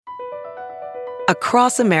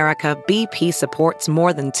Across America, BP supports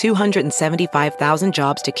more than 275,000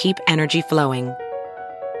 jobs to keep energy flowing.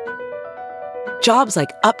 Jobs like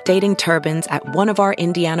updating turbines at one of our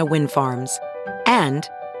Indiana wind farms and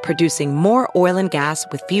producing more oil and gas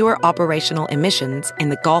with fewer operational emissions in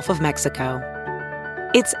the Gulf of Mexico.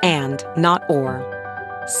 It's and, not or.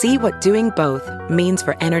 See what doing both means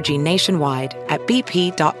for energy nationwide at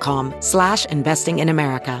bp.com/investing in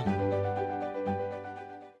America.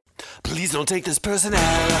 Please don't take this person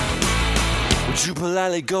out. Would you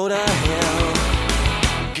politely go to hell?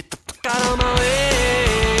 Get the fuck out of my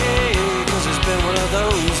way, 'cause it's been one of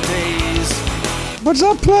those days. What's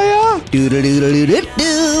up, player?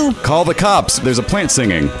 Do-do-do-do-do-do. Call the cops. There's a plant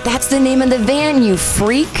singing. That's the name of the van, you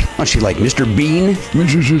freak. Aren't she like Mr. Bean?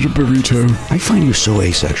 Mrs. is a burrito. I find you so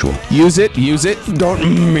asexual. Use it.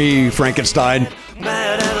 Don't me, Frankenstein.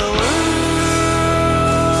 Mad at the world.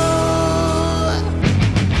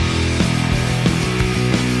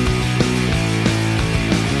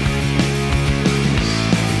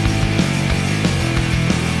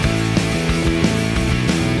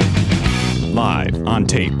 Live on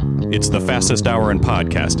tape. It's the fastest hour in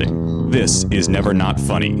podcasting. This is Never Not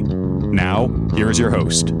Funny. Now, here's your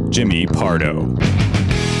host, Jimmy Pardo.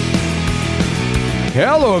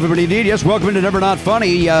 Hello, everybody. Indeed, yes, welcome to Never Not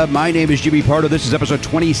Funny. My name is Jimmy Pardo. This is episode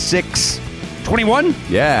 26. 21?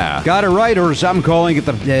 Yeah. Got it right, or as I'm calling it,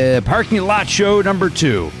 the parking lot show number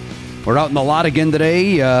 2. We're out in the lot again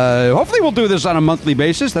today. Hopefully we'll do this on a monthly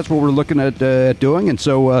basis. That's what we're looking at doing. And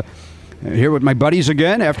so here with my buddies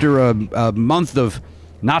again after a month of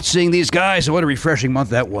not seeing these guys. What a refreshing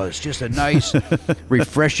month that was. Just a nice,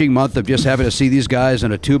 refreshing month of just having to see these guys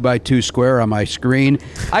in a 2x2 square on my screen.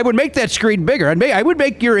 I would make that screen bigger. I would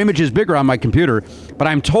make your images bigger on my computer, but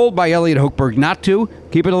I'm told by Elliot Hochberg not to.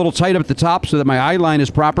 Keep it a little tight up at the top so that my eye line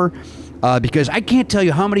is proper. Because I can't tell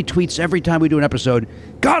you how many tweets every time we do an episode.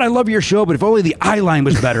 God, I love your show, but if only the eye line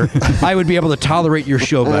was better, I would be able to tolerate your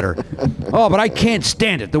show better. Oh, but I can't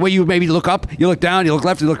stand it. The way you maybe look up, you look down, you look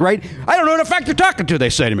left, you look right. I don't know what the fuck you're talking to,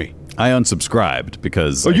 they say to me. I unsubscribed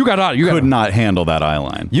because you got out. You could not handle that eye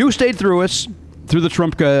line. You stayed through us, through the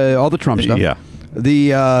Trump, all the Trump stuff. Yeah.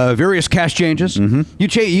 The various cast changes. Mm-hmm.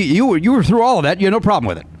 You were through all of that. You had no problem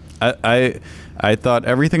with it. I thought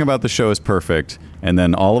everything about the show is perfect. And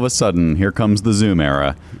then all of a sudden, here comes the Zoom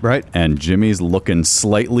era. Right. And Jimmy's looking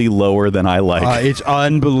slightly lower than I like. It's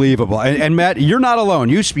unbelievable. And Matt, you're not alone.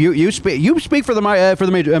 You speak for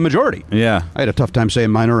the majority. Yeah. I had a tough time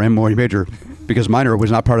saying minor and major because minor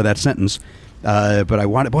was not part of that sentence. But I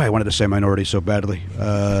wanted to say minority so badly.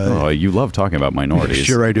 You love talking about minorities.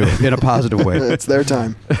 Sure I do, in a positive way. It's their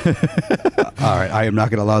time. All right, I am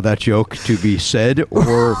not going to allow that joke to be said,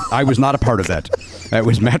 or I was not a part of that. That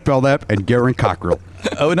was Matt Belknap and Garen Cockrell.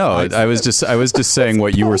 Oh no, I was just saying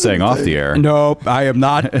what you were saying off the air. No, I am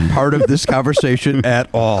not part of this conversation at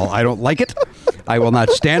all. I don't like it. I will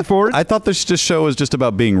not stand for it. I thought this show was just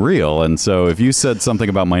about being real, and so if you said something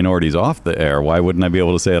about minorities off the air, why wouldn't I be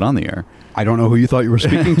able to say it on the air? I don't know who you thought you were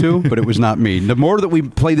speaking to, but it was not me. The more that we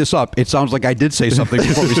play this up, it sounds like I did say something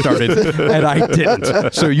before we started, and I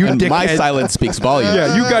didn't. So you dickhead. My silence speaks volumes.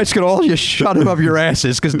 Yeah, you guys can all just shut up your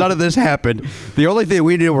asses because none of this happened. The only thing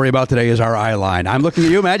we need to worry about today is our eye line. I'm looking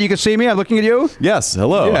at you, Matt. You can see me. I'm looking at you. Yes.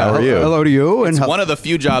 Hello. Yeah, how are you? Hello to you. It's one of the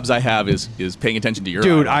few jobs I have is paying attention to your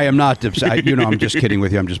dude. eye. I am not. I'm just kidding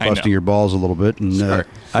with you. I'm just busting your balls a little bit. And sure.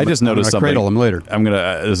 I just noticed something. Cradle him later.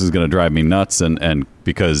 This is gonna drive me nuts, and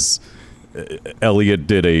because Elliot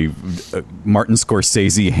did a Martin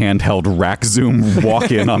Scorsese handheld rack zoom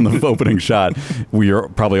walk-in on the opening shot. We are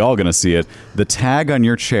probably all going to see it. The tag on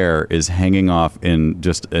your chair is hanging off in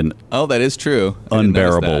just an that is true.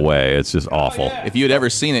 unbearable way. It's just awful. Yeah. If you had ever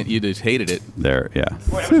seen it, you'd have hated it. There, yeah.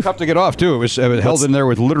 Boy, it was tough to get off too. It was held in there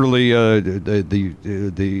with literally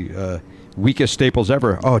the weakest staples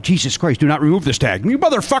ever. Oh, Jesus Christ, do not remove this tag. You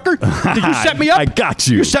motherfucker! Did you set me up? I got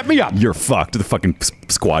you. You set me up. You're fucked. The fucking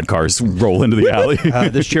squad cars roll into the alley.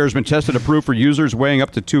 This chair has been tested approved for users weighing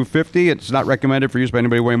up to 250. It's not recommended for use by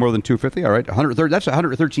anybody weighing more than 250. All right, 130. That's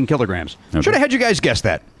 113 kilograms. Okay. Should have had you guys guess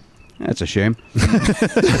that. That's a shame.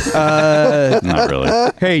 Not really.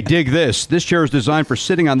 Hey, dig this. This chair is designed for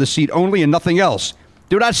sitting on the seat only and nothing else.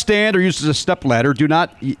 Do not stand or use as a step ladder. Do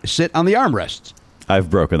not sit on the armrests. I've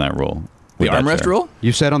broken that rule. The armrest rule?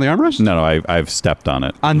 You sat on the armrest? No, I've stepped on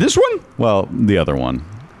it. On this one? Well, the other one.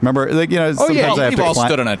 Remember, sometimes I have we've to all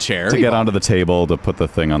stood on a chair to get onto the table to put the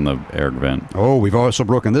thing on the air vent. Oh, we've also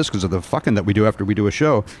broken this because of the fucking that we do after we do a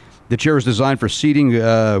show. The chair is designed for seating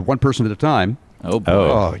one person at a time. Oh, boy.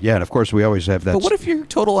 Oh, yeah, and of course we always have that. But what if you're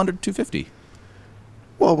total under 250?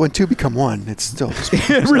 Well, when two become one, it's still just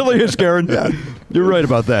It really is, Karen. You're right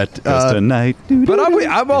about that. Just a night. But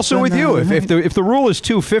I'm also with you. If the rule is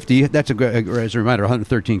 250, that's as a reminder,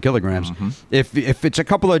 113 kilograms. Mm-hmm. If it's a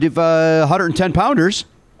couple of 110 pounders,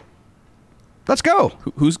 let's go.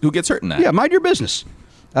 Who gets hurt in that? Yeah, mind your business.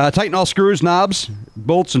 Tighten all screws, knobs,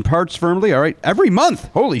 bolts, and parts firmly. All right, every month.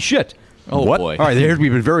 Holy shit. Oh, What? boy. All right,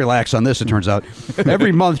 we've been very lax on this, it turns out.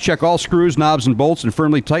 Every month, check all screws, knobs, and bolts and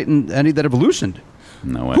firmly tighten any that have loosened.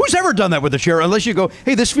 No way. Who's ever done that with a chair? Unless you go,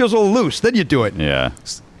 hey, this feels a little loose. Then you do it. Yeah.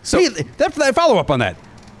 So Hey, that follow up on that.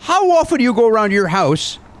 How often do you go around your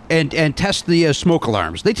house and test the smoke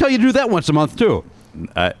alarms? They tell you to do that once a month, too.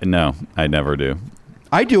 No, I never do.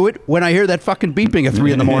 I do it when I hear that fucking beeping at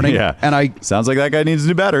 3 in the morning. Yeah. And Sounds like that guy needs a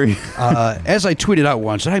new battery. as I tweeted out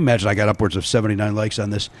once, and I imagine I got upwards of 79 likes on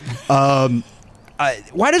this.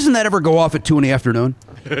 Why doesn't that ever go off at 2 in the afternoon?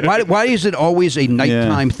 Why is it always a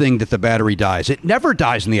nighttime thing that the battery dies? It never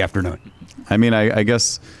dies in the afternoon. I mean, I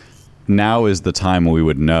guess now is the time we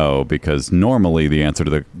would know, because normally the answer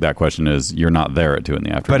to that question is you're not there at 2 in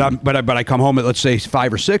the afternoon. But I come home at, let's say,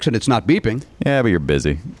 5 or 6 and it's not beeping. Yeah, but you're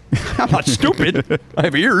busy. I'm not stupid. I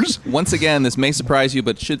have ears. once again, this may surprise you,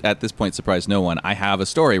 but should at this point surprise no one. I have a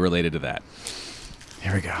story related to that.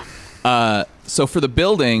 Here we go. So for the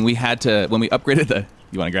building, we had to, when we upgraded the,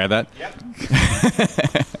 you want to grab that? Yep.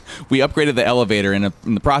 We upgraded the elevator, and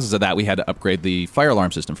in the process of that, we had to upgrade the fire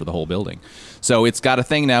alarm system for the whole building. So it's got a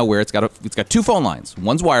thing now where it's got 2 phone lines.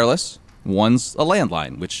 One's wireless, one's a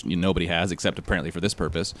landline, which nobody has except apparently for this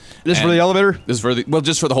purpose. This is for the elevator? This is for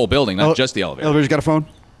just for the whole building, not just the elevator. Elevator's got a phone?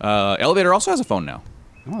 Elevator also has a phone now.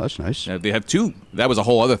 Oh, that's nice. They have 2. That was a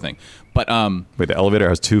whole other thing. But Wait, the elevator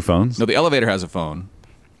has 2 phones? no, the elevator has a phone.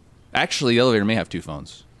 Actually, the elevator may have 2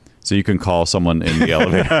 phones. So you can call someone in the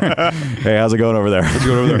elevator. Hey, how's it going over there? Let's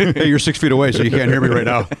go over there. Hey, you're 6 feet away, so you can't hear me right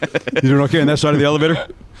now. You doing okay on that side of the elevator?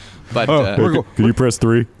 But Can you press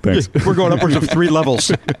 3? Thanks. We're going upwards of 3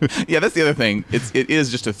 levels. yeah, that's the other thing. It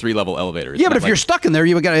is just a 3-level elevator. It's Yeah, but not if like- you're stuck in there,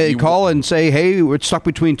 you got to call and say, hey, we're stuck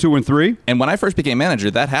between 2 and 3. And when I first became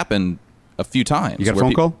manager, that happened a few times. You got a where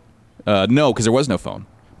phone call? No, because there was no phone.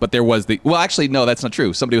 But there was well, actually, no, that's not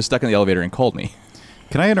true. Somebody was stuck in the elevator and called me.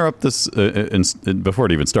 Can I interrupt this before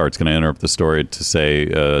it even starts? Can I interrupt the story to say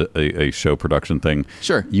a show production thing?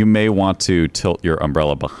 Sure. You may want to tilt your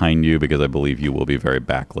umbrella behind you, because I believe you will be very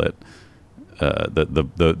backlit.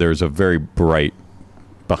 There's a very bright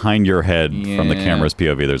behind your head from the Yeah. camera's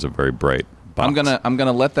POV. There's a very bright box. I'm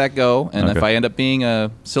gonna let that go, and if Okay. I end up being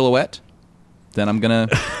a silhouette, then I'm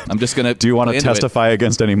just gonna. Do you want play to into it. testify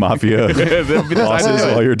against any mafia bosses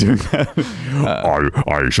while you're doing that?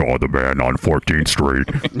 I saw the man on 14th Street.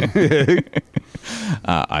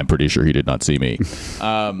 I'm pretty sure he did not see me.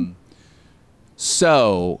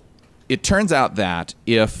 So it turns out that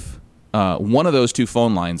if one of those 2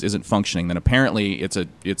 phone lines isn't functioning, then apparently it's a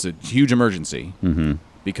huge emergency,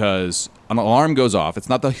 because an alarm goes off. It's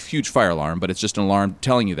not the huge fire alarm, but it's just an alarm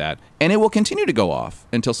telling you that, and it will continue to go off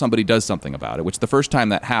until somebody does something about it. Which the first time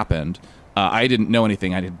that happened, I didn't know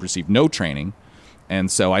anything. I had received no training, and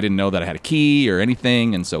so I didn't know that I had a key or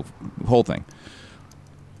anything, and so the whole thing.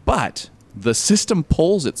 But the system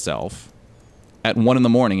pulls itself at 1 in the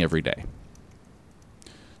morning every day.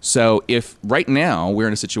 So if right now we're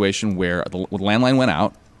in a situation where the landline went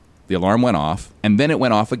out, the alarm went off, and then it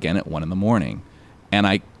went off again at 1 in the morning, and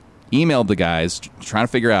I emailed the guys trying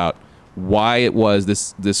to figure out why it was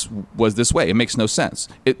this was this way. It makes no sense.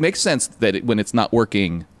 It makes sense that when it's not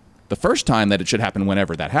working the first time, that it should happen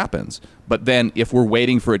whenever that happens. But then if we're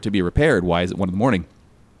waiting for it to be repaired, why is it 1 in the morning?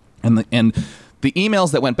 And the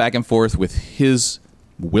emails that went back and forth with his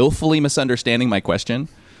willfully misunderstanding my question,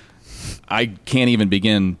 I can't even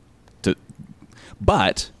begin to.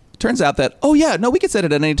 But turns out that, oh yeah, no, we can set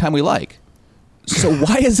it at any time we like. So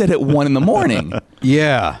why is it at 1 in the morning?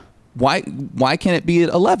 Yeah. Why can't it be at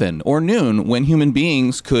 11 or noon when human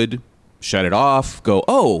beings could shut it off, go,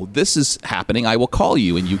 oh, this is happening, I will call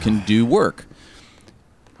you and you can do work?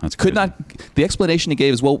 That's Could crazy. not. The explanation he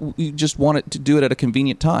gave is, well, we just want it to do it at a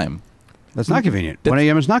convenient time. That's not convenient. 1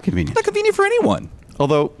 a.m. is not convenient. Not convenient for anyone.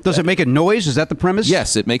 Although, Does it make a noise? Is that the premise?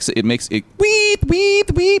 Yes, it makes it weep,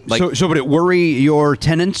 weep, weep. Like, So would it worry your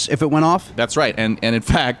tenants if it went off? that's right. And in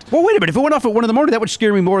fact, Well, wait a minute. If it went off at 1 in the morning, that would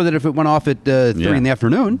scare me more than if it went off at 3 Yeah. in the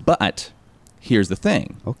afternoon. but here's the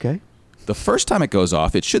thing. Okay. The first time it goes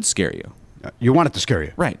off, it should scare you. You want it to scare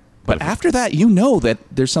you. Right. But after that, you know that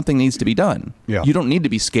there's something needs to be done. Yeah. You don't need to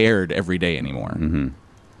be scared every day anymore.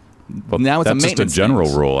 well, Now it's a that's just a maintenance general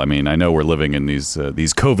thing. rule. I mean, I know we're living in these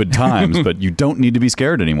COVID times, but you don't need to be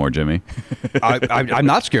scared anymore, Jimmy. I'm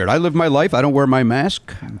not scared. I live my life. I don't wear my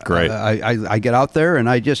mask. Great. I get out there and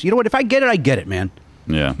I just, you know what? If I get it, I get it, man.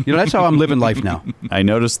 Yeah. That's how I'm living life now. I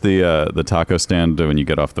noticed the taco stand when you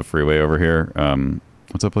get off the freeway over here.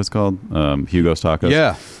 What's that place called? Hugo's Tacos.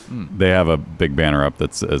 Yeah. They have a big banner up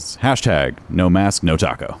that says #No mask, no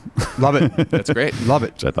taco. Love it. That's great. Love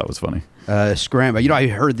it. Which I thought was funny. Scram. I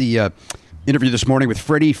heard the interview this morning with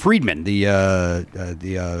Freddie Freeman,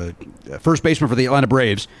 the first baseman for the Atlanta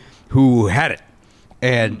Braves, who had it.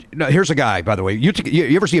 And here's a guy, by the way. You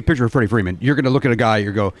ever see a picture of Freddie Freeman? You're going to look at a guy,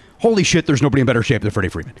 you go, holy shit, there's nobody in better shape than Freddie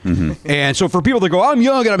Freeman. Mm-hmm. And so for people that go, I'm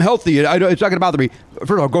young and I'm healthy, it's not going to bother me.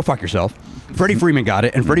 First of all, go fuck yourself. Freddie Freeman got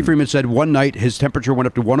it, and Freddie Freeman said one night his temperature went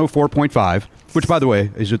up to 104.5, which, by the way,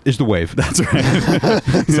 is the wave. That's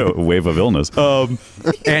right. So, a wave of illness.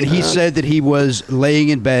 And he said that he was laying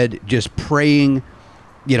in bed just praying,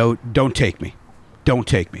 don't take me. Don't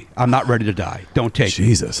take me. I'm not ready to die. Don't take me.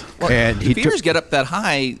 Jesus. Well, and if fevers get up that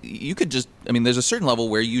high, you could just, there's a certain level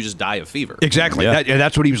where you just die of fever. Exactly. Yeah.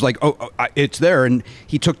 That's what he was like, it's there. And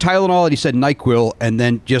he took Tylenol and he said NyQuil and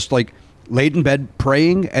then just laid in bed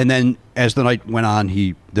praying. And then as the night went on,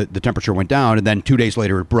 the temperature went down. And then 2 days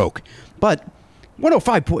later, it broke. But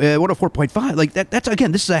 104.5, that's,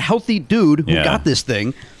 again, this is a healthy dude who got this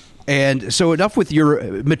thing. And so enough with your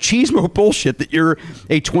machismo bullshit that you're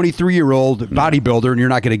a 23-year-old bodybuilder and you're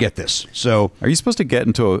not going to get this. So, are you supposed to get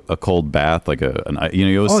into a cold bath you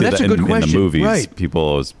always see that's that a good in the question. movies? Right. People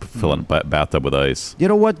always fill in a bathtub with ice. You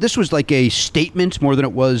know what? This was like a statement more than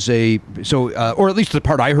it was or at least the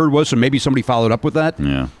part I heard was. So maybe somebody followed up with that.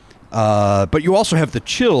 Yeah. But you also have the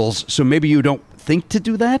chills, so maybe you don't think to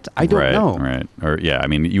do that. I don't know. Right. Or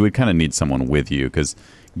you would kind of need someone with you because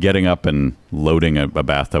getting up and loading a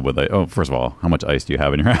bathtub with ice. Oh, first of all, how much ice do you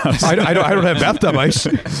have in your house? I don't have bathtub ice.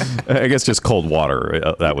 I guess just cold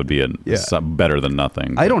water. That would be better than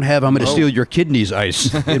nothing. I don't have. I'm going to steal your kidneys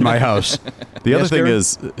ice in my house. The other thing Gary?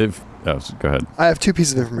 is, go ahead. I have two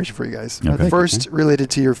pieces of information for you guys. Okay. First, related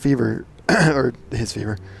to your fever, or his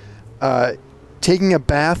fever. Taking a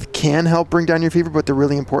bath can help bring down your fever, but the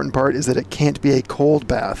really important part is that it can't be a cold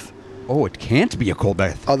bath. Oh, it can't be a cold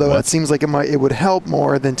bath. Although it seems like it would help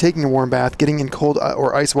more than taking a warm bath. Getting in cold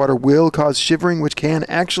or ice water will cause shivering, which can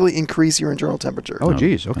actually increase your internal temperature. Oh,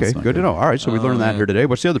 geez. Okay, good to know. All right, so we learned that here today.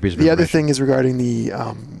 What's the other piece of information? The other thing is regarding the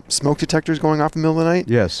smoke detectors going off in the middle of the night.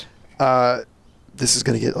 Yes. This is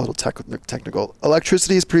going to get a little technical.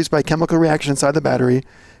 Electricity is produced by chemical reaction inside the battery.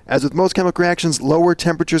 As with most chemical reactions, lower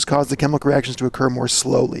temperatures cause the chemical reactions to occur more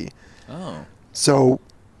slowly. Oh. So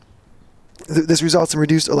this results in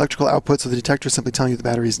reduced electrical output, so the detector is simply telling you the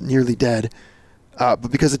battery is nearly dead.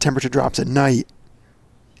 But because the temperature drops at night,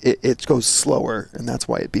 it goes slower, and that's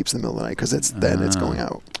why it beeps in the middle of the night, because it's going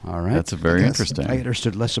out. All right. That's very interesting. I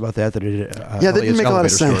understood less about that than it did. That didn't make a lot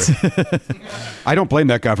of sense. I don't blame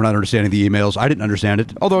that guy for not understanding the emails. I didn't understand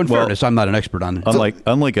it. Although, in fairness, I'm not an expert on it.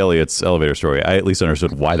 Unlike Elliot's elevator story, I at least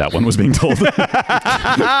understood why that one was being told.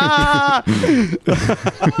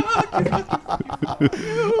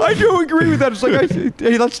 I do agree with that. It's like,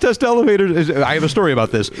 hey, let's test elevators. I have a story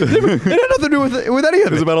about this. It had nothing to do with any of it.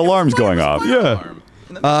 It was about alarms going off. Yeah.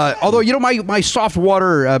 Although my soft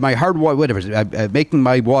water, my hard water, whatever, making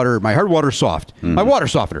my hard water soft, my water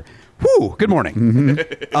softener. Whew, good morning.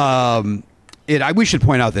 We should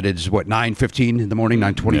point out that it's 9:15 in the morning,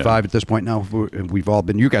 9:25 at this point now. We've all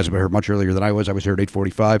been. You guys have been here much earlier than I was. I was here at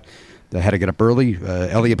 8:45. I had to get up early.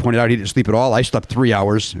 Elliot pointed out he didn't sleep at all. I slept 3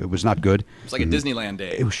 hours. It was not good. It's like a Disneyland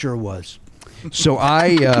day. It sure was. So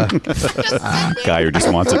Guy who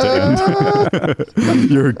just wants it to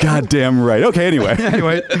end. You're goddamn right. Okay, anyway.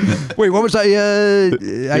 Wait, what was I?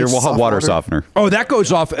 Your water softener. Oh, that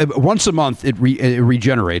goes off once a month. It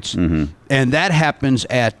regenerates, and that happens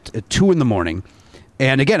at 2 in.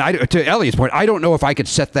 And again, to Elliot's point, I don't know if I could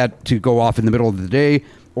set that to go off in the middle of the day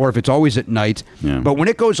or if it's always at night. Yeah. But when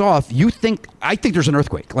it goes off, I think there's an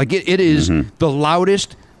earthquake. Like it is the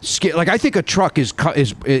loudest. Like I think a truck is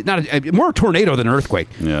not more a tornado than an earthquake.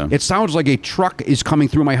 Yeah. It sounds like a truck is coming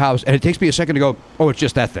through my house, and it takes me a second to go, oh, it's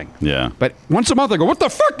just that thing. Yeah. But once a month, I go, what the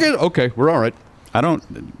fuck is? Okay, we're all right. I don't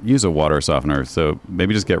use a water softener, so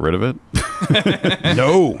maybe just get rid of it.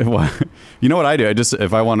 No. You know what I do?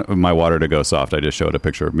 If I want my water to go soft, I just show it a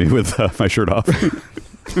picture of me with my shirt off.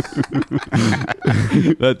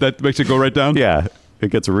 That makes it go right down? Yeah. It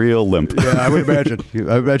gets real limp. Yeah, I would imagine.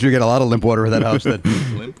 I bet you get a lot of limp water in that house then.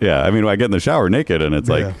 Yeah, I mean, I get in the shower naked and it's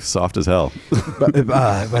soft as hell. By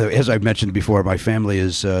the way, as I've mentioned before, my family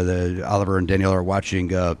is Oliver and Danielle are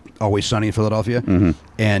watching Always Sunny in Philadelphia,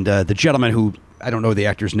 and the gentleman who I don't know the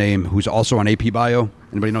actor's name, who's also on AP Bio.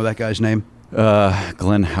 Anybody know that guy's name?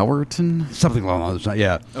 Glenn Howerton? Something along those lines,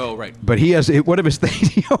 yeah. Oh, right. But he has one of his things.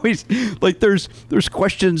 He always there's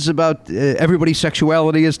questions about everybody's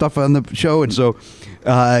sexuality and stuff on the show, and so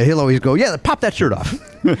he'll always go, "Yeah, pop that shirt off."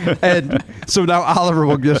 And so now Oliver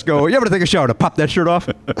will just go, "You ever take a shower to pop that shirt off?"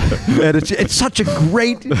 And it's such a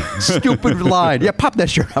great stupid line. Yeah, pop that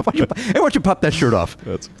shirt off. Why don't you pop that shirt off?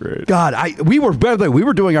 That's great. God, we were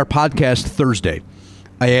doing our podcast Thursday,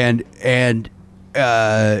 and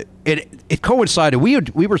it coincided.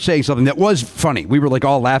 We were saying something that was funny. We were like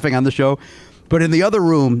all laughing on the show, but in the other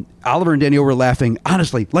room, Oliver and Danielle were laughing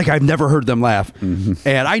honestly, like I've never heard them laugh. Mm-hmm.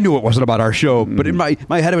 And I knew it wasn't about our show, but in my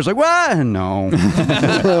head, I was like, "What? No."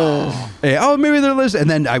 Oh, maybe they're listening. And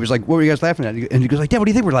then I was like, "What were you guys laughing at?" And he goes like, "Dad, what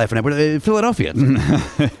do you think we're laughing at? Philadelphia."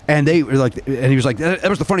 And they were like, and he was like, "That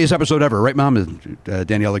was the funniest episode ever, right, Mom?" And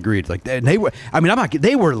Danielle agreed. Like, and they were. I mean,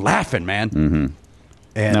 they were laughing, man. Mm-hmm.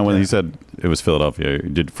 And now, when he said it was Philadelphia,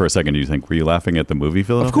 for a second, you think, were you laughing at the movie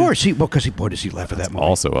Philadelphia? Of course. Boy, does he laugh at that movie.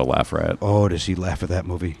 Also a laugh riot. Oh, does he laugh at that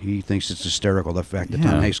movie? He thinks it's hysterical, the fact that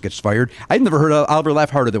Tom Hanks gets fired. I've never heard Oliver laugh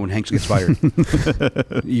harder than when Hanks gets fired.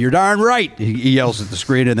 You're darn right. He yells at the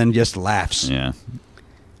screen and then just laughs. Yeah.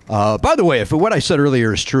 By the way, if what I said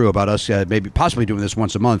earlier is true about us maybe possibly doing this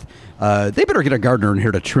once a month, they better get a gardener in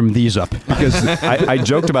here to trim these up. Because I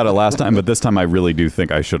joked about it last time, but this time I really do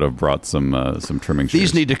think I should have brought some trimming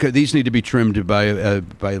shears. These need to be trimmed by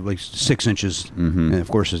like 6 inches. Mm-hmm. And of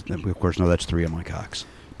course, no, that's 3 on my cocks.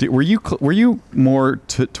 Were you more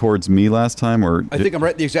towards me last time, or I think I'm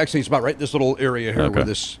right in the exact same spot, right in this little area here where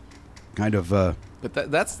this kind of. But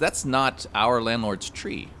that's not our landlord's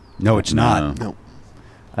tree. No, it's not. No.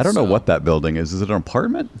 I don't know what that building is. Is it an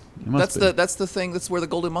apartment? That's the thing. That's where the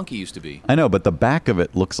Golden Monkey used to be. I know, but the back of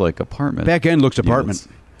it looks like apartment. Back end looks apartment.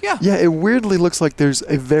 Yeah. Yeah, it weirdly looks like there's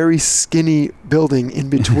a very skinny building in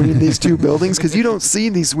between these two buildings because you don't see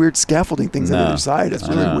these weird scaffolding things on either side. It's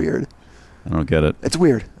really weird. I don't get it. It's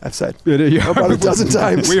weird, I've said. About a dozen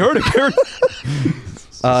times. We heard it, Karen.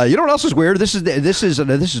 You know what else is weird? This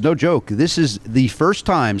is no joke. This is the first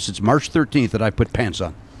time since March 13th that I put pants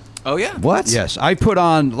on. Oh yeah. What? Yes, I put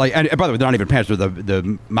on and by the way, they're not even pants. They're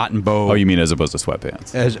the Mountain Bow. Oh, you mean as opposed to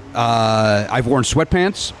sweatpants? As I've worn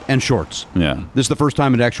sweatpants and shorts. Yeah. This is the first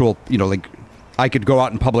time in actual, like I could go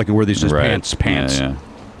out in public and wear these as pants. Yeah.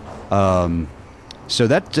 So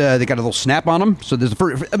that they got a little snap on them. So there's the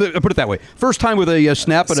first. Put it that way. First time with a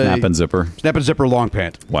snap and zipper long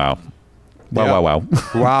pant. Wow. Yeah.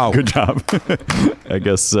 Wow. Good job.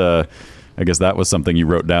 I guess that was something you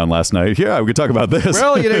wrote down last night. Yeah, we could talk about this.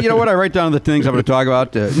 Well, you know what? I write down the things I'm going to talk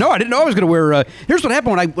about. No, I didn't know I was going to wear. Here's what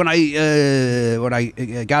happened when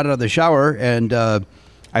I got out of the shower and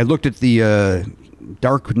I looked at the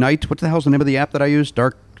Dark Night. What the hell's the name of the app that I use?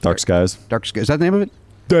 Dark Skies. Dark Skies. Is that the name of it?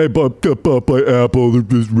 They bought by Apple. They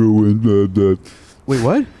just ruined that. Wait,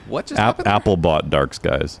 what? What just happened? Apple bought Dark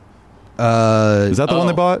Skies. Is that the one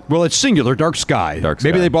they bought? Well, it's singular. Dark Sky.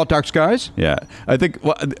 Maybe they bought Dark Skies. Yeah, I think.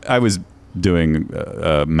 Well, I was doing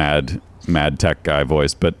a mad tech guy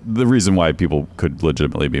voice, but the reason why people could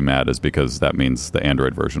legitimately be mad is because that means the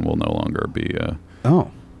Android version will no longer be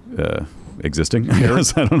existing. I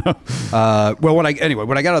guess. I don't know. Well, when I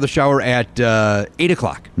got out of the shower at 8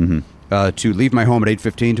 o'clock to leave my home at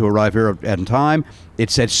 8:15 to arrive here at time, it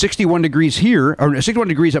said 61 degrees here, or 61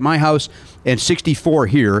 degrees at my house, and 64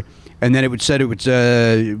 here. And then it was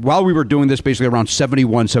while we were doing this, basically around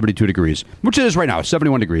 71, 72 degrees, which it is right now,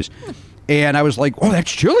 71 degrees. And I was like, oh,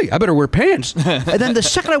 that's chilly. I better wear pants. And then the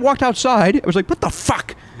second I walked outside, I was like, what the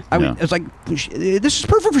fuck? I was like, this is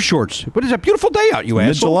perfect for shorts. But it's a beautiful day out, you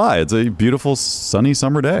asshole. Mid-July. It's a beautiful, sunny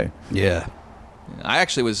summer day. Yeah. I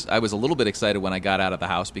was a little bit excited when I got out of the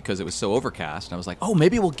house because it was so overcast. And I was like, oh,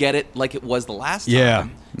 maybe we'll get it like it was the last time. Yeah.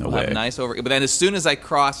 No we'll way. have nice But then as soon as I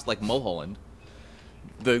crossed like Mulholland,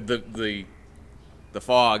 the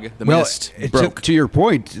fog, the mist broke. To your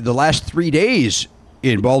point, the last 3 days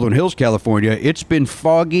in Baldwin Hills, California, it's been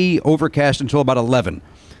foggy, overcast until about 11.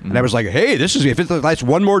 And I was like, hey, if it lasts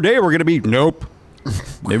one more day, we're going to be, nope.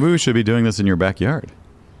 Maybe we should be doing this in your backyard.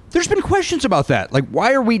 There's been questions about that. Like,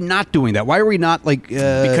 why are we not doing that? Why are we not, like...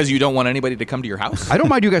 because you don't want anybody to come to your house? I don't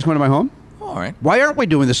mind you guys coming to my home. Oh, all right. Why aren't we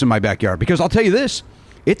doing this in my backyard? Because I'll tell you this,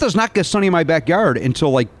 it does not get sunny in my backyard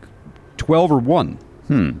until, like, 12 or 1.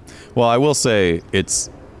 Well, I will say it's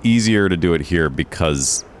easier to do it here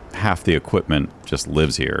because half the equipment just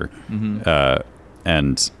lives here. Mm-hmm.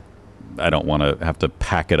 And I don't want to have to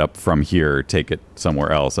pack it up from here, take it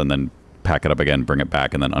somewhere else, and then pack it up again, bring it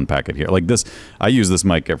back, and then unpack it here. Like this, I use this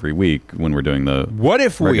mic every week when we're doing the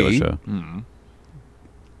regular show.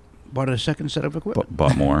 bought a second set of equipment.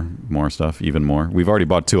 Bought more stuff, even more. We've already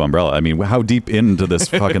bought 2 umbrellas. I mean, how deep into this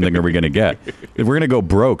fucking thing are we going to get? If we're going to go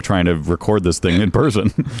broke trying to record this thing in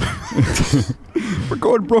person. We're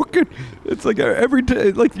going broke. It's like every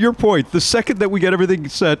day, like your point, the second that we get everything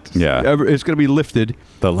set, it's going to be lifted.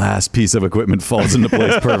 The last piece of equipment falls into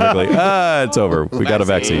place perfectly. It's over. We got a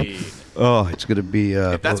vaccine. Oh, it's going to be...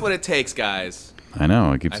 if that's what it takes, guys. I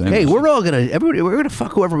know. I keep saying. Hey, we're gonna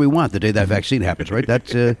fuck whoever we want the day that vaccine happens, right?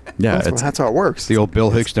 That's that's how it works. The old Bill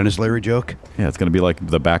Hicks, Dennis Leary joke. Yeah, it's gonna be like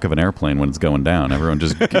the back of an airplane when it's going down. Everyone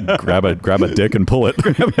just grab a dick and pull it.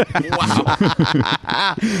 Wow.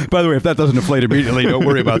 By the way, if that doesn't inflate immediately, don't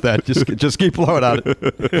worry about that. Just keep blowing on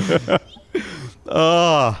it.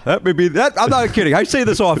 That may be that. I'm not kidding. I say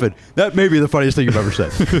this often. That may be the funniest thing you've ever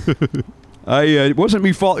said. It wasn't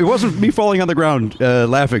me falling on the ground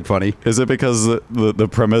laughing funny. Is it because the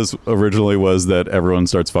premise originally was that everyone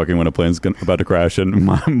starts fucking when a plane's about to crash, and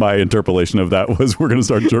my interpolation of that was we're going to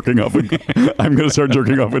start jerking off. I'm going to start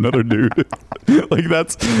jerking off another dude. Like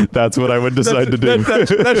that's what I would decide to do.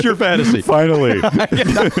 That's your fantasy. Finally,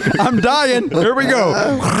 I'm dying. Here we go.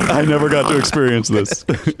 I never got to experience this.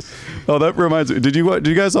 Oh, that reminds me. Did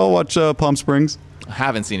you guys all watch Palm Springs? I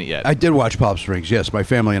haven't seen it yet. I did watch Palm Springs. Yes, my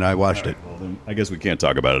family and I watched it. Well, then I guess we can't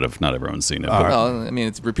talk about it if not everyone's seen it. Well, I mean,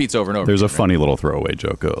 it repeats over and over. There's a funny little throwaway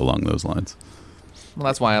joke along those lines. Well,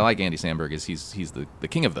 that's why I like Andy Samberg. Is he's the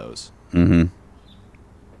king of those. Mm-hmm.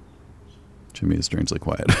 Jimmy is strangely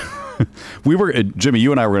quiet. Jimmy,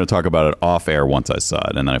 you and I were going to talk about it off air once I saw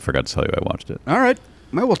it, and then I forgot to tell you I watched it. All right.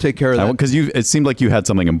 Well, we'll take care of that. Because it seemed like you had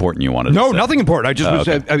something important you wanted to say. No, nothing important. I just was...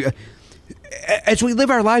 Okay. As we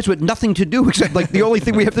live our lives with nothing to do except like the only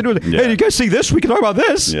thing we have to do is, hey, you guys see this? We can talk about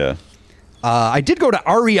this. Yeah. I did go to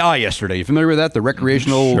REI yesterday. You familiar with that? The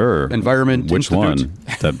Recreational Environment Which Institute?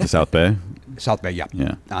 One? The South Bay? South Bay, yeah.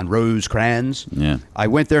 Yeah. On Rosecrans. Yeah. I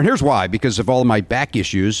went there, and here's why. Because of all of my back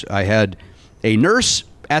issues, I had a nurse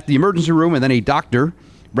at the emergency room and then a doctor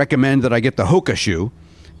recommend that I get the Hoka shoe,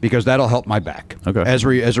 because that'll help my back. Okay. As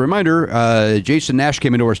a reminder, Jason Nash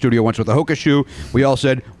came into our studio once with a Hoka shoe. We all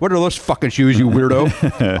said, "What are those fucking shoes, you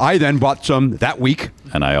weirdo?" I then bought some that week.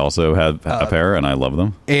 And I also had a pair, and I love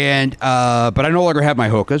them. And but I no longer have my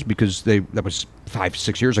Hokas because that was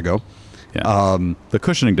 5-6 years ago. Yeah. The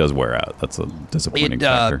cushioning does wear out. That's a disappointing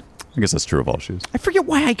factor. I guess that's true of all shoes. I forget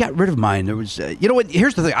why I got rid of mine. There was, you know what?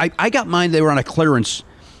 Here's the thing. I got mine. They were on a clearance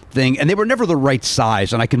thing, and they were never the right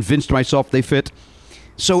size. And I convinced myself they fit.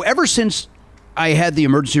 So ever since I had the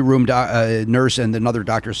emergency room nurse and another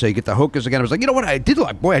doctor say, get the Hokas again, I was like, you know what? I did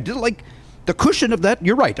like the cushion of that.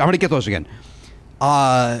 You're right. I'm going to get those again.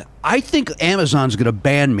 I think Amazon's going to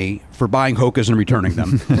ban me for buying Hokas and returning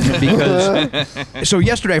them. Because so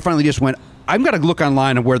yesterday I finally just went, I'm going to look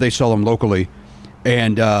online at where they sell them locally.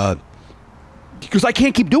 And because I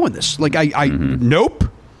can't keep doing this. Like, nope.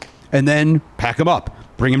 And then pack them up,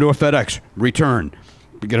 bring them to a FedEx, return.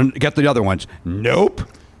 Get the other ones. Nope.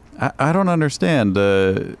 I don't understand.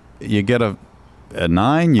 You get a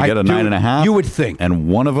 9, you get a 9.5. You would think. And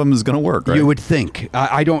one of them is going to work, right? You would think.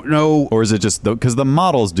 I don't know. Or is it just because the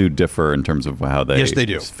models do differ in terms of how they yes, they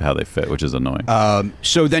do. How they fit, which is annoying.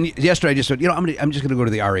 So then yesterday I just said, I'm just going to go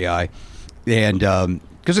to the REI, and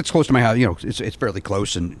because it's close to my house, it's fairly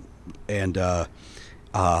close, and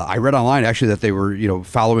I read online actually that they were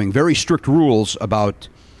following very strict rules about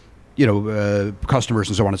customers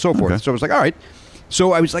and so on and so forth. Okay. So I was like, all right.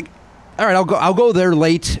 So I was like, all right, I'll go there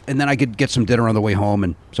late, and then I could get some dinner on the way home,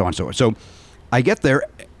 and so on and so forth. So I get there.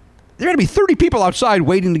 There are going to be 30 people outside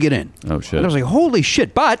waiting to get in. Oh, shit. And I was like, holy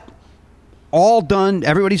shit. But all done.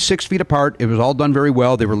 Everybody's 6 feet apart. It was all done very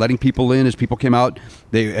well. They were letting people in as people came out.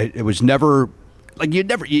 It was never, like,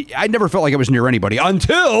 I never felt like I was near anybody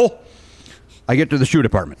until I get to the shoe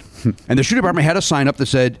department. And the shoe department had a sign up that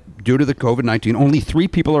said, due to the COVID-19, only 3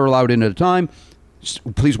 people are allowed in at a time.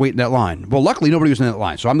 Please wait in that line. Well, luckily, nobody was in that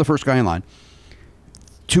line, so I'm the first guy in line.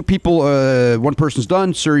 2 people, one person's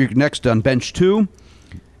done. Sir, you're next on bench 2.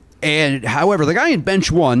 And, however, the guy in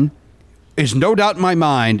bench 1 is no doubt in my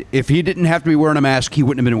mind, if he didn't have to be wearing a mask, he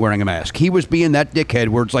wouldn't have been wearing a mask. He was being that dickhead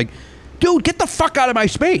where it's like, dude, get the fuck out of my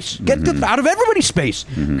space. Get out of everybody's space.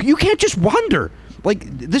 Mm-hmm. You can't just wander. Like,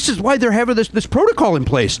 this is why they're having this protocol in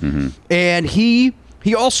place. Mm-hmm. And he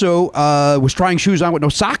also was trying shoes on with no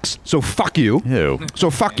socks, so fuck you. Ew.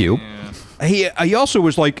 So fuck you. He also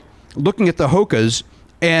was, like, looking at the Hokas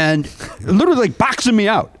and literally, like, boxing me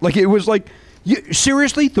out. Like, it was like,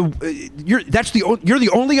 seriously? You're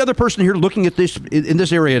the only other person here looking at this in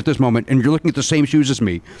this area at this moment, and you're looking at the same shoes as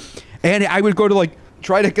me. And I would go to, like,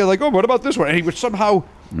 try to go, like, oh, what about this one? And he would somehow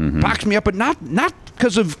box me up, but not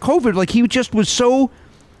because of COVID. Like, he just was so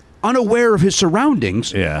unaware of his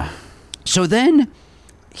surroundings. Yeah. So then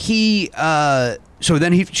she and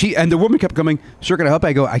the woman kept coming, sir, can I help?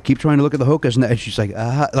 I go, I keep trying to look at the Hokas, and she's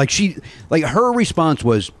like, her response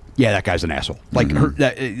was, yeah, that guy's an asshole.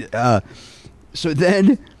 So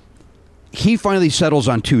then he finally settles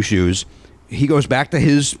on 2 shoes. He goes back to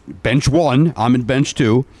his bench 1. I'm in bench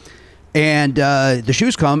 2. And the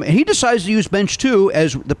shoes come, and he decides to use bench 2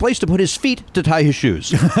 as the place to put his feet to tie his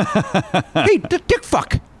shoes. Hey, dick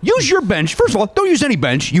fuck. Use your bench. First of all, don't use any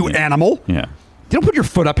bench, you animal. Yeah. Don't put your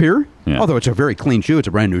foot up here. Yeah. Although it's a very clean shoe. It's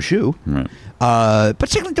a brand new shoe. Right. But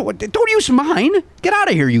secondly, don't use mine. Get out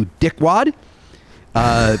of here, you dickwad.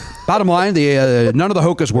 Bottom line, none of the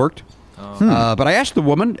Hokas worked. But I asked the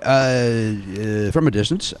woman from a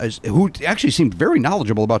distance, who actually seemed very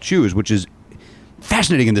knowledgeable about shoes, which is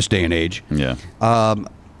fascinating in this day and age. Yeah.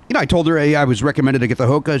 I told her I was recommended to get the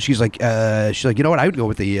Hoka. She's like, you know what? I would go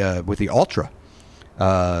with the Ultra,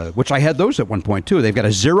 which I had those at one point too. They've got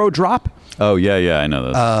a 0 drop. Oh yeah, I know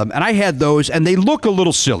those. And I had those, and they look a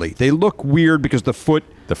little silly. They look weird because the front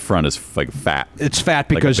is like fat. It's fat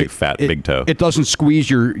because like a big toe. It doesn't squeeze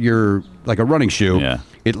your like a running shoe. Yeah.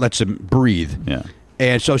 It lets it breathe. Yeah.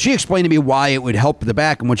 And so she explained to me why it would help the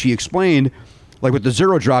back, and when she explained, like with the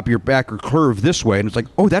 0 drop, your back are curved this way, and it's like,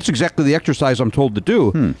 oh, that's exactly the exercise I'm told to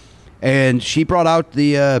do. And she brought out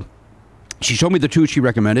she showed me the 2 she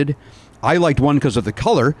recommended. I liked one because of the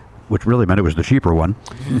color, which really meant it was the cheaper one.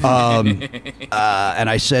 And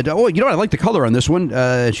I said, oh, you know what? I like the color on this one.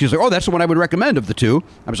 She's like, oh, that's the one I would recommend of the 2.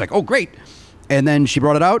 I was like, oh, great. And then she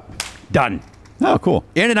brought it out. Done. Oh, cool.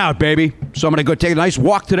 In and out, baby. So I'm going to go take a nice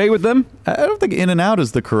walk today with them. I don't think in and out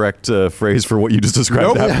is the correct phrase for what you just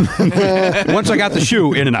described. Nope. Once I got the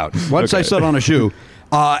shoe, in and out. Once I set on a shoe.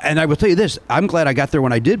 And I will tell you this. I'm glad I got there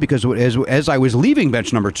when I did, because as I was leaving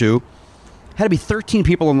bench number 2, had to be 13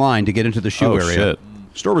 people in line to get into the shoe area. Shit.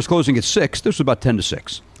 Store was closing at 6. This was about 10 to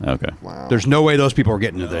 6. Okay. Wow. There's no way those people were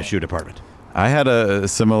getting into the shoe department. I had a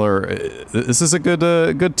similar. This is a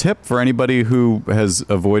good tip for anybody who has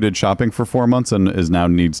avoided shopping for 4 months and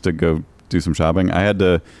needs to go do some shopping. I had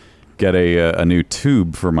to get a new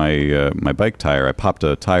tube for my bike tire. I popped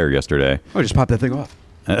a tire yesterday. Oh, just pop that thing off.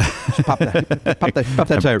 Just pop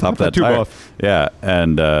that tire. Pop that tube tire off. Yeah,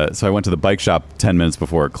 and so I went to the bike shop 10 minutes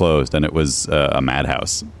before it closed, and it was a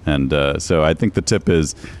madhouse. And so I think the tip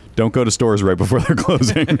is, don't go to stores right before they're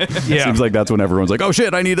closing. Yeah. Seems like that's when everyone's like, oh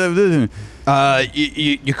shit, I need a...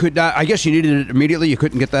 You could not, I guess you needed it immediately. You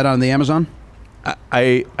couldn't get that on the Amazon?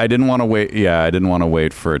 I didn't want to wait. Yeah, I didn't want to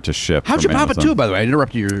wait for it to ship. How'd you from pop Amazon. it too, by the way? I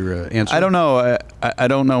interrupted your answer. I don't know. I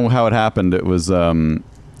don't know how it happened. It was I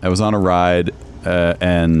was on a ride,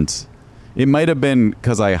 and it might have been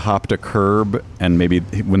because I hopped a curb, and maybe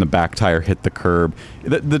when the back tire hit the curb,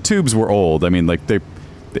 the tubes were old. I mean, like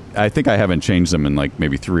I think I haven't changed them in like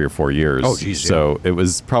maybe 3 or 4 years. Oh, geez. So it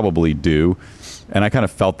was probably due, and I kind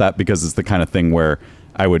of felt that because it's the kind of thing where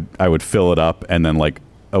I would fill it up, and then like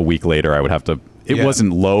a week later I would have to. It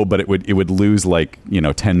wasn't low, but it would lose like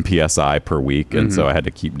 10 psi per week, and so I had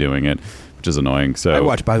to keep doing it, which is annoying. So I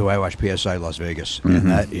watch PSI Las Vegas, and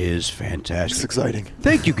that is fantastic. It's exciting.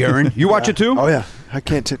 Thank you, Garen. You watch it too? Oh yeah, I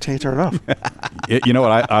can't turn it off. you know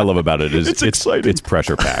what I love about it is It's exciting. It's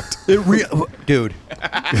pressure packed. Dude,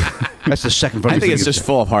 that's the second funny I think thing it's just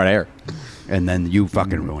full of hot air. and then you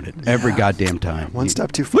fucking ruin it every goddamn time. One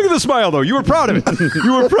step too far. Look at the smile, though. You were proud of it.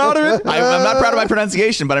 You were proud of it. I'm not proud of my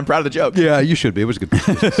pronunciation, but I'm proud of the joke. Yeah, you should be. It was a good piece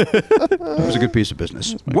of business. It was a good piece of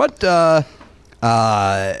business. What, Matt,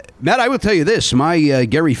 I will tell you this. My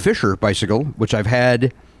Gary Fisher bicycle, which I've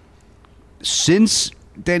had since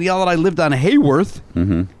Danielle and I lived on Hayworth,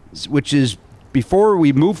 which is before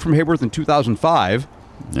we moved from Hayworth in 2005.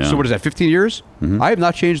 Yeah. So what is that, 15 years? I have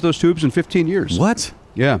not changed those tubes in 15 years. What?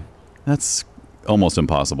 Yeah. That's almost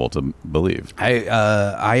impossible to believe.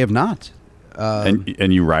 I have not.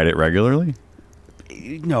 And you ride it regularly?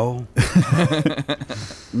 No.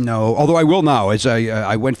 No. Although I will now, as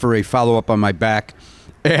I went for a follow-up on my back,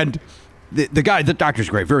 and the doctor's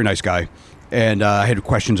great, very nice guy, and I had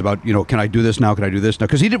questions about, can I do this now? Can I do this now?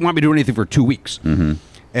 Because he didn't want me to do anything for 2 weeks. And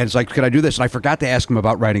it's like, can I do this? And I forgot to ask him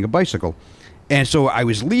about riding a bicycle. And so I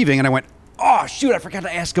was leaving, and I went, oh, shoot, I forgot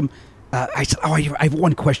to ask him. I said, I have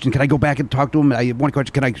one question. Can I go back and talk to him? I have one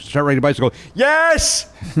question. Can I start riding a bicycle? Yes!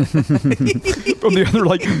 From the other,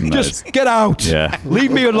 like, just get out. Yeah.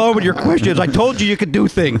 Leave me alone with your questions. I told you could do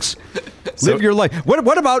things. Live your life.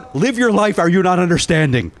 What about live your life? Are you not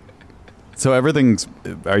understanding? So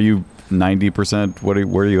are you 90%? Where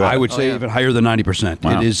are you at? I would say even higher than 90%.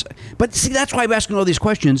 Wow. It is. But see, that's why I'm asking all these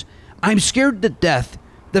questions. I'm scared to death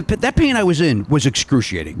that pain I was in was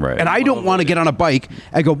excruciating. Right. And I don't want to get on a bike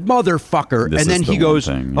and go, motherfucker. This and then is the he goes,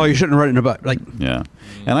 one thing, oh, you shouldn't ride in a bike. Like, Yeah.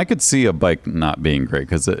 And I could see a bike not being great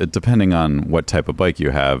because depending on what type of bike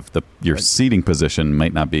you have, your seating position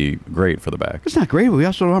might not be great for the back. it's not great.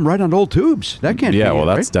 I'm riding on old tubes. That can't be Yeah, well,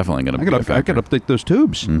 it, that's right? definitely going to be a I factor. got to update those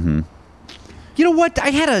tubes. Mm-hmm. You know what?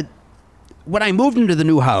 When I moved into the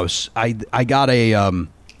new house, I got a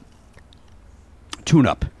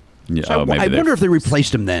tune-up. Yeah, So I wonder if they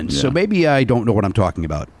replaced them then. So Yeah. maybe I don't know what I'm talking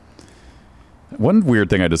about. One weird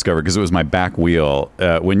thing I discovered, because it was my back wheel,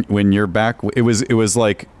 when your back, it was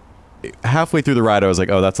like halfway through the ride, I was like,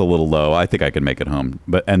 oh, that's a little low. I think I can make it home.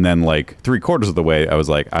 And then like 3/4 of the way, I was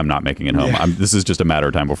like, I'm not making it home. Yeah. This is just a matter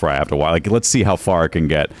of time before I have to walk. Like, let's see how far I can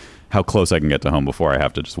get, how close I can get to home before I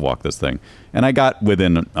have to just walk this thing. And I got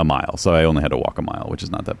within a mile, so I only had to walk a mile, which is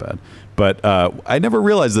not that bad. But I never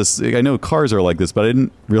realized this. I know cars are like this, but I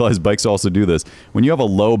didn't realize bikes also do this. When you have a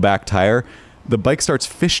low back tire, the bike starts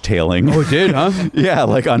fishtailing. Oh, it did, huh? Yeah,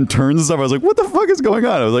 like on turns and stuff. I was like, what the fuck is going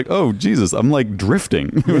on? I was like, oh, Jesus, I'm like drifting.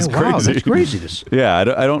 It was wow, crazy. that's craziness. Yeah,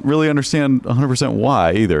 I don't really understand 100%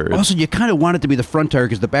 why either. Also, you kind of want it to be the front tire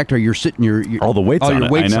because the back tire, you're sitting, all the weights all on your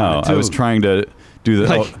it. weights I know. on it, too. I was trying to do the...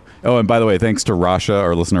 Like- Oh, and by the way, thanks to Rasha,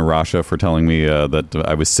 our listener Rasha, for telling me that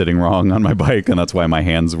I was sitting wrong on my bike, and that's why my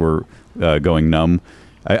hands were going numb.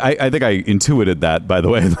 I think I intuited that, by the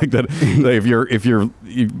way, like that. Like if your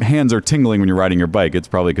hands are tingling when you're riding your bike, it's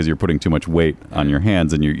probably because you're putting too much weight on your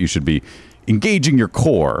hands, and you should be engaging your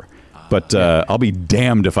core. But I'll be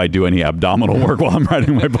damned if I do any abdominal work while I'm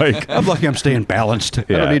riding my bike. I'm lucky I'm staying balanced. I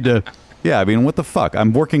don't need to. Yeah, I mean, what the fuck?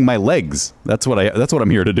 I'm working my legs. That's what I'm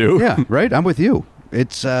here to do. Yeah, right. I'm with you.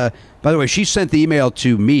 It's by the way, she sent the email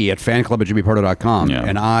to me at fanclub@jimmypardo.com, Yeah.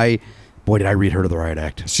 and boy, did I read her to the right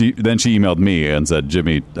act. She emailed me and said,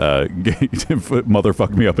 Jimmy,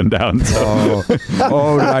 motherfuck me up and down. So.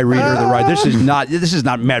 Oh, did I read her the right? This is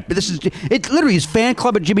not Matt, but it literally is fan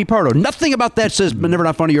club at Jimmy Pardo. Nothing about that says Never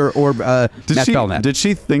Not Funny or Matt Belknap.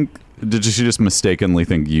 Did she just mistakenly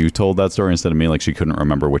think you told that story instead of me? Like she couldn't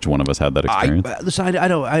remember which one of us had that experience? Listen,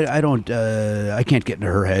 I can't get into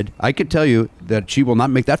her head. I can tell you that she will not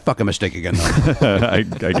make that fucking mistake again, though. I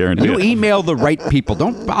guarantee You it. email the right people.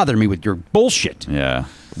 Don't bother me with your bullshit. Yeah.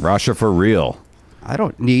 Rasha for real. I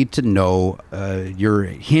don't need to know your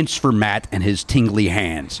hints for Matt and his tingly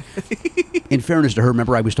hands. In fairness to her,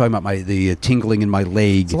 remember I was talking about the tingling in my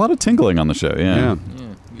leg. It's a lot of tingling on the show, yeah.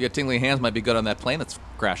 You got tingly hands, might be good on that plane that's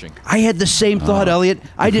crashing. I had the same thought, Elliot.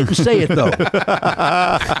 I didn't say it, though.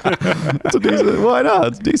 It's a decent, why not?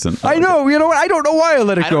 It's decent. I know. You know what? I don't know why I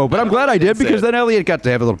let it go, but I'm glad I did because then Elliot got to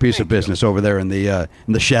have a little piece of business over there in the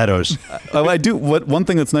shadows. I do. One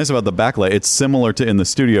thing that's nice about the backlight, it's similar to in the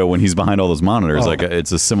studio when he's behind all those monitors. Like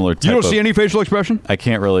it's a similar type You don't of, see any facial expression? I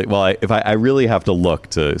can't really. Well, I really have to look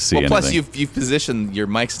to see anything. Plus, you've positioned your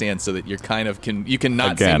mic stand so that you're kind of you can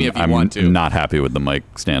not see Again, me if you I'm want to. not happy with the mic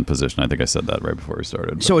stand position. I think I said that right before we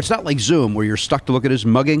started. So it's not like Zoom where you're stuck to look at his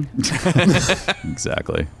mugging?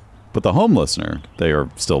 Exactly. But the home listener, they are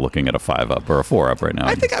still looking at a 5-up or a 4-up right now.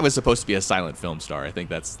 I think I was supposed to be a silent film star. I think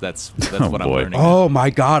that's what I'm boy. learning. Oh, my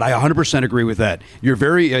God. I 100% agree with that. You're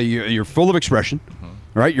very, you're full of expression.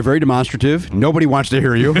 Right, you're very demonstrative. Nobody wants to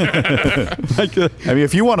hear you. I mean,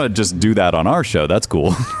 if you want to just do that on our show, that's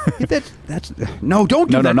cool. That's no,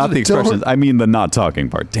 don't do No, that. not the expressions. I mean the not talking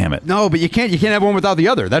part. Damn it. No, but you can't have one without the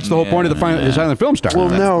other. That's the whole point of the silent film star. Well,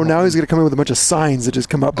 no, now he's going to come in with a bunch of signs that just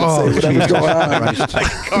come up and say whatever's going on.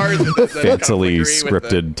 Cards Fancily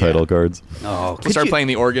scripted title cards. Oh, We'll start playing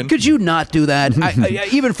the organ. Could you not do that?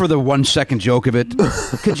 Even for the 1 second joke of it,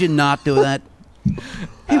 could you not do that?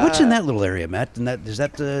 Hey, what's in that little area, Matt? And is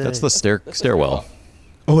that the? That's the stairwell.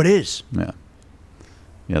 Oh, it is. Yeah.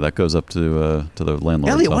 Yeah, that goes up to the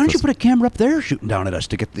landlord's Elliot, why don't you office. put a camera up there shooting down at us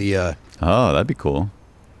to get the? Oh, that'd be cool.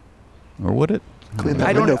 Or would it? Clean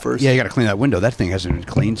that window first. Yeah, you got to clean that window. That thing hasn't been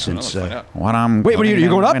cleaned since. What I'm Wait, what are you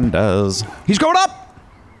going up? Windows. He's going up.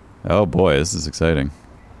 Oh boy, this is exciting.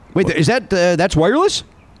 Wait, is that's wireless?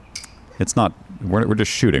 It's not. We're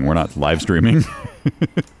just shooting. We're not live streaming.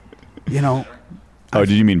 You know. Oh,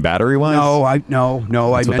 did you mean battery wise? No.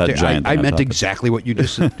 That's what that giant I thing on meant top exactly what you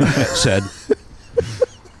just said.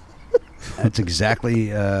 That's exactly.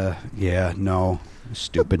 Yeah. No.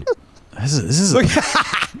 Stupid. This is.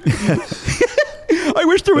 I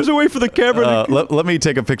wish there was a way for the camera. Let me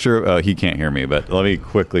take a picture. He can't hear me, but let me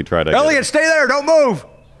quickly try to. Elliot, stay there. Don't move.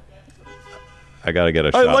 I gotta get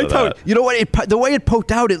a shot I liked of how that. you know what? The way it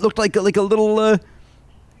poked out, it looked like a little,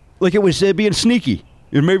 like it was being sneaky.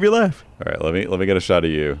 It made me laugh. All right, let me get a shot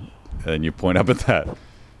of you, and you point up at that.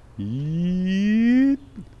 Yeet.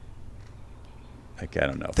 Like, I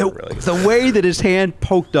don't know if The, it really. the way that his hand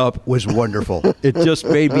poked up was wonderful. It just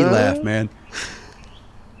made me laugh, man.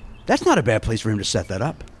 That's not a bad place for him to set that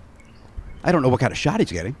up. I don't know what kind of shot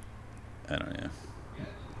he's getting. I don't know.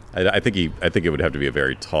 I think it would have to be a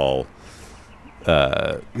very tall.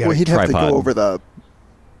 Well, he'd have to tripod. go over the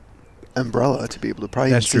umbrella to be able to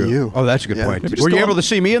probably That's see true. you. Oh, that's a good Yeah. point. Maybe Were just you go able on- to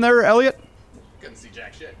see me in there, Elliot? Couldn't see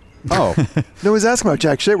jack shit. Oh, No one's asking about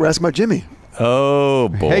jack shit. We're asking about Jimmy. Oh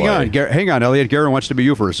boy! hang on, Elliot. Garen wants to be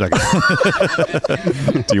you for a second.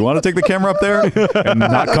 Do you want to take the camera up there and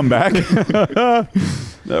not come back?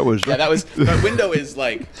 That was Yeah, that was. The window is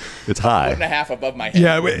like It's foot high. and a half above my head.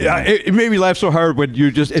 Yeah, it made me laugh so hard when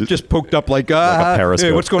it just poked up like periscope.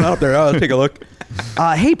 hey, what's going on up there? I'll take a look.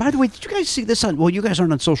 Hey, by the way, did you guys see this on? Well, you guys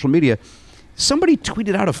aren't on social media. Somebody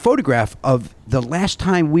tweeted out a photograph of the last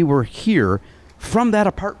time we were here from that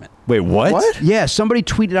apartment. Wait, what? What? Yeah, somebody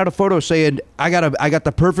tweeted out a photo saying, "I got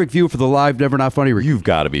the perfect view for the live Never Not Funny." You've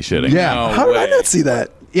got to be shitting. Yeah. No How did I way. not see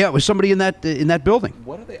that? Yeah, it was somebody in that building.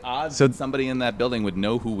 What are the odds So- that somebody in that building would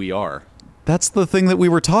know who we are? That's the thing that we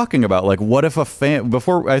were talking about. Like, what if a fan,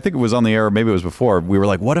 before, I think it was on the air, or maybe it was before, we were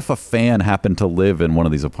like, what if a fan happened to live in one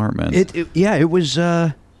of these apartments? It was.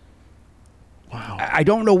 Wow. I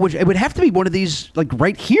don't know which. It would have to be one of these, like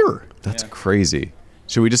right here. That's crazy.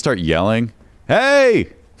 Should we just start yelling?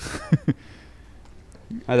 Hey!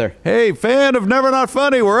 Hi there. Hey, fan of Never Not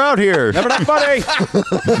Funny, we're out here. Never Not Funny.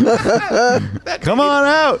 Come on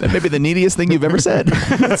out. That may be the neediest thing you've ever said.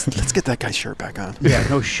 Let's get that guy's shirt back on. Yeah,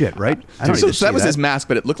 no shit, right? I don't so need to see that was his mask,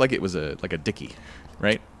 but it looked like it was like a dickie,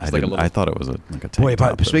 right? I, It's like a didn't- little. I thought it was like a tank Boy,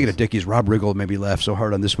 top. speaking of Dickies, Rob Riggle made me laugh so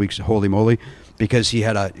hard on this week's Holy Moly because he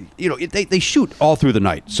had they shoot all through the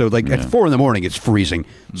night. So like at 4 a.m, it's freezing.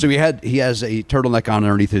 So he has a turtleneck on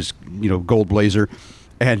underneath his gold blazer,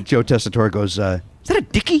 and Joe Tessitore goes, "Is that a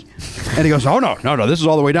Dickie?" And he goes, "Oh no, this is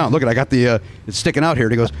all the way down. Look, I got the it's sticking out here."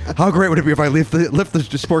 And he goes, "How great would it be if I lift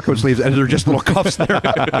the sport coat sleeves and they're just little cuffs there?"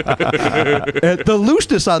 And the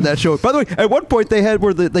looseness on that show. By the way, at one point they had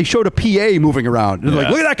where they showed a PA moving around. And they're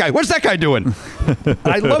like, "Look at that guy. What's that guy doing?"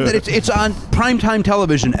 I love that it's on primetime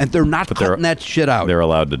television and they're not cutting that shit out. They're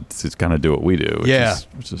allowed to kind of do what we do.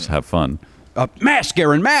 Which is have fun. Mask,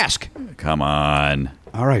 Aaron, mask. Come on.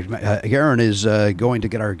 All right, Aaron is going to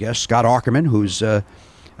get our guest, Scott Aukerman, who's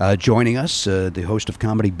joining us, the host of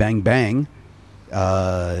Comedy Bang Bang.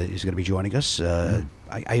 He's going to be joining us. I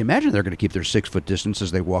imagine they're going to keep their 6-foot distance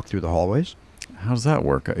as they walk through the hallways. How does that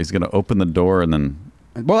work? He's going to open the door and then...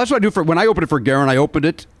 Well, that's what I do when I open it for Garen. I opened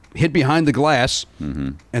it, hid behind the glass,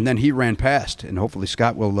 and then he ran past. And hopefully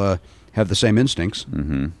Scott will have the same instincts.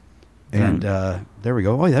 Mm-hmm. And there we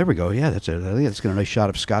go. Oh, there we go. Yeah, that's it. I think that's got a nice shot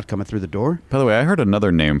of Scott coming through the door. By the way, I heard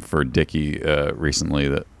another name for Dickie recently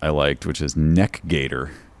that I liked, which is neck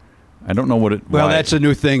gaiter. I don't know what it. Well, why. that's a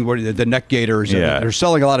new thing where the neck gaiters. Yeah. They're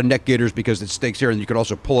selling a lot of neck gaiters because it stakes here, and you can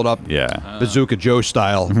also pull it up, Yeah. Bazooka Joe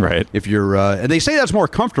style, Right. If you're, and they say that's more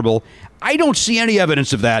comfortable. I don't see any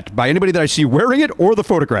evidence of that by anybody that I see wearing it or the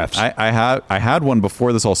photographs. I had one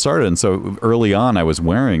before this all started, and so early on I was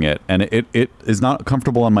wearing it, and it is not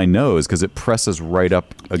comfortable on my nose because it presses right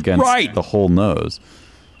up against the whole nose,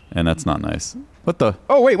 and that's not nice. What the?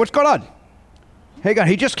 Oh wait, what's going on? Hang on,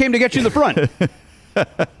 he just came to get you in the front.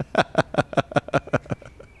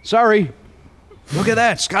 Sorry. Look at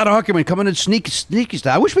that, Scott Aukerman coming in sneaky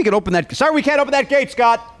style. I wish we could open that. Sorry, we can't open that gate,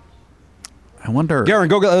 Scott. I wonder. Garen,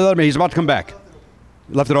 go let me. He's about to come back.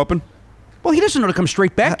 You left it open? Well, he doesn't know to come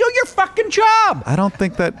straight back. Do your fucking job. I don't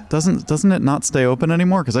think that doesn't it not stay open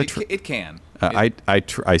anymore? Because It can.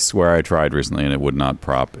 I swear I tried recently and it would not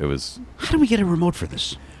prop. It was. How do we get a remote for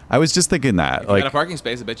this? I was just thinking that. If you Like, got a parking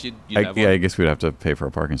space, I bet you'd have one. I guess we'd have to pay for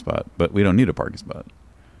a parking spot, but we don't need a parking spot.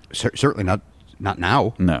 Certainly not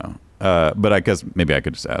now. No, but I guess maybe I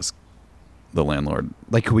could just ask the landlord.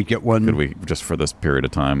 Like, could we get one? Could we just for this period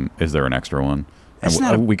of time? Is there an extra one? That's And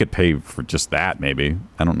not a- we could pay for just that. Maybe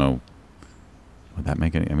I don't know. Would that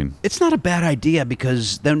make any? I mean, It's not a bad idea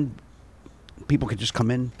because then people could just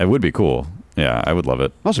come in. it would be cool. Yeah, I would love it.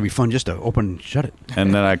 It'd also be fun just to open and shut it.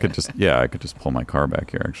 And then I could just pull my car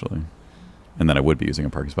back here actually. And then I would be using a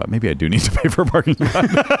parking spot. Maybe I do need to pay for a parking spot.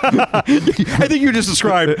 I think you just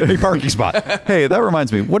described a parking spot. Hey, that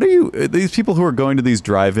reminds me. What are these people who are going to these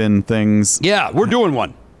drive-in things? Yeah, we're doing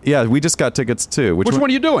one. Yeah, we just got tickets too. Which one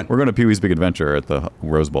are you doing? We're going to Pee-wee's Big Adventure at the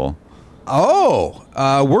Rose Bowl.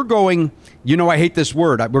 We're going. You know, I hate this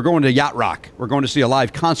word. We're going to Yacht Rock. We're going to see a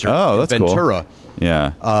live concert. Oh, that's in Ventura. cool.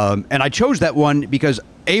 Yeah. And I chose that one because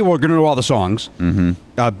A, we're going to know all the songs.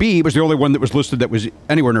 Mm-hmm. B, it was the only one that was listed that was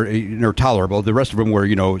anywhere near tolerable. The rest of them were,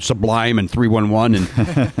 Sublime and 311 and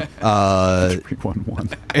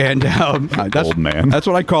 311. And that's, old man. That's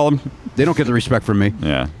what I call them. They don't get the respect from me.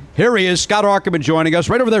 Yeah. Here he is, Scott Aukerman, joining us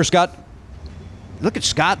right over there. Scott, look at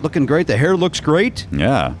Scott, looking great. The hair looks great.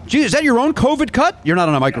 Yeah. Gee, is that your own COVID cut? You're not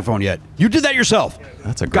on a microphone yet. You did that yourself.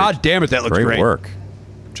 That's a great, God damn it, that looks great. Great work.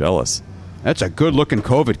 Jealous. That's a good looking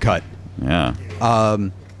COVID cut. Yeah.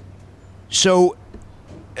 So,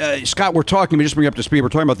 Scott, we're talking. Just bring you up to speed. We're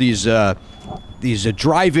talking about these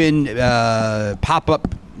drive-in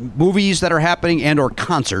pop-up movies that are happening and/or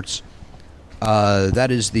concerts.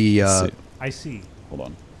 That is the. I see. Hold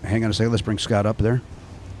on. Hang on a second. Let's bring Scott up there.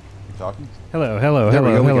 You talking? Hello. There we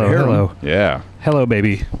go. We can hear him. Yeah. Hello,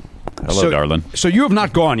 baby. Hello, darling. So you have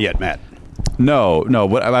not gone yet, Matt. No.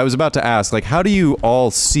 What I was about to ask, how do you all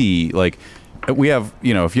see? We have,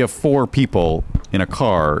 if you have 4 people in a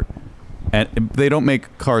car, and they don't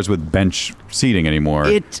make cars with bench seating anymore.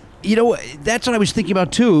 That's what I was thinking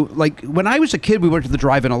about too. Like when I was a kid, we went to the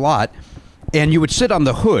drive-in a lot. And you would sit on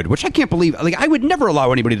the hood, which I can't believe. I would never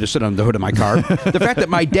allow anybody to sit on the hood of my car. The fact that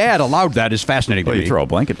my dad allowed that is fascinating to me. You throw a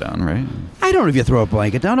blanket down, right? I don't know if you throw a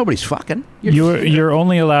blanket down. Nobody's fucking. You're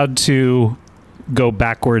only allowed to go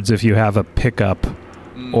backwards if you have a pickup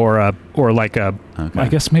or like a, I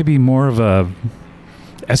guess maybe more of a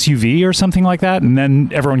SUV or something like that, and then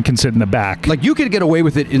everyone can sit in the back. Like you could get away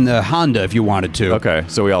with it in the Honda if you wanted to. Okay,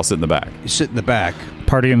 so we all sit in the back. You sit in the back.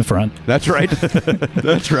 Party in the front. That's right.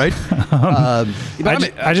 That's right.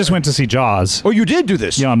 I just went to see Jaws. Oh, you did do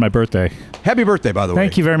this? Yeah, on my birthday. Happy birthday, by the way.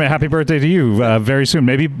 Thank you very much. Happy birthday to you. Very soon.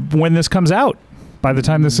 Maybe when this comes out. By the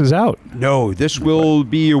time this is out. No, this will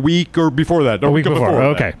be a week or before that. A week before.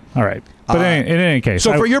 Okay. All right. But in any case.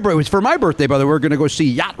 So for my birthday, by the way, we're going to go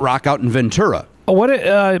see Yacht Rock out in Ventura.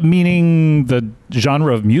 What, meaning the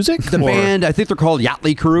genre of music? The band, I think they're called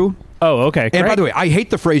Yachtly Crew. Oh, okay. And by the way, I hate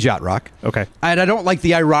the phrase yacht rock. Okay. And I don't like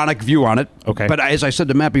the ironic view on it. Okay. But as I said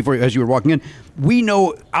to Matt before, as you were walking in, we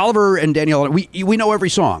know, Oliver and Danielle, we know every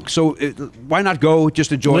song. So why not go,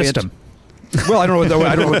 just enjoy List it? them. Well, I don't know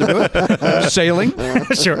what to do. Sailing.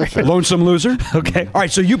 Sure. Lonesome Loser. Okay. All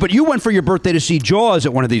right, so you went for your birthday to see Jaws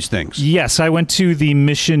at one of these things. Yes, I went to the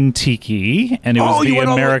Mission Tiki, and it was the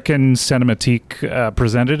American Cinematique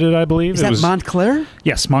presented it, I believe. Is that Montclair?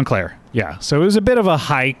 Yes, Montclair. Yeah, so it was a bit of a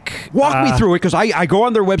hike. Walk me through it, because I go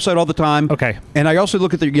on their website all the time. Okay. And I also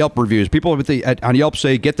look at their Yelp reviews. People on Yelp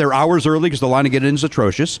say get there hours early because the line to get in is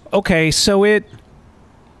atrocious. Okay, so it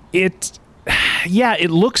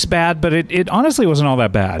looks bad, but it honestly wasn't all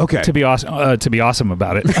that bad. Okay. To be awesome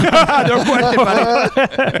about it. No question,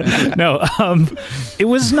 buddy. No, it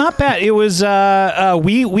was not bad. It was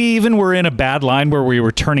we even were in a bad line where we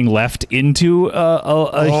were turning left into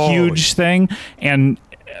a huge thing, and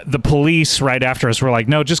the police right after us were like,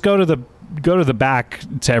 "No, just go to the back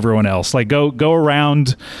to everyone else. Like go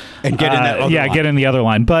around and get in that other line. Get in the other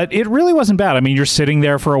line." But it really wasn't bad. I mean, you're sitting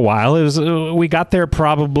there for a while. It was we got there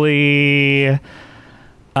probably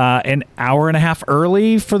an hour and a half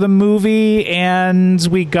early for the movie, and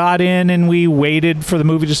we got in and we waited for the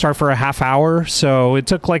movie to start for a half hour. So it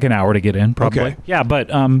took like an hour to get in, probably. Okay. Yeah, but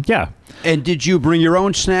yeah. And did you bring your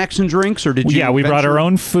own snacks and drinks, or did you? Yeah, we brought our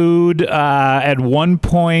own food. At one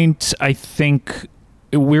point, I think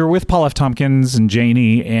we were with Paul F. Tompkins and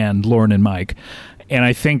Janie and Lauren and Mike. And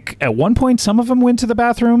I think at one point some of them went to the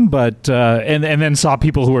bathroom, but and then saw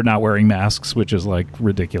people who were not wearing masks, which is like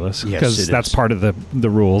ridiculous because that's part of the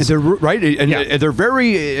rules. They're right, and they're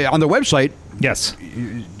very on the website. Yes,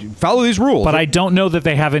 follow these rules. But I don't know that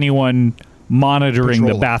they have anyone monitoring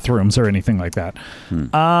Patrol the bathrooms or anything like that.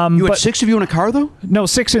 You had 6 of you in a car, though? No,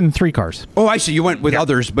 6 in 3 cars. Oh, I see. You went with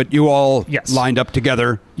others, but you all lined up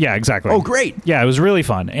together. Yeah, exactly. Oh, great. Yeah, it was really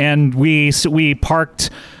fun, and we parked,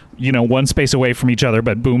 one space away from each other,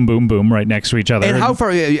 but boom, boom, boom, right next to each other. And how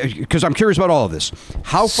far? Because I'm curious about all of this.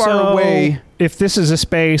 How far away? If this is a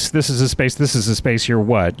space, this is a space, this is a space, you're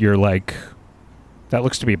what? You're like. That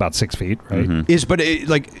looks to be about 6 feet, right? Mm-hmm. But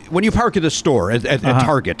like when you park at a store at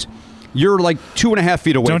Target. You're like 2.5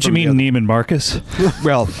 feet away. Don't you mean Neiman Marcus?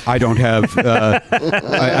 Well, I don't have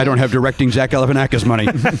I don't have directing Zach Galifianakis money.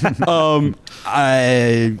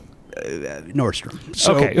 Nordstrom.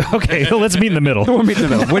 So, okay. Let's meet in the middle. We'll meet in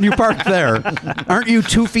the middle. When you park there, aren't you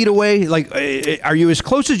 2 feet away? Like, are you as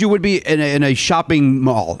close as you would be in a shopping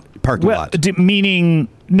mall parking lot? Meaning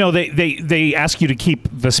No, they ask you to keep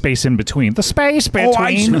the space in between. The space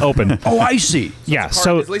between open. Oh, I see. Yeah,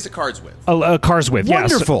 At least a car's width. a car's width.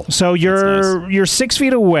 Wonderful. Yeah, so you're 6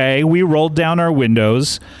 feet away. We rolled down our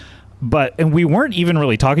windows. And we weren't even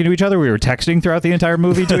really talking to each other. We were texting throughout the entire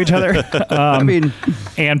movie to each other.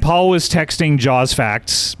 And Paul was texting Jaws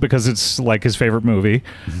facts because it's like his favorite movie,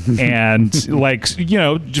 and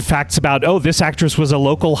facts about this actress was a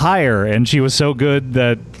local hire and she was so good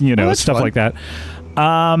that stuff fun. like that.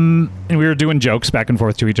 And we were doing jokes back and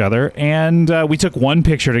forth to each other, and we took one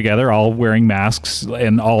picture together, all wearing masks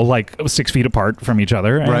and all like 6 feet apart from each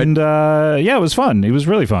other. Right. And it was fun. It was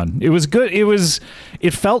really fun. It was good.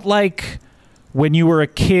 It felt like when you were a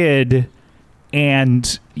kid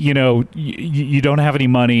and you don't have any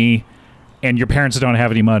money and your parents don't have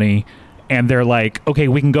any money. And they're like, okay,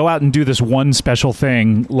 we can go out and do this one special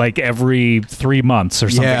thing like every 3 months or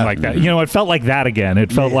something like that. It felt like that again.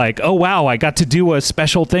 It felt like, oh, wow, I got to do a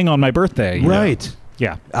special thing on my birthday. Right.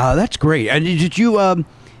 Yeah. That's great. And did you,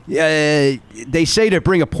 they say to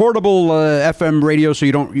bring a portable FM radio so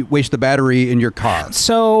you don't waste the battery in your car.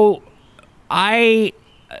 So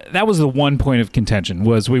that was the one point of contention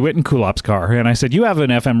was we went in Kulop's car and I said, you have an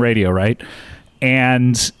FM radio, right?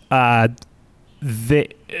 And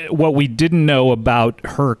what we didn't know about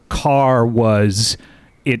her car was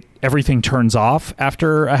everything turns off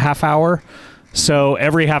after a half hour. So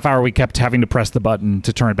every half hour we kept having to press the button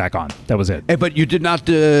to turn it back on. That was it. But you did not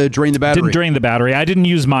drain the battery. Didn't drain the battery. I didn't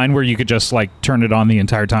use mine where you could just like turn it on the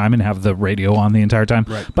entire time and have the radio on the entire time.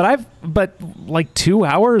 Right. But like 2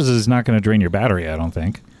 hours is not going to drain your battery, I don't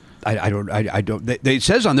think. I don't. It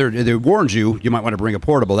says on there, it warns you might want to bring a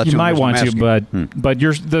portable. That's you the might only reason want I'm to, asking. but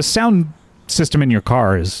the sound system in your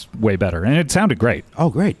car is way better, and it sounded great. Oh,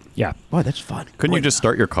 great. Yeah. Boy, that's fun. Couldn't you just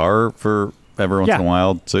start your car for every once in a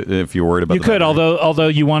while if you're worried about you could, although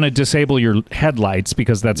you want to disable your headlights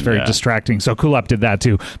because that's very distracting. So Kulop did that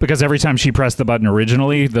too, because every time she pressed the button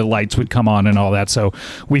originally, the lights would come on and all that. So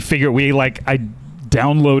we figured I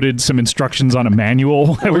downloaded some instructions on a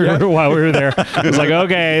manual while we were there. It was like,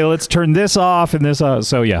 okay, let's turn this off and this off.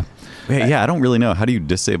 So yeah. I don't really know. How do you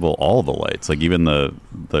disable all the lights? Like even the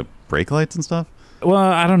brake lights and stuff? Well,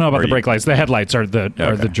 I don't know about the brake lights. The headlights are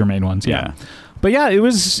the germane ones. Yeah. But yeah, it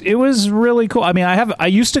was really cool. I mean, I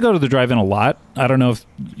used to go to the drive-in a lot. I don't know if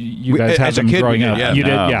you guys had them growing up. Yeah. You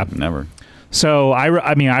did, yeah. Never. So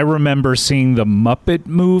I remember seeing the Muppet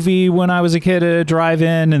movie when I was a kid at a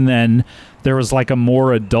drive-in, and then there was like a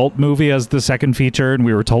more adult movie as the second feature, and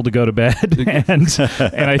we were told to go to bed.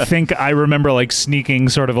 and I think I remember like sneaking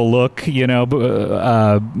sort of a look,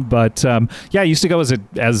 But I used to go as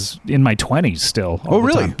in my 20s still. Oh,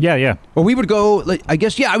 really? Time. Yeah. Well, we would go. I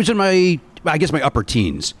guess. Yeah, I was in my upper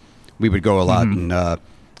teens. We would go a lot and.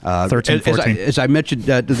 13, 14. As I mentioned,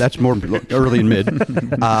 that's more early and mid.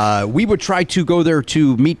 We would try to go there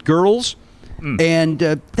to meet girls, and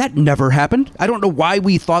that never happened. I don't know why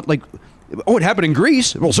we thought it happened in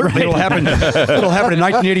Greece. Well, certainly it'll happen. It'll happen in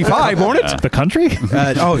 1985, won't it? The country?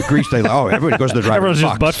 Greece. Everybody goes to the drive. Everyone's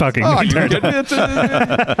just butt fucking. Oh,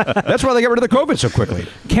 that's why they got rid of the COVID so quickly.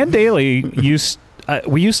 Ken Daly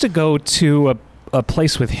we used to go to a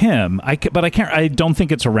place with him. I don't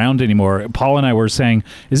think it's around anymore. Paul and I were saying,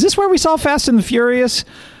 is this where we saw Fast and the Furious?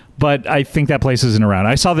 But I think that place isn't around.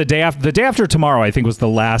 I saw the day after tomorrow, I think was the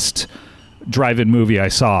last drive-in movie I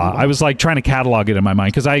saw. I was like trying to catalog it in my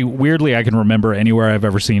mind because I can remember anywhere I've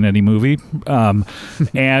ever seen any movie.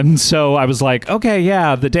 And so I was like, okay,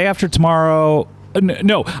 yeah, the day after tomorrow.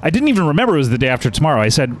 No, I didn't even remember it was the day after tomorrow. I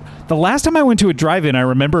said, the last time I went to a drive-in, I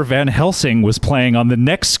remember Van Helsing was playing on the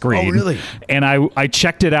next screen. Oh, really? And I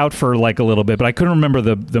checked it out for like a little bit, but I couldn't remember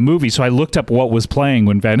the movie, so I looked up what was playing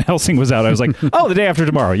when Van Helsing was out. I was like, oh, the day after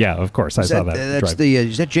tomorroh. Yeah, of course, I saw that. That's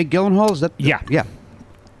is that Jake Gyllenhaal? Is that? Yeah. Yeah.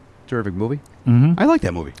 Terrific movie. Mm-hmm. I like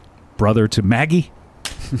that movie. Brother to Maggie?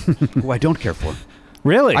 Who I don't care for.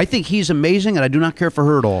 Really? I think he's amazing, and I do not care for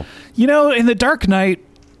her at all. In The Dark Knight,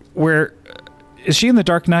 where... Is she in The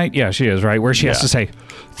Dark Knight? Yeah, she is, right? Where she has to say,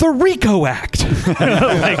 the RICO Act.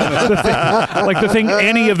 like the thing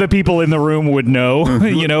any of the people in the room would know,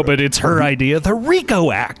 but it's her idea, the RICO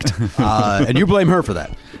Act. And you blame her for that.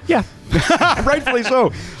 Yeah. Rightfully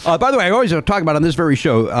so. By the way, I always talk about on this very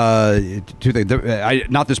show, two things.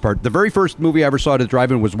 Not this part. The very first movie I ever saw at a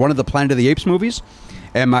drive-in was one of the Planet of the Apes movies.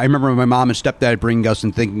 And I remember my mom and stepdad bringing us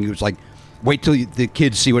and thinking it was like wait till the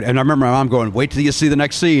kids see what. And I remember my mom going, "Wait till you see the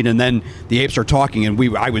next scene," and then the apes are talking, and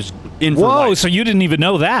I was in for Whoa! life. So you didn't even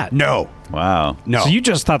know that? No. Wow. No. So you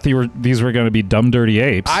just thought these were going to be dumb, dirty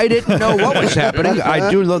apes? I didn't know what was happening. I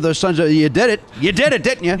do love those sons. You did it. You did it,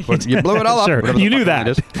 didn't you? You blew it all up. Sure. Whatever the You knew fuck it that.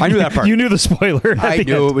 is. I knew that part. You knew the spoiler. I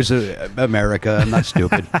knew it was America. I'm not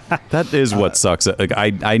stupid. That is what sucks. Like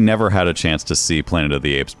I never had a chance to see Planet of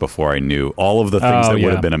the Apes before I knew all of the things that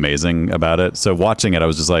would have been amazing about it. So watching it, I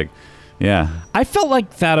was just like, yeah. I felt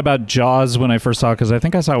like that about Jaws when I first saw it, because I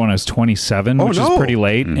think I saw it when I was 27, which is pretty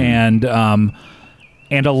late. Mm-hmm.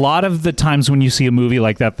 And a lot of the times when you see a movie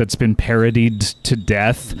like that that's been parodied to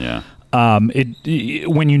death, when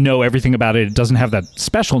you know everything about it, it doesn't have that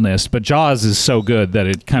specialness. But Jaws is so good that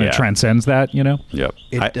it kind of transcends that, you know? Yep.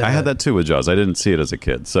 I had that too with Jaws. I didn't see it as a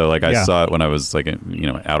kid. So like I saw it when I was like,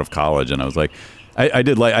 out of college, and I was like, I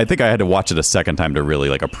think I had to watch it a second time to really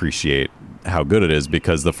like appreciate how good it is,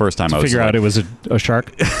 because the first time I was figure out it was a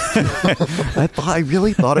shark. I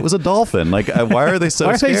really thought it was a dolphin. Like, why are they so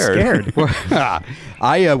why scared? Are they scared?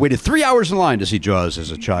 I waited 3 hours in line to see Jaws as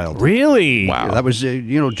a child. Really? Wow. Yeah, that was Jaws in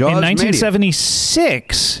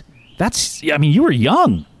 1976. That's you were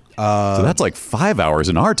young. So that's like 5 hours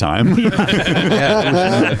in our time. Very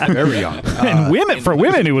young. And for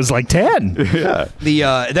women, it was like 10. Yeah.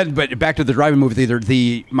 But back to the driving movie theater.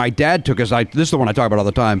 My dad took us. This is the one I talk about all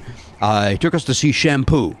the time. He took us to see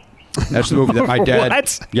Shampoo. That's the movie that my dad.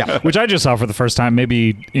 What? Yeah. Which I just saw for the first time,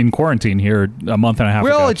 maybe in quarantine here a month and a half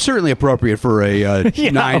ago. Well, it's certainly appropriate for a 9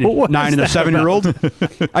 and a 7-year-old.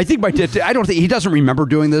 I think my dad. I don't think he doesn't remember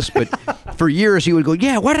doing this, but for years he would go,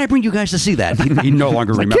 "Yeah, why did I bring you guys to see that?" He no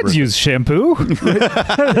longer remembers. Kids use shampoo.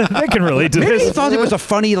 They can relate to Maybe this. he thought it was a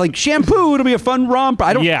funny Shampoo. It'll be a fun romp.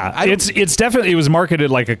 I don't. Yeah, it's definitely, it was marketed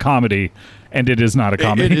like a comedy. And it is not a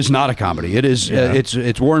comedy. It is not a comedy. It is.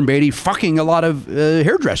 It's Warren Beatty fucking a lot of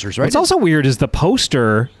hairdressers, right? What's also weird is the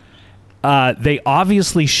poster. They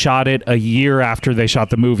obviously shot it a year after they shot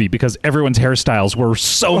the movie, because everyone's hairstyles were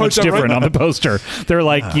so much different on the poster. They're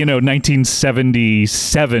like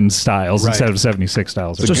 1977 styles instead of 76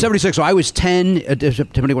 styles. So 76. So I was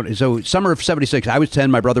 10. So summer of 76. I was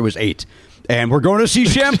 10. My brother was 8. And we're going to see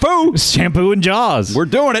Shampoo. Shampoo and Jaws. We're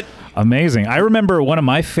doing it. Amazing. I remember one of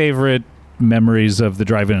my favorite memories of the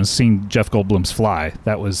drive-in is seeing Jeff Goldblum's Fly.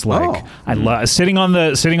 That was like I love sitting on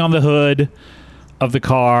the hood of the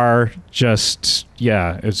car. It's just.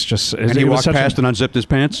 And he walked past and unzipped his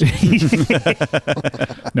pants.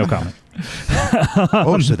 No comment.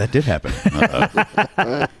 So that did happen.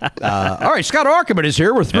 All right, Scott Aukerman is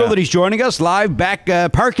here. We're thrilled that he's joining us live back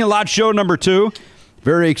parking lot show number 2.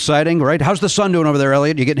 Very exciting, right? How's the sun doing over there,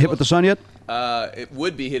 Elliot? You getting hit with the sun yet? It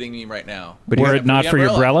would be hitting me right now. But were it not for your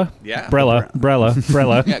umbrella? Yeah. Umbrella.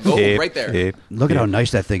 Yeah, go right there. Look at how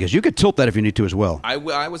nice that thing is. You could tilt that if you need to as well. I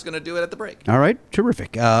was going to do it at the break. All right,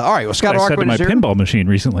 terrific. All right, well, Scott I said to Aukerman my is here. pinball machine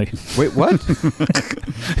recently. Wait, what?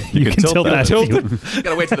 You can tilt that. Got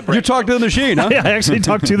to wait to the break. You talked to the machine, huh? Yeah, I actually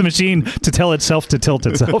talked to the machine to tell itself to tilt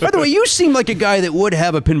itself. By the way, you seem like a guy that would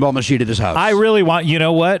have a pinball machine at his house. I really want. You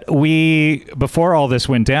know what? Before all this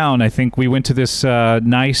went down, I think we went to this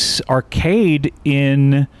nice arcade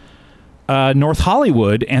in North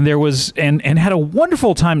Hollywood, and there was and had a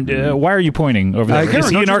wonderful time. Why are you pointing over there? Is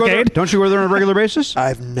he an arcade? Don't you go there on a regular basis?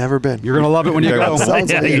 I've never been. You're gonna love it when you go. You're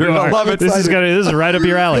gonna love it. This is right up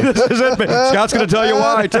your alley. This is it. Scott's gonna tell you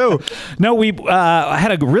why too. No, we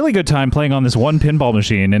had a really good time playing on this one pinball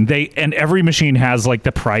machine, and every machine has like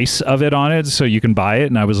the price of it on it, so you can buy it.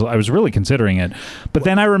 And I was really considering it, but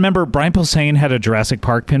then I remember Brian Posehn had a Jurassic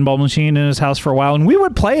Park pinball machine in his house for a while, and we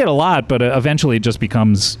would play it a lot. But eventually, it just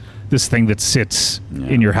becomes this thing that sits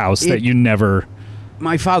in your house that you never.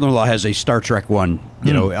 My father-in-law has a Star Trek one,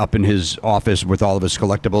 up in his office with all of his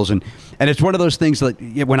collectibles, and it's one of those things that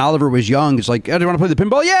when Oliver was young, it's like, oh, do you want to play the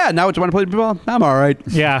pinball? Yeah. Now, do you want to play the pinball? I'm all right.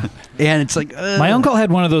 Yeah. And it's like my uncle had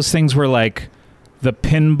one of those things where like the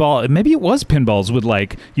pinball, maybe it was pinballs, would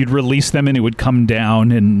like you'd release them and it would come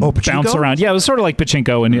down and bounce around. Yeah, it was sort of like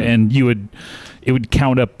pachinko, and it would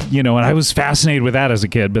count up, and I was fascinated with that as a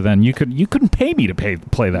kid. But then you couldn't pay me to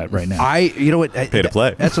play that right now. Pay to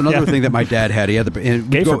play. That's another thing that my dad had. He had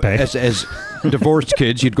for pay. As divorced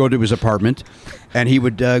kids, you'd go to his apartment, and he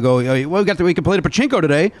would go, "Well, we can play the pachinko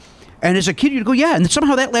today." And as a kid, you'd go, yeah, and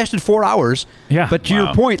somehow that lasted 4 hours. Yeah. But to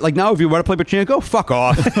your point, like now, if you want to play pachinko, fuck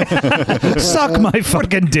off. Suck my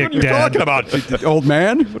fucking dick, what are you Dad. talking about, old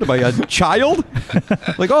man? What am I, a child?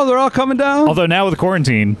 Like, they're all coming down? Although now with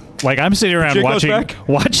quarantine, Like I'm sitting around Jake goes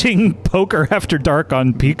watching Poker After Dark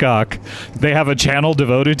on Peacock. They have a channel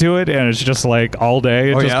devoted to it, and it's just like all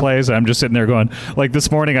day it just plays. And I'm just sitting there going, like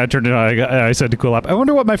this morning I turned it on. I said to Cool Up, I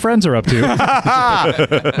wonder what my friends are up to.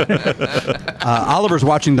 Oliver's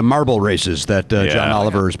watching the marble races that John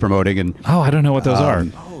Oliver is promoting, and I don't know what those are.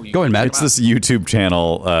 go ahead, Matt. It's this YouTube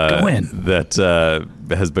channel that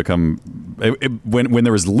has become when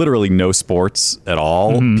there was literally no sports at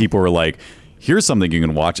all. People were like, here's something you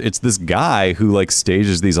can watch. It's this guy who like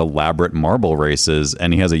stages these elaborate marble races,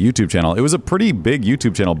 and he has a YouTube channel. It was a pretty big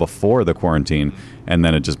YouTube channel before the quarantine, and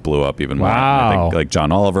then it just blew up even more. I think like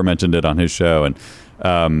John Oliver mentioned it on his show, and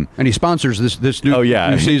he sponsors this new,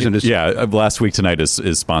 new season. Last Week Tonight is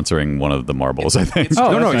sponsoring one of the marbles, I think. The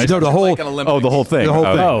whole like the whole thing. The whole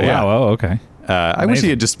thing. Oh, wow. Oh, okay. I wish he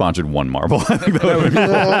had just sponsored one marble. I think that would be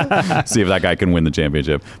cool. See if that guy can win the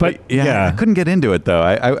championship. But I couldn't get into it though.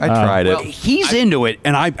 I tried it. He's into it,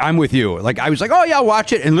 and I'm with you. Like I was like, oh yeah, I'll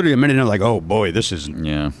watch it, and literally a minute in, I'm like, oh boy, this isn't.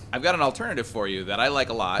 Yeah. I've got an alternative for you that I like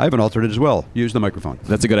a lot. I have an alternate as well. Use the microphone.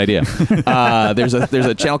 That's a good idea. There's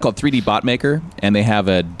a channel called 3D Bot Maker, and they have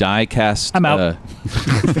a die cast. I'm out.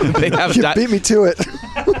 They have You beat me to it.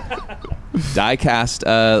 die cast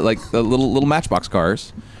like the little Matchbox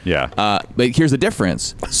cars. Yeah. But here's the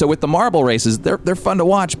difference. So with the marble races, they're fun to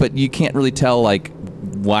watch, but you can't really tell like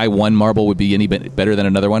why one marble would be any better than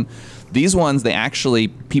another one. These ones,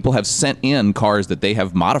 people have sent in cars that they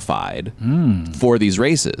have modified for these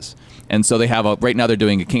races. And so they have right now they're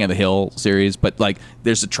doing a King of the Hill series, but like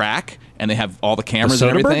there's a track and they have all the cameras and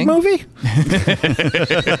everything. Movie?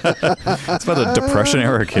 It's about a Depression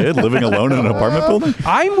era kid living alone in an apartment building.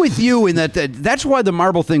 I'm with you in that's why the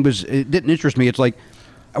marble thing didn't interest me. It's like,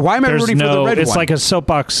 why am I rooting for the red it's one? like a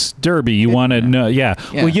soapbox derby. You want to know. Yeah.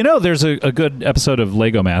 Well, there's a good episode of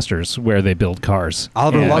Lego Masters where they build cars.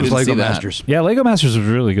 Oliver loves Lego Masters. Yeah, Lego Masters was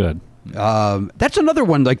really good. That's another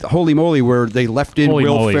one, like the Holy Moly, where they left in Holy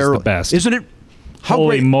Will Moly Ferrell. is the best. Isn't it?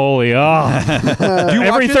 Holy moly! Oh, Do you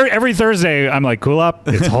watch it? every Thursday, I'm like, cool up.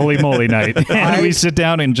 It's Holy Moly night, and we sit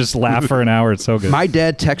down and just laugh for an hour. It's so good. My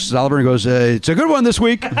dad texts Oliver and goes, "It's a good one this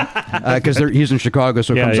week," because he's in Chicago,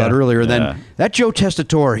 so it comes out earlier. Then that Joe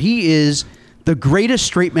Testator, he is the greatest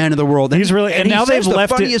straight man in the world. He's really, and now they've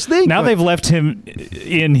left thing. Now they've left him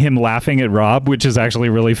laughing at Rob, which is actually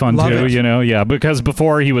really fun Love too. it. Because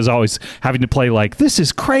before he was always having to play like this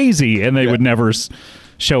is crazy, and they would never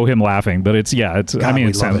show him laughing. But it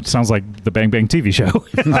sounds like the Bang Bang TV show.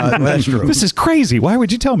 That's true. This is crazy. Why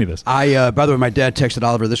would you tell me this? By the way, my dad texted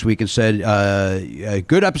Oliver this week and said,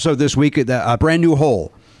 "Good episode this week. A brand new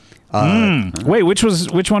hole." Wait,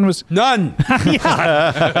 which one was none?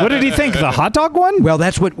 What did he think? The hot dog one? Well,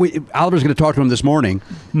 that's what Oliver's going to talk to him this morning,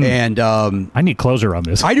 and I need closure on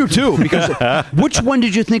this. I do too. Because which one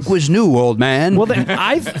did you think was new, old man? Well,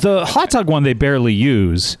 the hot dog one they barely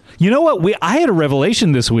use. You know what? I had a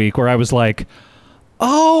revelation this week where I was like,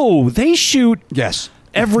 oh, they shoot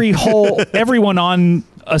everyone on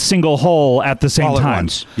a single hole at the same all time. At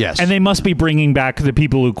once. Yes, and they must be bringing back the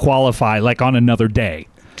people who qualify like on another day.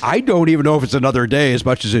 I don't even know if it's another day as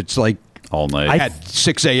much as it's like all night at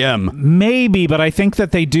 6 a.m. Maybe, but I think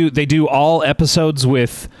that they do all episodes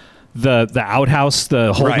with the outhouse,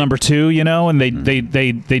 the hole number 2, and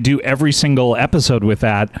they do every single episode with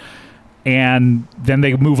that. And then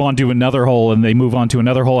they move on to another hole, and they move on to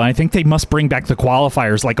another hole. And I think they must bring back the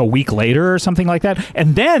qualifiers like a week later or something like that.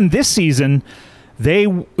 And then this season, they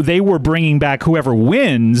were bringing back whoever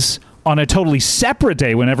wins on a totally separate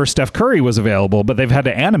day whenever Steph Curry was available, but they've had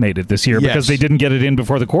to animate it this year because they didn't get it in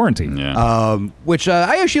before the quarantine. Yeah. Which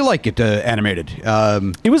I actually like it animated.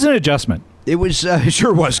 It was an adjustment. It was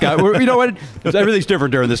sure was, Scott. You know what? Everything's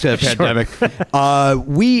different during this pandemic. The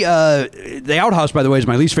outhouse, by the way, is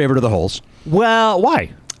my least favorite of the holes. Well,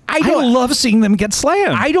 why? I love seeing them get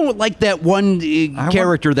slammed. I don't like that one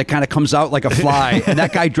character that kind of comes out like a fly, and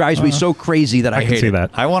that guy drives me so crazy that I hate it. That.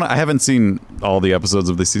 I haven't seen all the episodes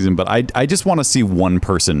of this season, but I just want to see one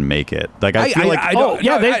person make it. Like I feel like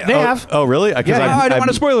they have. Oh, really? I don't want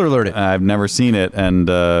to spoiler alert it. I've never seen it, and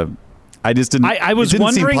I just didn't. I was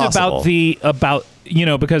wondering about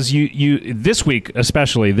because you this week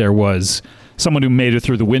especially there was someone who made it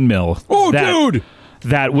through the windmill. Oh, dude.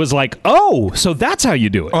 That was like, oh, so that's how you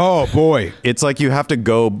do it. Oh, boy. It's like you have to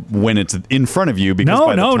go when it's in front of you.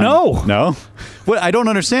 Because No. No? Well, I don't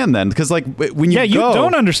understand then. Because like when you go... you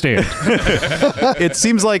don't understand. It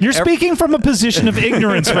seems like... You're speaking from a position of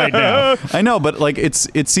ignorance right now. I know, but like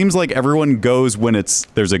it seems like everyone goes when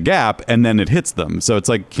there's a gap and then it hits them. So it's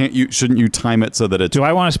like, shouldn't you time it so that it's... Do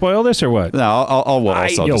I want to spoil this or what? No, I'll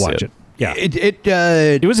you'll just watch it. Yeah.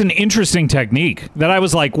 It was an interesting technique that I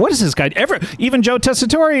was like, what is this guy? Even Joe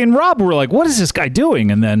Tessitore and Rob were like, what is this guy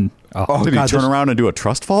doing? And then, did he turn around and do a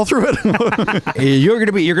trust fall through it? you're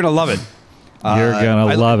gonna love it. You're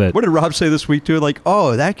gonna love it. What did Rob say this week too? Like,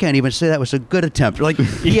 that can't even say that was a good attempt. Like,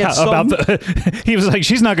 he was like,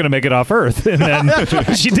 she's not gonna make it off Earth, and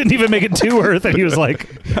then she didn't even make it to Earth, and he was like,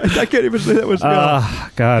 I can't even say that was.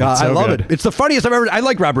 God, I love good. it. It's the funniest I've ever. I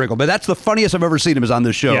like Rob Riggle, but that's the funniest I've ever seen him is on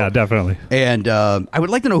this show. Yeah, definitely. And I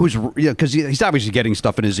would like to know who's because he's obviously getting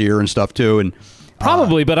stuff in his ear and stuff too, and.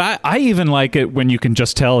 Probably, but I even like it when you can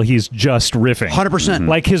just tell he's just riffing. 100%.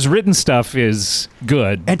 Like his written stuff is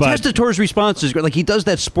good. And Testatore's response is great. Like he does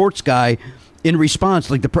that sports guy in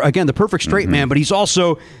response, like the perfect straight man, but he's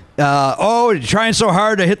also trying so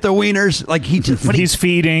hard to hit the wieners. Like he's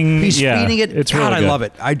feeding. He's feeding it. It's God, really good. I love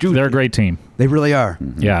it. I do. They're a great team. They really are.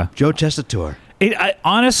 Yeah. Joe Testatore.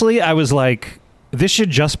 Honestly, I was like, this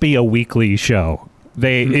should just be a weekly show.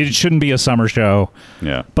 It shouldn't be a summer show.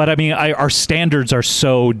 Yeah. But I mean, our standards are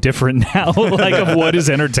so different now, like of what is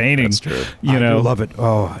entertaining. That's true. I do love it.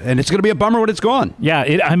 Oh, and it's going to be a bummer when it's gone. Yeah.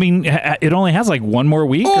 It only has like one more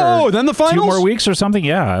week. Then the finals? 2 more weeks or something.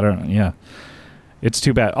 Yeah. I don't know. Yeah. It's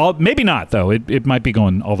too bad. Maybe not though. It might be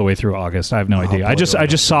going all the way through August. I have no idea. I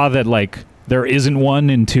just saw that like there isn't one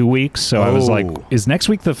in 2 weeks, so I was like, is next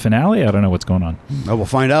week the finale? I don't know what's going on. Oh, we'll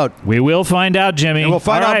find out. We will find out, Jimmy. And we'll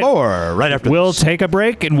find out more right after We'll this. take a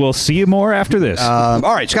break, and we'll see you more after this. All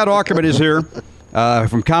right, Scott Aukerman is here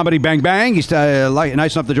from Comedy Bang Bang. He's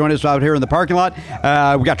nice enough to join us out here in the parking lot.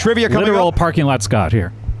 We got trivia coming Literal up. parking lot Scott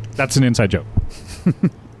here. That's an inside joke.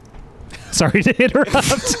 Sorry to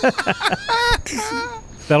interrupt.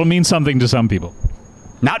 That'll mean something to some people.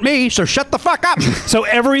 Not me, so shut the fuck up. So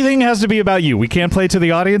everything has to be about you. We can't play to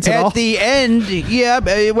the audience at all? At the end,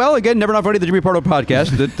 yeah. Well, again, Never Not Funny, the Jimmy Pardo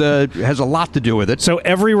podcast, that has a lot to do with it. So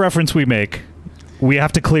every reference we make, we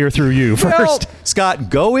have to clear through you first. Well,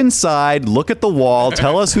 Scott, go inside, look at the wall,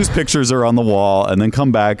 tell us whose pictures are on the wall, and then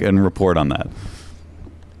come back and report on that.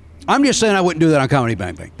 I'm just saying I wouldn't do that on Comedy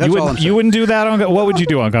Bang Bang. That's all I'm saying. You wouldn't do that on... What would you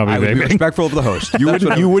do on Comedy I would Bang be Bang? respectful of the host. You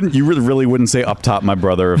really wouldn't say up top my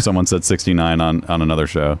brother if someone said 69 on another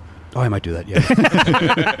show. Oh, I might do that,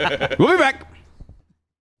 yeah. We'll be back.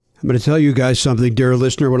 I'm going to tell you guys something, dear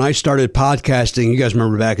listener. When I started podcasting, you guys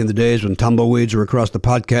remember back in the days when tumbleweeds were across the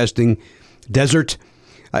podcasting desert?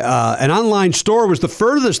 An online store was the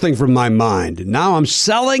furthest thing from my mind. Now I'm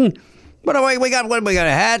selling... We got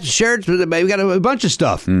hats, shirts, we got a bunch of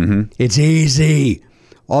stuff. Mm-hmm. It's easy.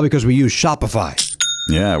 All because we use Shopify.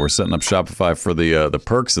 Yeah, we're setting up Shopify for the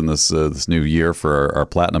perks in this new year for our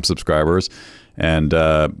Platinum subscribers. And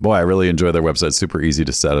boy, I really enjoy their website. It's super easy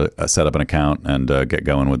to set up an account and get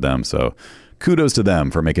going with them. So kudos to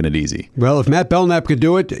them for making it easy. Well, if Matt Belknap could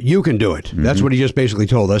do it, you can do it. Mm-hmm. That's what he just basically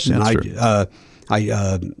told us. And I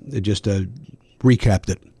just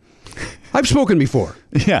recapped it. I've spoken before.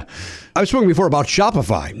 Yeah. I've spoken before about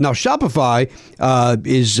Shopify. Now, Shopify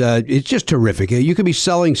it's just terrific. You could be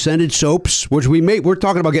selling scented soaps, which we're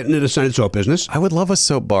talking about getting into the scented soap business. I would love a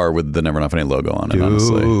soap bar with the Never Not Funny logo on it,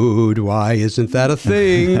 honestly. Dude, why isn't that a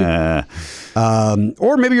thing?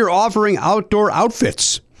 Or maybe you're offering outdoor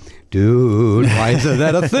outfits. Dude, why isn't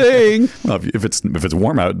that a thing? Well, if it's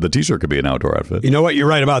warm out, the T-shirt could be an outdoor outfit. You know what? You're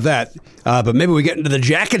right about that. But maybe we get into the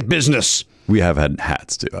jacket business. We have had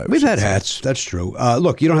hats, too. We've had hats. That's true.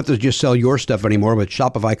 Look, you don't have to just sell your stuff anymore. With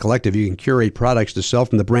Shopify Collective, you can curate products to sell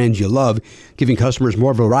from the brands you love, giving customers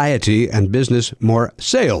more variety and business more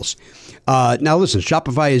sales. Now, listen,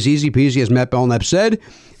 Shopify is easy peasy, as Matt Belknap said.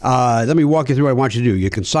 Let me walk you through what I want you to do. You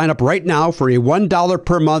can sign up right now for a $1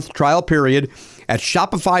 per month trial period at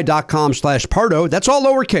Shopify.com/Pardo. That's all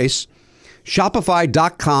lowercase.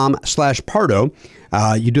 Shopify.com/Pardo.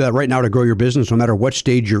 You do that right now to grow your business no matter what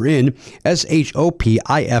stage you're in.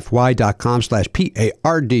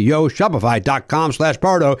 Shopify.com/PARDO.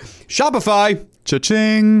 Shopify.com/Pardo. Shopify.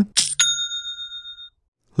 Cha-ching.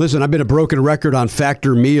 Listen, I've been a broken record on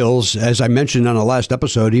Factor meals. As I mentioned on the last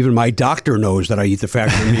episode, even my doctor knows that I eat the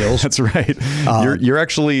Factor meals. That's right. You're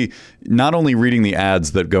actually not only reading the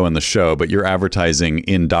ads that go in the show, but you're advertising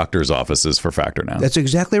in doctors' offices for Factor now. That's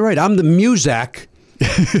exactly right. I'm the Muzak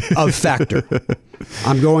of Factor.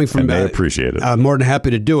 I'm going from... And they appreciate it. I'm more than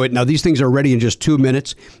happy to do it. Now, these things are ready in just 2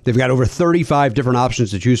 minutes. They've got over 35 different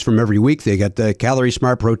options to choose from every week. They got the Calorie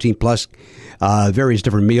Smart, Protein Plus, various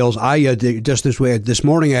different meals. I just this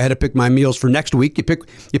morning, I had to pick my meals for next week. You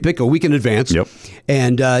pick a week in advance. Yep.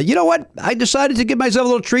 And you know what? I decided to give myself a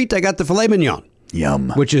little treat. I got the filet mignon.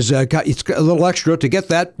 Yum. Which is it's a little extra to get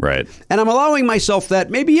that. Right. And I'm allowing myself that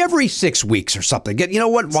maybe every 6 weeks or something. You know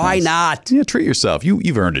what? Why not? Yeah, treat yourself.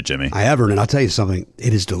 You've earned it, Jimmy. I have earned it. I'll tell you something.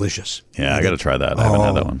 It is delicious. Yeah, I got to try that. I haven't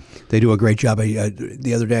had that one. They do a great job.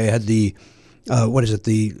 The other day I had the, what is it?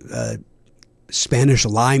 The Spanish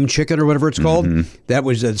lime chicken or whatever it's called. That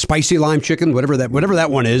was a spicy lime chicken, whatever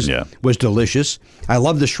that one is, was delicious. I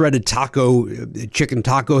love the shredded chicken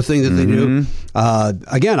taco thing that they do.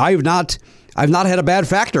 Again, I've not had a bad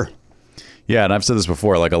factor. Yeah, and I've said this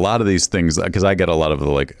before, like a lot of these things, because I get a lot of the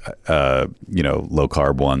low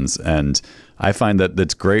carb ones, and I find that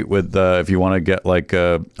it's great with if you want to get like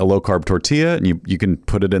a low carb tortilla, and you can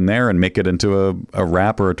put it in there and make it into a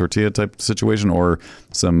wrap or a tortilla type situation, or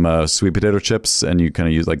some sweet potato chips, and you kind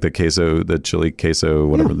of use like the chili queso,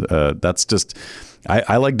 whatever. That's just.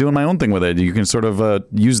 I like doing my own thing with it. You can sort of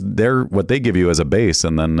use what they give you as a base,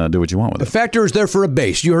 and then do what you want with it. The Factor is there for a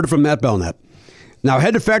base. You heard it from Matt Belknap. Now,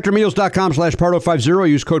 head to factormeals.com/Pardo50.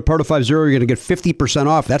 Use code Pardo50. You're going to get 50%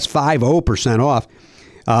 off. That's 50% off.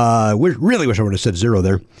 We really wish I would have said 0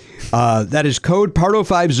 there. That is code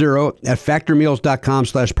Pardo50 at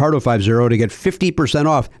factormeals.com/Pardo50 to get 50%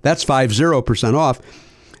 off. That's 50% off.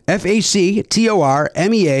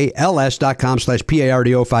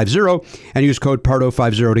 factormeals.com/PARDO50 and use code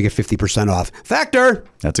Pardo50 to get 50% off. Factor!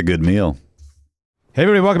 That's a good meal. Hey,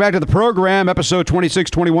 everybody, welcome back to the program. Episode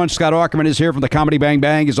 2621. Scott Aukerman is here from the Comedy Bang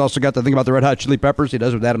Bang. He's also got the thing about the Red Hot Chili Peppers. He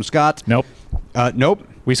does with Adam Scott. Nope. Nope.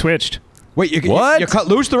 We switched. Wait, you cut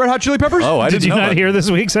loose the Red Hot Chili Peppers? Oh, Did you not hear this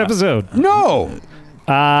week's episode? No.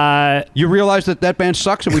 You realize that band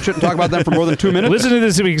sucks and we shouldn't talk about them for more than 2 minutes? Listen to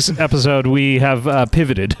this week's episode. We have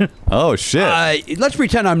pivoted. Oh, shit. Let's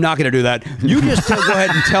pretend I'm not going to do that. You just go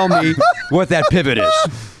ahead and tell me what that pivot is.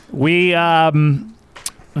 We,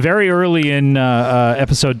 very early in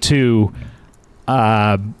episode 2,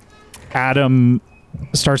 Adam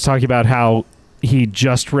starts talking about how he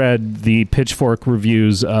just read the Pitchfork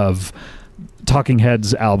reviews of Talking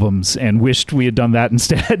Heads albums and wished we had done that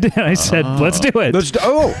instead. And I said, let's do it.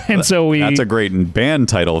 And so that's a great band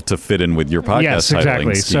title to fit in with your podcast. Yes,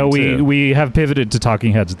 exactly. So we have pivoted to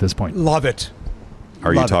Talking Heads at this point. Love it.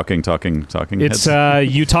 Are you talking heads? It's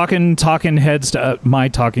you talking heads to my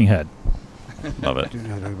talking head. Love it.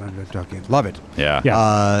 Love it.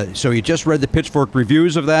 Yeah. So he just read the Pitchfork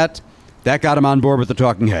reviews of that. That got him on board with the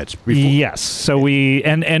Talking Heads. Yes. So we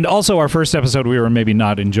and also our first episode, we were maybe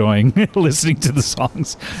not enjoying listening to the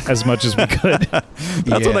songs as much as we could.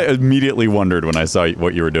 That's what I immediately wondered when I saw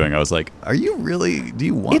what you were doing. I was like, "Are you really? Do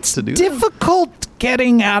you want to do?" It's difficult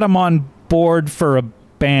getting Adam on board for a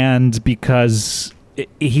band because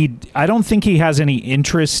I don't think he has any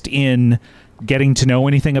interest in getting to know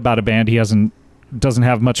anything about a band he doesn't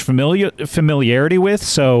have much familiarity with.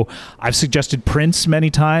 So I've suggested Prince many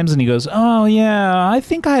times, and he goes, "Oh yeah, I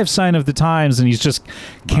think I have Sign of the Times," and he's just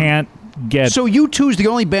can't get. So U2 is the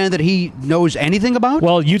only band that he knows anything about?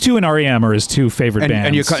 Well, U2 and R.E.M. are his two favorite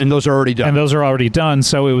bands, and those are already done.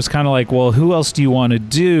 So it was kind of like, well, who else do you want to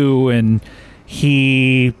do? And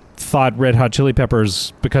he thought Red Hot Chili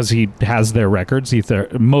Peppers, because he has their records,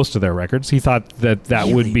 most of their records, he thought that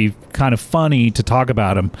would be kind of funny to talk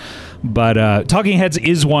about them. But Talking Heads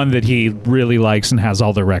is one that he really likes and has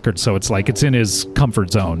all their records, so it's like it's in his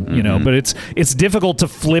comfort zone, you know. But it's difficult to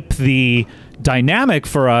flip the dynamic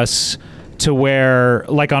for us to where,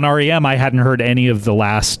 like on REM, I hadn't heard any of the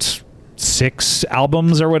last 6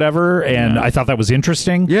 albums or whatever, and I thought that was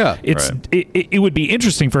interesting. Yeah, it would be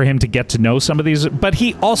interesting for him to get to know some of these, but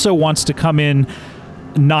he also wants to come in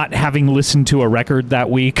not having listened to a record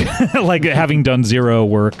that week, like having done zero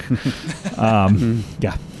work.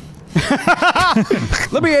 Yeah.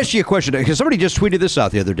 Let me ask you a question, because somebody just tweeted this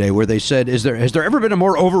out the other day where they said, has there ever been a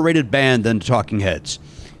more overrated band than Talking Heads?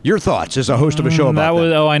 Your thoughts as a host of a show about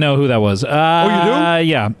that? Oh, I know who that was. Oh, you do?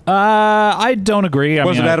 Yeah. I don't agree.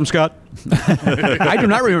 Was it Adam Scott? I do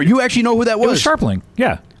not remember. You actually know who that was? It was Sharpling.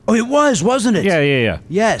 Yeah. Oh, it was, wasn't it? Yeah.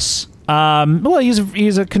 Yes. Well, he's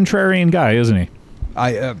a contrarian guy, isn't he?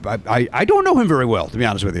 I don't know him very well, to be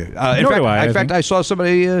honest with you. In fact, I saw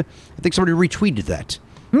somebody. I think somebody retweeted that,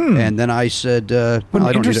 and then I said, "What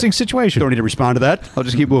an interesting situation." Don't need to respond to that. I'll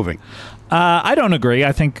just keep moving. I don't agree.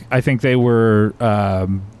 I think they were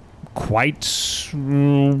quite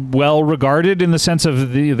well regarded in the sense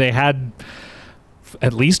of they had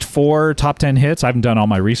at least 4 top 10 hits. I haven't done all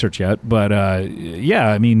my research yet, but yeah,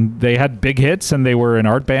 I mean, they had big hits and they were an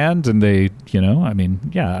art band, and they,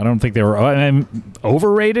 I don't think they were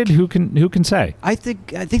overrated. Who can say? I think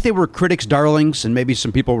they were critics' darlings, and maybe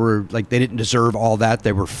some people were like, they didn't deserve all that.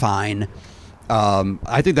 They were fine.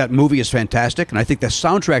 I think that movie is fantastic, and I think the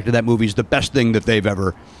soundtrack to that movie is the best thing that they've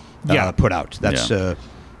ever put out. That's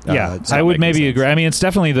I would maybe sense. agree. I mean, it's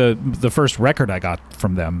definitely the first record I got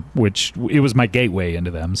from them, which it was my gateway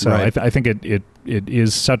into them. So Right. I think it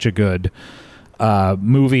is such a good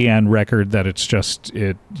movie and record that it's just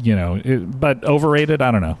but overrated.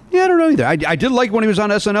 I don't know. Yeah, I don't know either. I did like when he was on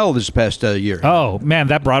SNL this past year. Oh man,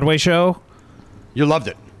 that Broadway show, You loved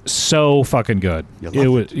it. so fucking good. You It loved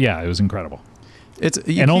was it was incredible.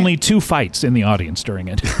 You And only can't- 2 fights in the audience during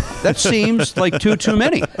it. That seems like too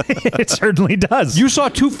many. It certainly does. You saw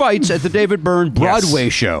 2 fights at the David Byrne Broadway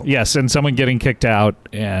show. Yes, and someone getting kicked out.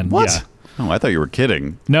 And What? yeah. Oh, I thought you were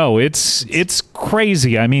kidding. No, it's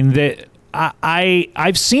crazy. I mean,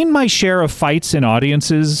 I've seen my share of fights in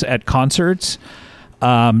audiences at concerts.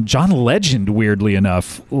 John Legend, weirdly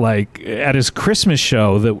enough, like at his Christmas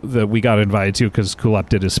show that we got invited to because Cool Up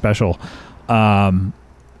did his special. And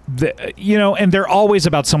they're always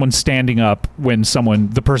about someone standing up when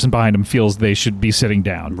the person behind them feels they should be sitting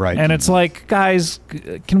down. Right. And it's like, guys,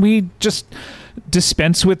 can we just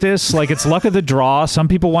dispense with this? Like, it's luck of the draw. Some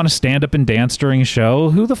people want to stand up and dance during a show.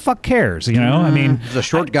 Who the fuck cares? I mean, As a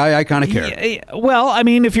short guy, I kind of care. well, I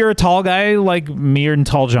mean, if you're a tall guy like me and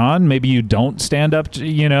Tall John, maybe you don't stand up,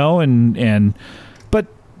 but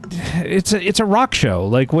it's a rock show.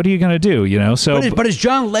 Like, what are you going to do, So But is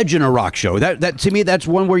John Legend a rock show? That to me, that's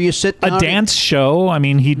one where you sit a down. dance show. I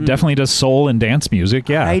mean, he definitely does soul and dance music.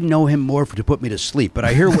 Yeah. I know him more to put me to sleep, but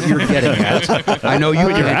I hear what you're getting at. I know you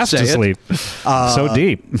Put your can't ass say to it. sleep. So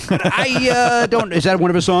deep. I don't. Is that one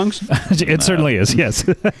of his songs? It certainly is. Yes.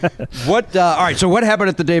 What? All right. So what happened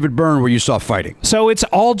at the David Byrne where you saw fighting? So it's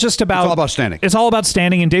all just about. It's all about standing. It's all about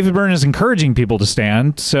standing, and David Byrne is encouraging people to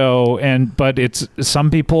stand. But it's some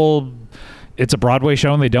people. It's a Broadway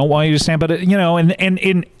show, and they don't want you to stand. But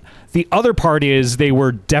and the other part is they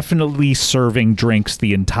were definitely serving drinks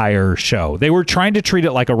the entire show. They were trying to treat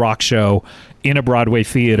it like a rock show in a Broadway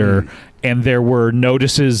theater. And there were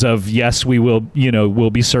notices of, yes, we will,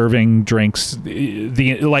 we'll be serving drinks.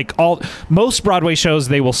 Most Broadway shows,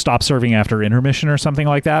 they will stop serving after intermission or something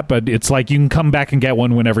like that. But it's like you can come back and get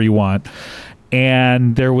one whenever you want.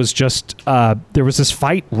 And there was this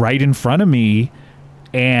fight right in front of me.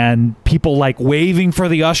 And people like waving for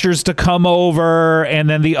the ushers to come over. And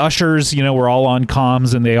then the ushers, were all on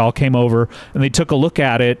comms and they all came over and they took a look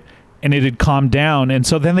at it and it had calmed down. And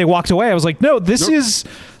so then they walked away. I was like, no, this is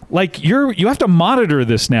like, you have to monitor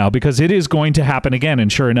this now because it is going to happen again.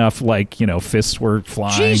 And sure enough, fists were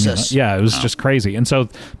flying. Jesus. Yeah, it was just crazy. And so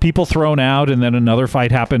people thrown out and then another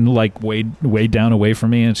fight happened like way down away from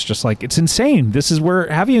me. And it's just like, it's insane. This is we're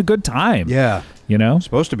having a good time. Yeah.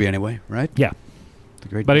 Supposed to be anyway, right? Yeah.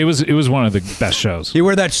 But it was one of the best shows. He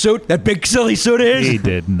wore that suit, that big silly suit of his? He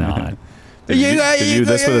did not. Did you do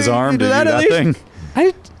this with his arm? Did you do that thing?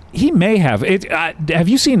 He may have. Have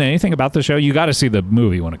you seen anything about the show? You got to see the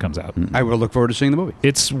movie when it comes out. I will look forward to seeing the movie.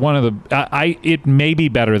 It's one of the. It may be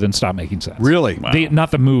better than Stop Making Sense. Really? Wow. Not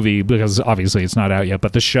the movie because obviously it's not out yet,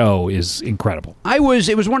 but the show is incredible.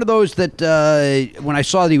 It was one of those that when I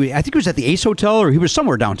saw I think it was at the Ace Hotel or he was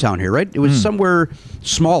somewhere downtown here, right? It was somewhere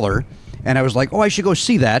smaller, and I was like, oh, I should go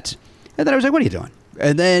see that. And then I was like, what are you doing?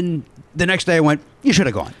 And then the next day I went, you should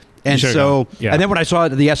have gone. And so, yeah. And then when I saw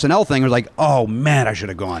the SNL thing, I was like, oh man, I should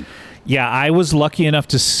have gone. Yeah, I was lucky enough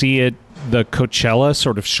to see it, the Coachella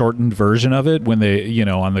sort of shortened version of it when they,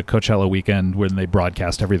 on the Coachella weekend when they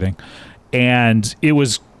broadcast everything. And it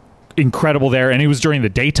was incredible there. And it was during the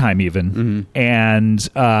daytime even. Mm-hmm. And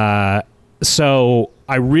so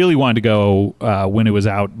I really wanted to go when it was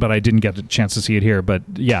out, but I didn't get a chance to see it here. But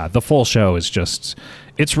yeah, the full show is just,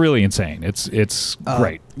 it's really insane. It's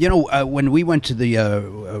great. When we went to the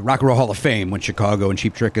Rock and Roll Hall of Fame, when Chicago and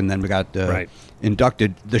Cheap Trick, and then we got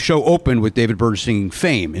inducted, the show opened with David Byrne singing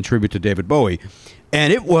Fame in tribute to David Bowie.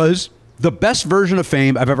 And it was the best version of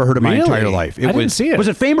Fame I've ever heard in my entire life. I didn't see it. Was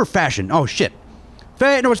it Fame or Fashion? Oh, shit.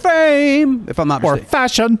 No, it was Fame, if I'm not Or mistaken.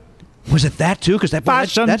 Fashion. Was it that too? Because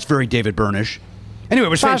that's very David Byrne-ish. Anyway, it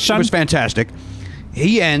was fantastic.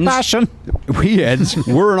 He ends. Fashion. He ends.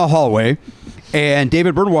 We're in a hallway, and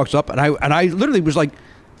David Byrne walks up, and I literally was like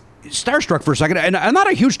starstruck for a second. And I'm not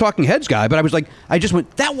a huge Talking Heads guy, but I just went,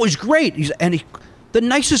 that was great. The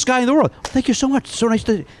nicest guy in the world. Thank you so much. So nice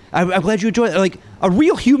to. I'm glad you enjoyed it. Like a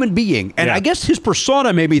real human being, and I guess his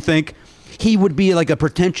persona made me think he would be like a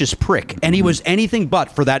pretentious prick, and he was anything but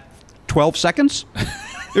for that 12 seconds.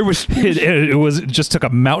 It just took a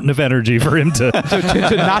mountain of energy for him to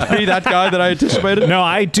not be that guy that I anticipated. No,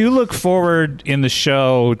 I do look forward in the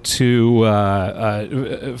show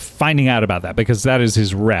to finding out about that because that is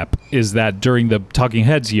his rep. Is that during the Talking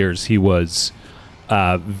Heads years he was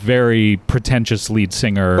very pretentious lead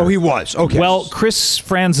singer. Oh, he was. Okay. Well, Chris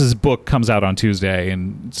Franz's book comes out on Tuesday,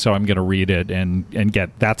 and so I'm going to read it and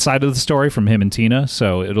get that side of the story from him and Tina.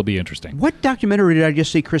 So it'll be interesting. What documentary did I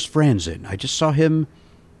just see Chris Franz in? I just saw him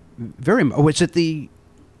very. Oh, is it the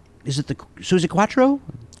Susie Quattro?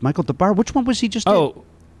 Michael DeBar? Which one was he just in? Oh,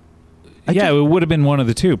 yeah, it would have been one of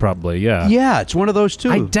the two, probably. Yeah. Yeah, it's one of those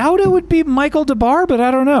two. I doubt it would be Michael DeBar, but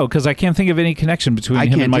I don't know because I can't think of any connection between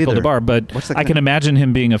him and Michael DeBar. But I can imagine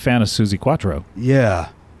him being a fan of Susie Quattro. Yeah,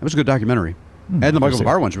 it was a good documentary, and the Michael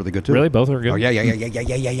DeBar one's really good too. Really, both are good. Oh yeah. Yeah.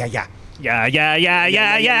 All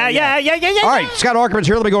right, Scott Aukerman's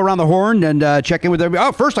here. Let me go around the horn and check in with everybody.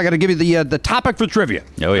 Oh, first I got to give you the topic for trivia.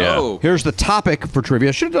 Oh yeah. Oh. Here's the topic for trivia.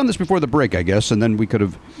 I should have done this before the break, I guess, and then we could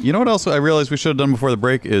have. You know what else I realized we should have done before the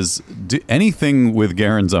break is do anything with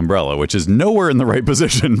Garen's umbrella, which is nowhere in the right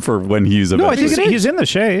position for when he's No, I think He's in the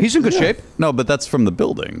shade. He's in good shape. No, but that's from the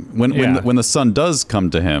building. When the sun does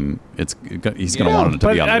come to him, he's going to want it to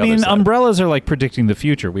but be on the I other mean, side. umbrellas are like predicting the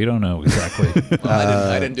future. We don't know exactly.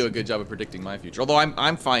 I didn't do a good job of predicting my future. Although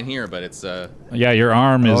I'm fine here, but it's Yeah, your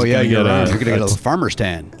arm is. Oh yeah, gonna you're get going to get a little farmer's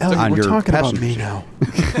tan Elliot, on we're your talking about passenger. me now.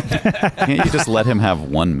 Can't you just let him have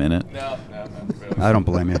 1 minute? No. I don't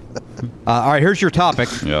blame you. All right, here's your topic.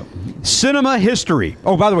 Yep. Cinema history.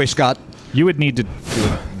 Oh, by the way, Scott, You would need to do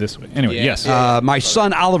it this way. Anyway, Yeah. yes. my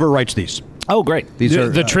son Oliver writes these. Oh, great. These are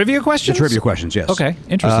the trivia questions? The trivia questions, yes. Okay,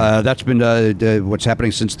 interesting. That's been what's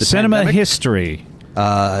happening since the Cinema pandemic. history.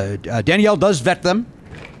 Danielle does vet them.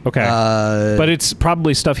 Okay. But it's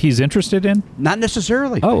probably stuff he's interested in? Not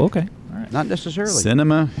necessarily. Oh, okay. All right. Not necessarily.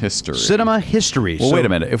 Cinema history. Cinema history. Well, So wait a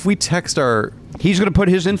minute. If we text our... He's going to put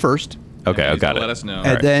his in first, Okay, I got it. Let us know.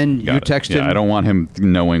 and then you Got it. text Yeah, him. I don't want him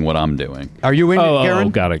knowing what I'm doing. Are you in, Garen?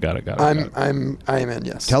 Got it. I am in.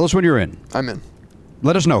 Yes. Tell us when you're in. I'm in.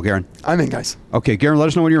 Let us know, Garen. I'm in, guys. Okay, Garen, let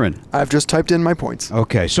us know when you're in. I've just typed in my points.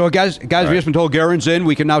 Okay, so guys, we right. just been told Garen's in.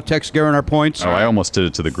 We can now text Garen our points. Oh, I almost did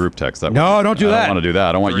it to the group text. That No, don't do I that. don't want to do that.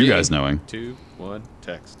 I don't want you 3, guys knowing. 2, 1,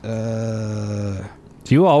 text.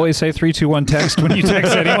 Do you always say 3, 2, 1 text when you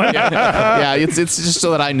text anyone? Yeah, it's just so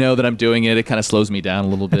that I know that I'm doing it. It kind of slows me down a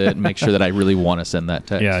little bit and make sure that I really want to send that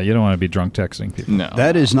text. Yeah, you don't want to be drunk texting people. No.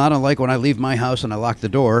 That is not unlike when I leave my house and I lock the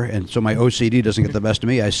door, and so my OCD doesn't get the best of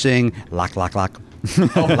me. I sing lock, lock, lock,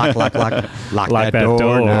 lock, lock, lock, lock that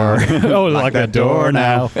door now. Oh, lock that door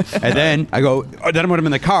now. And then I go. Then when I'm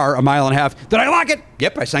in the car, a mile and a half. Did I lock it?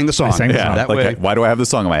 Yep, I sang the song. sang the Yeah, song. That like, way. why do I have this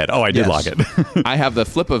song in my head? Oh, I did Yes. lock it. I have the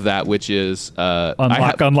flip of that, which is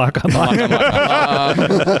Unlock. What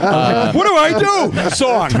do I do?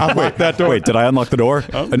 Song. Unlock that door. Wait, did I unlock the door?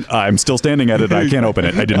 I'm still standing at it. I can't open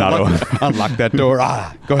it. I did not open it. Unlock that door.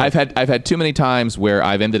 Go ahead. I've had too many times where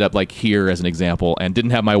I've ended up like here as an example and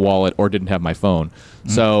didn't have my wallet or didn't have my phone.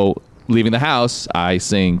 So leaving the house, I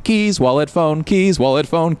sing keys, wallet, phone, keys, wallet,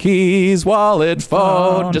 phone, just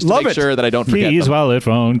to Love make it. sure that I don't forget Keys, them. wallet,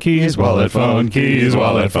 phone, keys, wallet, phone, keys,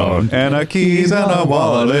 wallet, phone. And a keys and a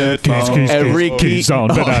wallet. phone. Every key- keys on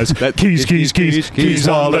the nose. Keys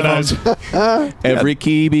on the nose. Every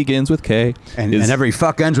key begins with K. And every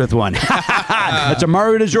fuck ends with one. That's a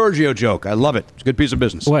Mario DiGiorgio joke. I love it. It's a good piece of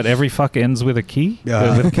business. What, every fuck ends with a key?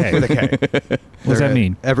 With a K. With a K. What does that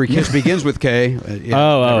mean? Every kiss begins with K.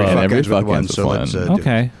 Every fuck ends with one. let's,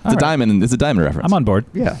 Okay. It's a diamond. It's a diamond reference. I'm on board.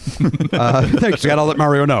 Yeah. Thanks, Scott. I'll let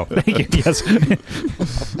Mario know. Yes.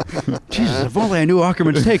 Jesus, if only I knew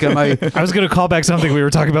Aukerman's take on my... I was going to call back something we were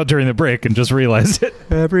talking about during the break and just realized it.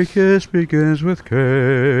 Every kiss begins with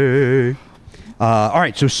K. All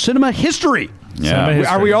right, so cinema history. Yeah.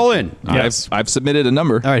 Are we all in? Yes. I've submitted a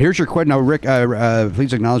number. All right, here's your question. Now, Rick,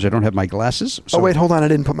 please acknowledge I don't have my glasses. So. Oh wait, hold on. I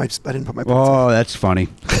didn't put my points. Oh, that's funny.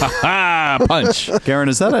 Punch. Garen,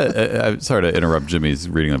 is that sorry to interrupt Jimmy's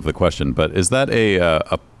reading of the question, but is that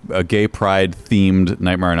a gay pride themed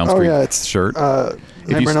Nightmare on Elm Oh Street yeah, it's shirt?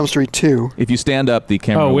 Nightmare on Elm Street 2. If you stand up, the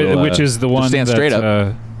camera Oh, will, which is the one stand that, straight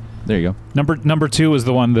up. There you go. Number 2 is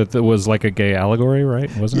the one that was like a gay allegory,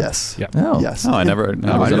 right? Wasn't Yes. it? Yeah. Oh, Yes. Oh, I never.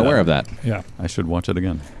 I wasn't aware of that. Yeah. I should watch it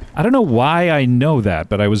again. I don't know why I know that,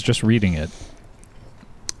 but I was just reading it.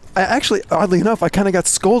 I actually, oddly enough, I kind of got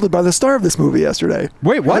scolded by the star of this movie yesterday.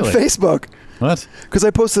 Wait, what? On Facebook. What? Because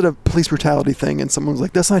I posted a police brutality thing, and someone was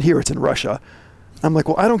like, "That's not here. It's in Russia." I'm like,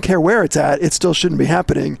 "Well, I don't care where it's at. It still shouldn't be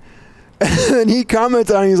happening." And he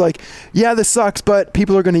commented on it. He's like, "Yeah, this sucks, but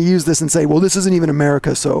people are going to use this and say, well, this isn't even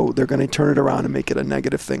America, so they're going to turn it around and make it a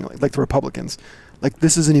negative thing, like the Republicans. Like,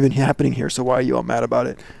 this isn't even happening here, so why are you all mad about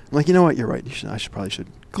it?" I'm like, "You know what? You're right. I should probably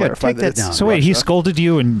clarify take that it's down. So wait, he scolded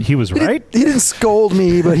you and he was right? He didn't scold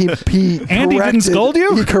me, but he And he didn't scold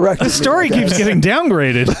you? He corrected The story me, I keeps guess. getting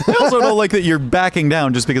downgraded. I also don't like that you're backing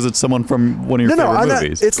down just because it's someone from one of your favorite I'm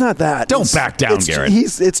movies. not, it's not that. Don't back down, Garrett.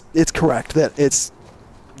 It's correct that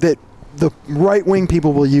that the right wing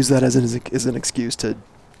people will use that as an excuse to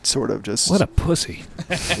sort of just. What a pussy.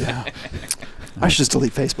 Yeah. I should just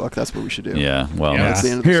delete Facebook. That's what we should do. Yeah, well, Yeah. That's the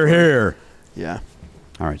end of the Here, story. here. Yeah.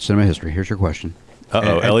 All right, cinema history. Here's your question.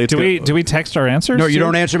 Elliot. Do we text our answers? No, you too?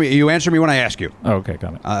 don't answer me. You answer me when I ask you. Oh, okay,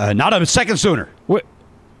 got it. Not a second sooner.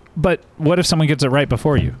 But what if someone gets it right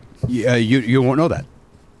before you? You won't know that.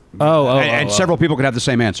 And several people could have the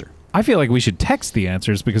same answer. I feel like we should text the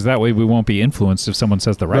answers because that way we won't be influenced if someone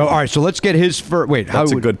says the right No, one. all right, so let's get his first. Wait,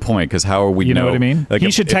 That's a good point because how are we? You know what I mean? Like He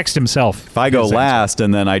if- should text himself. If I go his answer. last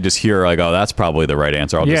and then I just hear like, oh, that's probably the right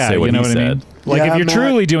answer, I'll just say what you know he what said. I mean? Like Yeah, if you're Matt.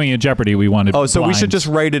 truly doing a Jeopardy, we want to. Oh, so we should just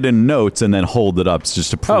write it in notes and then hold it up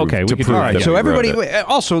just to prove. okay, we to could do prove that. All right, that So we everybody, wrote it.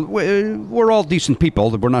 also, we're all decent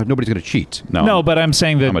people. We're not. Nobody's going to cheat. No, but I'm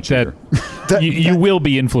saying I'm a that cheater. you will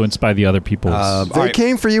be influenced by the other people's. They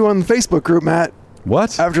came for you on the Facebook group, Matt.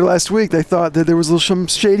 What? After last week, they thought that there was some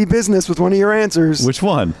shady business with one of your answers. Which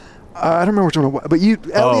one? I don't remember which one it was,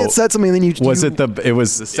 but Elliot said something, and then you Was you, it the? It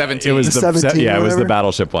was The 17. It was The the 17 yeah. or It was the whatever?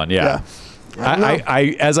 battleship one. Yeah. Yeah.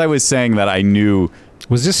 I as I was saying that, I knew.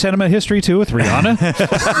 Was this cinema history too with Rihanna?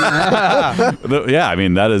 Yeah, I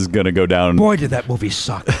mean that is going to go down. Boy, did that movie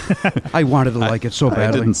suck. I wanted to like it so I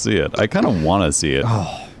badly. didn't see it. I kind of want to see it.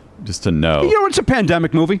 Just to know. You know, it's a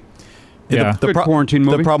pandemic movie. Yeah. Good quarantine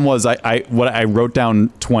movie. The problem was I wrote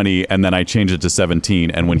down 20 and then I changed it to 17,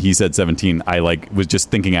 and when he said 17 I was just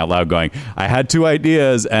thinking out loud going I had two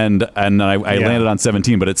ideas and then I landed on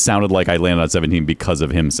 17, but it sounded like I landed on 17 because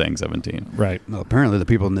of him saying 17. Right. Well, apparently the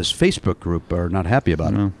people in this Facebook group are not happy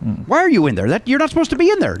about it. Why are you in there? You're not supposed to be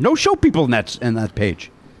in there. No show people in that page.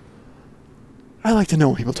 I like to know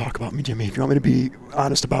when people talk about me, Jimmy. If you want me to be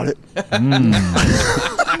honest about it.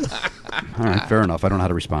 All right, fair enough. I don't know how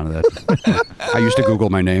to respond to that. I used to Google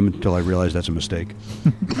my name until I realized that's a mistake.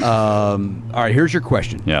 All right, here's your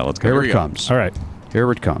question. Yeah, let's go. Here Here it we go. comes. All right.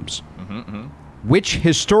 Here it comes. Which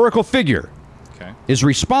historical figure is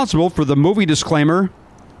responsible for the movie disclaimer?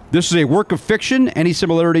 This is a work of fiction. Any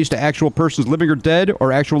similarities to actual persons living or dead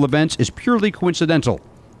or actual events is purely coincidental.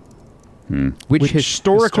 Which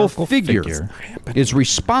historical figure is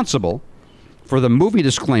responsible for the movie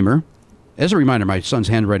disclaimer? As a reminder, my son's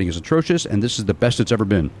handwriting is atrocious, and this is the best it's ever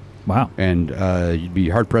been. Wow. And you'd be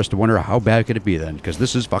hard-pressed to wonder how bad could it be then, because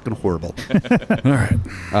this is fucking horrible. All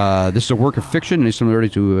right. This is a work of fiction. Any similarity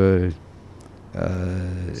to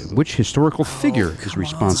which historical figure is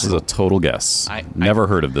responsible? This is a total guess. Never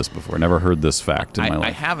heard of this before. Never heard this fact in my I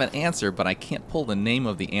life. have an answer, but I can't pull the name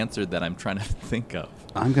of the answer that I'm trying to think of.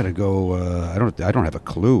 I'm gonna go. I don't have a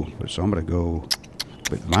clue, so I'm gonna go.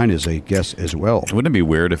 But mine is a guess as well. Wouldn't it be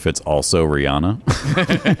weird if it's also Rihanna?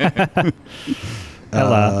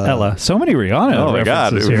 Ella. So many Rihanna Oh my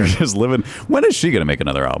God, references we're here. just living. When is she going to make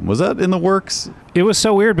another album? Was that in the works? It was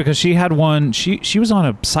so weird because she had one. She was on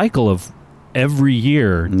a cycle of every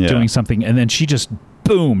year doing something, and then she just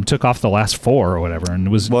boom took off the last 4 or whatever, and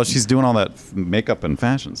was Well, she's doing all that makeup and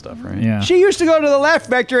fashion stuff, right? yeah. She used to go to the Laugh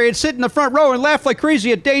Factory and sit in the front row and laugh like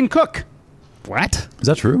crazy at Dane Cook. What? Is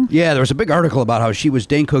that true? Yeah, there was a big article about how she was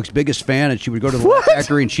Dane Cook's biggest fan, and she would go to the Laugh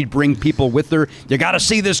Factory and she'd bring people with her. You got to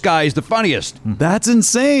see this guy; he's the funniest. That's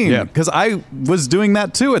insane. Yeah. Because I was doing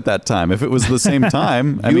that too at that time. If it was the same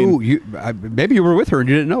time, Maybe you were with her and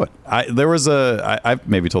you didn't know it. I've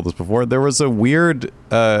maybe told this before. There was a weird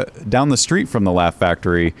down the street from the Laugh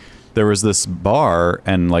Factory. There was this bar,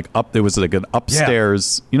 and there was like an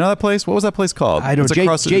upstairs. You know that place? What was that place called? I don't.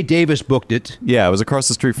 It's Jay Davis booked it. Yeah, it was across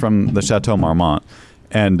the street from the Chateau Marmont,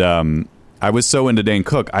 and I was so into Dane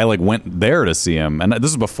Cook, I went there to see him, and this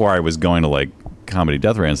was before I was going to Comedy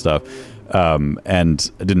Death Ray and stuff,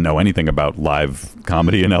 and I didn't know anything about live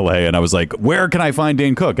comedy in LA, and I was like, where can I find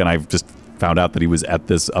Dane Cook? And I just found out that he was at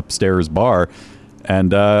this upstairs bar,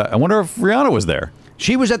 and I wonder if Rihanna was there.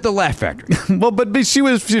 She was at the Laugh Factory. Well, but she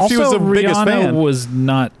was the Also, biggest Rihanna fan. was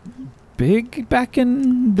not big back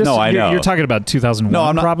in this. No, I know. You're talking about 2001, No,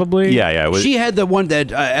 I'm not. probably. Yeah. It was, She had the one that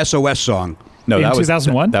SOS song. no, in that was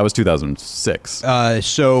 2001? That was 2006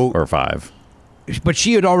 or 5. But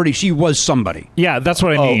she was somebody. Yeah, that's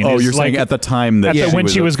what I mean. Oh, is you're saying at the time that when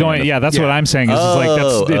she was going. Yeah, that's what I'm saying. Is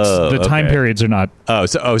the time okay. periods are not.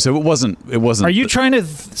 So it wasn't. Are you trying to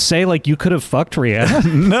say you could have fucked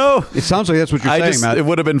Rihanna? No, It sounds like that's what you're saying, Matt. It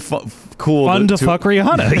would have been cool. Fun to fuck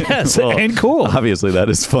Rihanna. Yes, Well, and cool. Obviously, that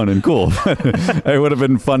is fun and cool. It would have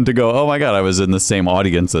been fun to go. Oh my God, I was in the same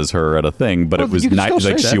audience as her at a thing, but Well, it was you can not still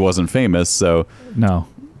say she that. wasn't famous. So No.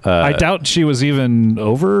 I doubt she was even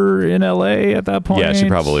over in L.A. at that point. Yeah, she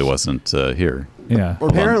probably wasn't here. Yeah. Well,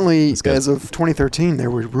 apparently, That's good. as of 2013,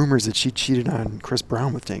 there were rumors that she cheated on Chris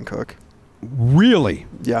Brown with Dane Cook. Really?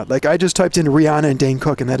 Yeah, like I just typed in Rihanna and Dane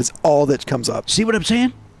Cook, and that is all that comes up. See what I'm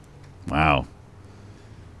saying? Wow.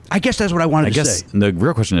 I guess that's what I wanted I to guess say. the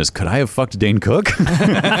real question is, could I have fucked Dane Cook?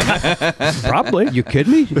 Probably. You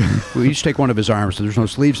kidding me? We each take one of his arms, so there's no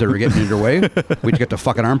sleeves that are getting in your way. We just get the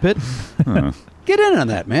fucking armpit. Get in on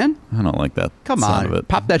that, man. I don't like that. Come sound on. of it.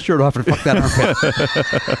 Pop that shirt off and fuck that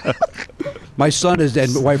armpit. My son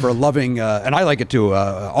and my wife are loving, and I like it too,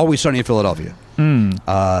 Always Sunny in Philadelphia.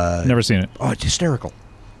 Never seen it. Oh, it's hysterical.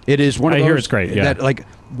 It is one of I those. hear it's great, yeah. That, like,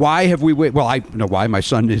 why have we waited? Well, I know why. My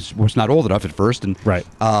son was not old enough at first, and Right.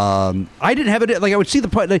 I didn't have it. Like, I would see the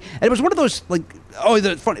point, and it was one of those like,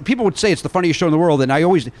 the funny people would say it's the funniest show in the world, and I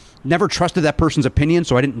always never trusted that person's opinion,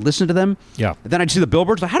 so I didn't listen to them. Yeah. And then I'd see the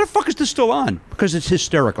billboards. Like, how the fuck is this still on? Because it's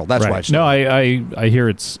hysterical. That's why. Right. It's No, I hear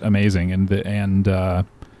it's amazing, and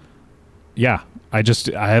yeah, I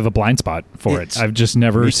have a blind spot for it. I've just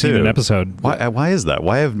never Me seen too. an episode. Why is that?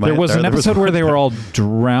 Why have There was an episode where they were all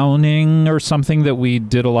drowning or something that we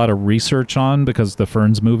did a lot of research on because the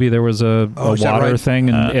Ferns movie, there was a is that water right? thing.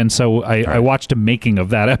 And so I watched a making of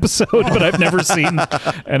that episode, but I've never seen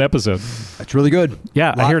an episode. It's really good.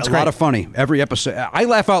 Yeah, I hear it's a great. lot of funny. Every episode, I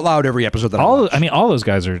laugh out loud every episode that I watch. All those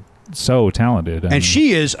guys are so talented. And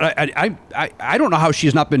she is. I don't know how she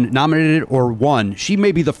has not been nominated or won. She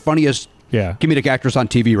may be the funniest comedic actress on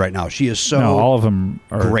TV right now. She is so. No, all of them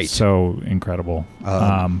are great. so incredible.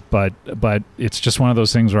 But it's just one of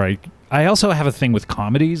those things where I also have a thing with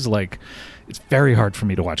comedies. Like, it's very hard for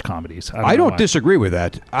me to watch comedies. I don't disagree with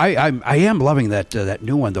that. I am loving that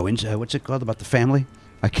new one though. What's it called about the family?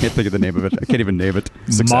 I can't think of the name of it. I can't even name it.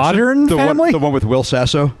 Modern Family? The one with Will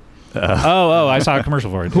Sasso. I saw a commercial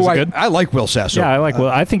for it. Is it good? I like Will Sasso. Yeah, I like Will.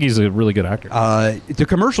 I think he's a really good actor. The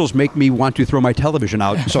commercials make me want to throw my television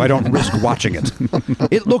out so I don't risk watching it.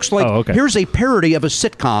 It looks like here's a parody of a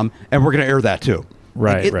sitcom, and we're going to air that too.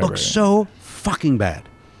 Right. It looks so fucking bad.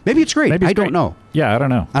 Maybe it's great. I don't know. Yeah, I don't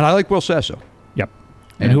know. And I like Will Sasso. Yep.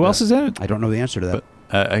 And who else is in it? I don't know the answer to that.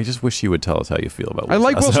 I just wish you would tell us how you feel about Will I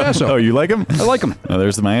like Will Sasso. Oh, you like him? I like him. Oh,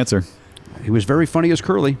 there's my answer. He was very funny as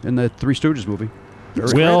Curly in the Three Stooges movie.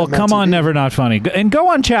 Will, come on, Never Not Funny. And go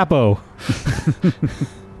on Chapo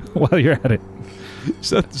while you're at it.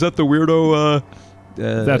 Is that the weirdo?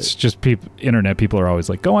 That's just internet people are always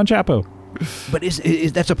like, go on Chapo. But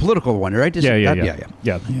is that's a political one, right? Yeah.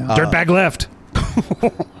 Dirtbag left.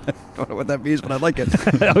 I don't know what that means, but I like it.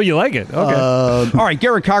 Oh, you like it? Okay. All right,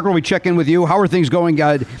 Garrett Cockrell, we check in with you. How are things going?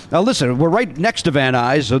 Now, listen, we're right next to Van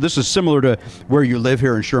Nuys, so this is similar to where you live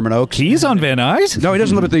here in Sherman Oaks. He's on Van Nuys? No, he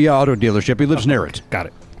doesn't live at the auto dealership. He lives near it. Got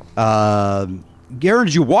it. Garrett,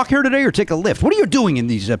 did you walk here today or take a Lyft? What are you doing in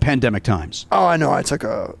these pandemic times? Oh, I know. I took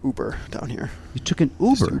a Uber down here. You took an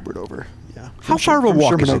Uber? Just Ubered over. Yeah. How far of a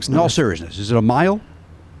walk is it? In all seriousness, is it a mile?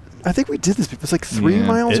 I think we did this. It was like 3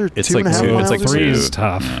 miles or it's 2.5 miles. It's like 3 is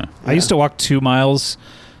tough. Yeah. I used to walk 2 miles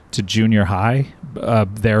to junior high.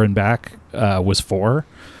 There and back was 4.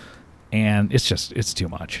 And it's too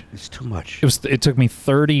much. It's too much. It took me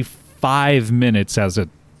 35 minutes as a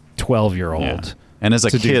 12-year-old. Yeah. And as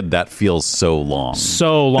a kid, that feels so long.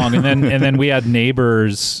 So long. And then we had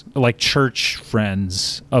neighbors, like church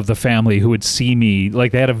friends of the family who would see me.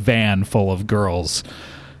 Like, they had a van full of girls.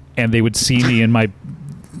 And they would see me and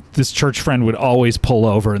this church friend would always pull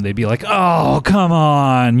over and they'd be like, oh, come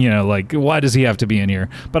on. You know, like, why does he have to be in here?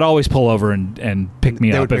 But always pull over and pick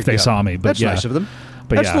me up if they saw me. But that's nice of them.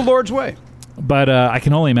 But that's the Lord's way. But I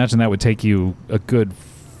can only imagine that would take you a good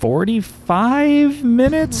 45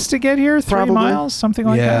 minutes to get here, 3 miles, something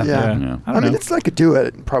like that. Yeah. I mean, I could do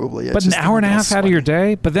it probably. But an hour and a half out of your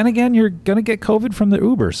day. But then again, you're going to get COVID from the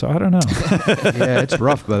Uber, so I don't know. Yeah, it's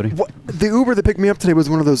rough, buddy. The Uber that picked me up today was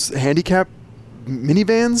one of those handicap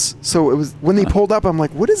minivans. So it was when they pulled up, I'm like,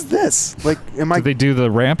 what is this? Like, Did they do the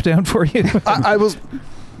ramp down for you? I was,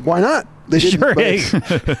 why not? They didn't, sure.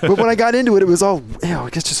 But when I got into it, it was all,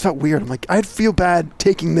 it just felt weird. I'm like, I'd feel bad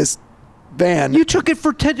taking this van. You took it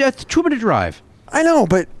for 2-minute drive. I know,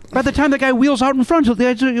 but by the time the guy wheels out in front, he'll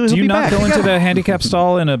be Do you not back. go into the handicap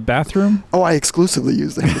stall in a bathroom? Oh, I exclusively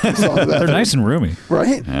use the handicap stall. They're nice and roomy.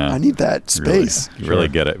 Right? Yeah. I need that space. Really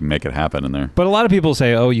get it, make it happen in there. But a lot of people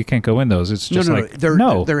say, oh, you can't go in those. It's just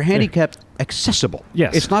they're handicapped accessible.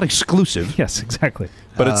 Yes. It's not exclusive. Yes, exactly.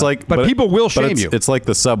 But it's like, but people will shame you. It's like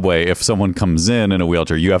the subway. If someone comes in a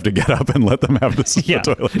wheelchair, you have to get up and let them have the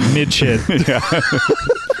toilet. Mid shit. Yeah.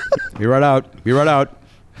 Be right out. Be right out.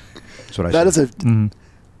 That's what I said.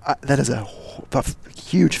 That is a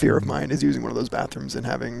huge fear of mine, is using one of those bathrooms and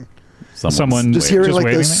having Someone Just hearing like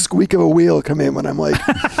the waving squeak of a wheel come in when I'm like,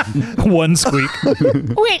 one squeak.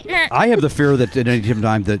 I have the fear that at any given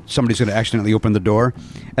time that somebody's going to accidentally open the door,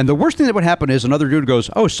 and the worst thing that would happen is another dude goes,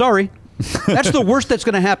 "Oh, sorry." That's the worst that's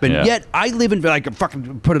going to happen. Yeah. Yet I live in, I can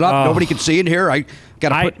fucking put it up. Nobody can see in here. I got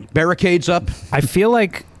to put barricades up. I feel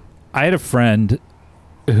like I had a friend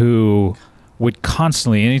who would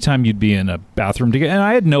constantly, anytime you'd be in a bathroom together, and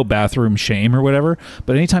I had no bathroom shame or whatever,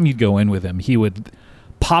 but anytime you'd go in with him, he would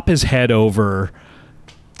pop his head over.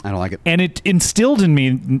 I don't like it. And it instilled in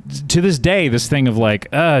me, to this day, this thing of like,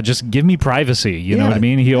 just give me privacy. You know what I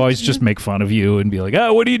mean? He always just make fun of you and be like,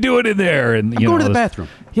 "Oh, what are you doing in there?" And I'm going to the bathroom.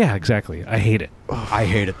 Yeah, exactly. I hate it. I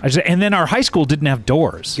hate it. And then our high school didn't have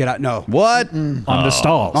doors Get out. No. What? on the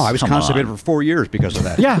stalls. Oh, I was constipated for 4 years because of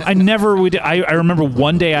that. Yeah, I never would. I remember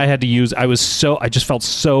one day I had to use. I just felt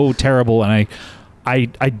so terrible, and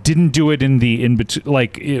I didn't do it in between,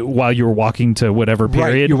 like while you were walking to whatever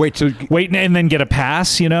period. Right, you wait and then get a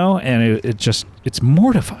pass, and it's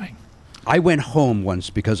mortifying. I went home once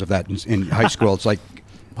because of that in high school. It's like,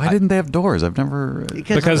 Why didn't they have doors? I've never...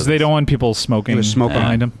 Because they don't want people smoking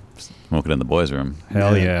behind them. Smoking in the boys' room.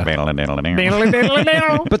 Hell yeah.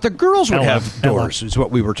 But the girls would have doors, is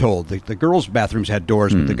what we were told. The girls' bathrooms had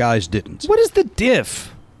doors, but the guys didn't. What is the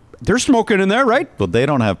diff? They're smoking in there, right? Well, they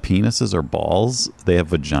don't have penises or balls. They have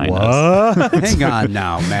vaginas. Hang on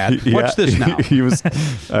now, Matt. What's this now? He was...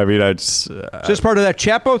 I mean, I just... Is this part of that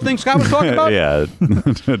Chapo thing Scott was talking about? Yeah.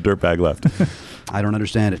 Dirtbag left. I don't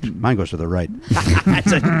understand it. Mine goes to the right.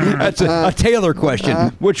 That's a Taylor question.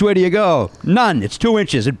 Which way do you go? None. It's 2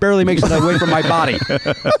 inches. It barely makes it away from my body.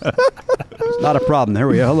 It's not a problem. There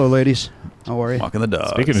we go. Hello, ladies. How are you? Walking the dog.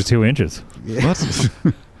 Speaking of 2 inches. What?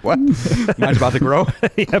 What? Mine's about to grow.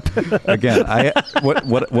 Yep. Again,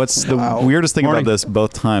 what's the weirdest thing about this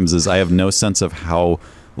both times is I have no sense of how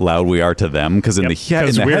loud we are to them, because in the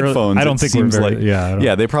headphones I don't think we're very,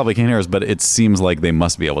 yeah, they probably can't hear us, but it seems like they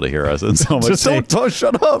must be able to hear us, and so much don't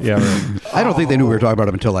shut up. Yeah, right. I don't think they knew we were talking about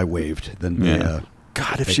them until I waved. Then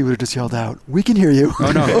God, if she would have just yelled out, "We can hear you."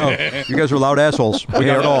 Oh no, you guys are loud assholes. We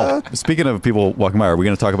hear it all. Speaking of people walking by, are we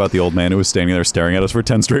going to talk about the old man who was standing there staring at us for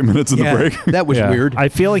 10 straight minutes in the break? That was weird. I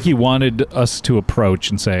feel like he wanted us to approach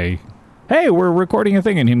and say, "Hey, we're recording a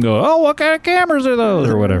thing," and him go, "Oh, what kind of cameras are those?"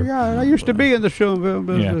 or whatever. Yeah, I used to be in the show.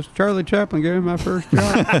 Charlie Chaplin gave me my first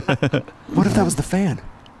job. What if that was the fan?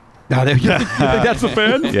 No, you think that's the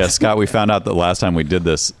fan? Yeah, Scott, we found out that last time we did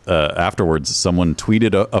this, afterwards, someone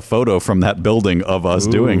tweeted a photo from that building of us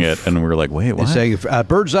doing it, and we were like, wait, what? Saying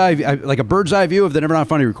bird's eye, like a bird's eye view of the Never Not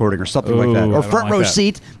Funny recording or something like that. Or front row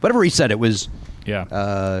seat. Whatever he said, it was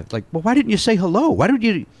like, well, why didn't you say hello? Why didn't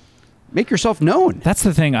you make yourself known? That's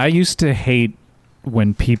the thing. I used to hate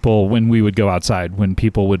when we would go outside, when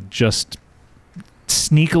people would just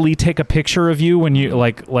sneakily take a picture of you when you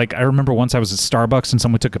like I remember once I was at Starbucks and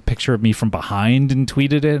someone took a picture of me from behind and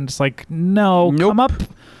tweeted it, and it's like, no, come up,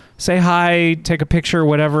 say hi, take a picture,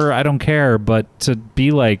 whatever, I don't care, but to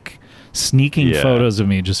be like sneaking photos of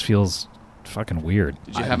me just feels fucking weird.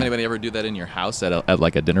 Did you have anybody ever do that in your house at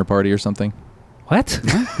like a dinner party or something? What?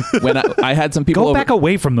 When I had some people go back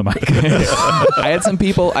away from the mic. I had some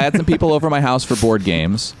people over my house for board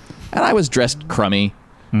games, and I was dressed crummy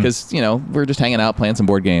because we're just hanging out playing some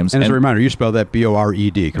board games. And as a reminder, you spell that Bored,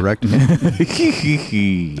 correct?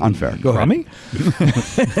 Unfair. Go crummy.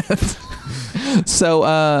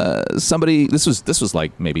 So somebody, this was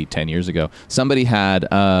like maybe 10 years ago. Somebody had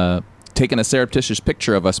taken a surreptitious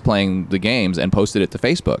picture of us playing the games and posted it to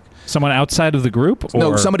Facebook. Someone outside of the group? Or?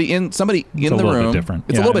 No, somebody in the room.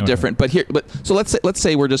 It's a little bit different. But so let's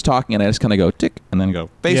say we're just talking and I just kind of go tick and then go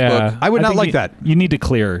Facebook. Yeah, I would not like that. You need to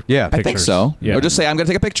clear. Yeah, I think so. Yeah. Or just say I'm going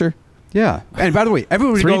to take a picture. Yeah. And by the way,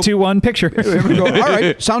 everyone 3, 2, 1, picture. Everyone go, all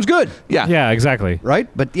right, sounds good. Yeah. Yeah, exactly. Right?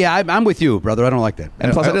 But yeah, I'm with you, brother. I don't like that.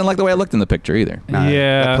 And plus, I didn't like the way I looked in the picture either.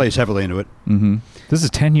 That plays heavily into it. Mm-hmm. This is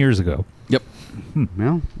 10 years ago. Yep.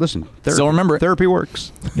 Well, listen. Still remember it. Therapy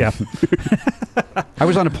works. Yeah. I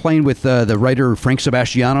was on a plane with the writer Frank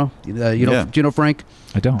Sebastiano. Do you know Frank?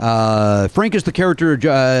 I don't. Frank is the character,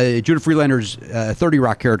 Judah Freelander's 30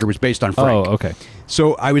 Rock character was based on Frank. Oh, okay.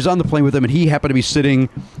 So I was on the plane with him, and he happened to be sitting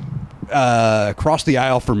across the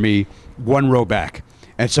aisle from me, one row back.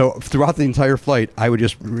 And so throughout the entire flight, I would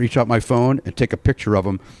just reach out my phone and take a picture of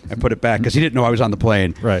him and put it back because he didn't know I was on the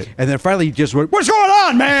plane. Right. And then finally he just went, "What's going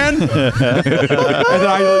on, man?" And then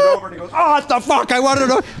I leaned over and he goes, "Oh, what the fuck? I wanted to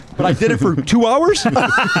know." But I did it for 2 hours.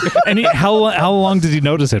 And how long did he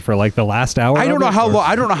notice it for? Like the last hour? I don't know how long.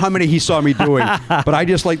 I don't know how many he saw me doing, but I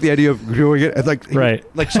just like the idea of doing it.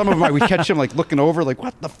 Like some of them, I would catch him like looking over, like,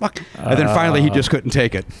 "What the fuck?" And then finally he just couldn't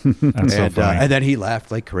take it. That's so funny. And then he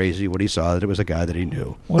laughed like crazy when he saw that it was a guy that he knew.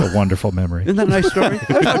 you. What a wonderful memory. Isn't that a nice story? That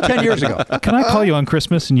was about 10 years ago. Can I call you on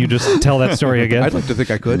Christmas and you just tell that story again? I'd like to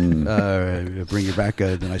think I could bring you back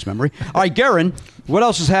the nice memory. All right, Garen, what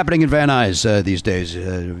else is happening in Van Nuys these days?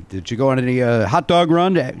 Did you go on any hot dog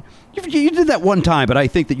run? You did that one time, but I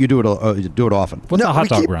think that you do it often. What's a hot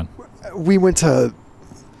dog run? We went to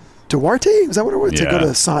Duarte. Is that what it was? To Yeah. go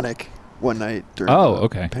to Sonic one night during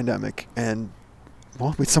the pandemic, and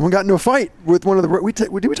someone got into a fight with one of the.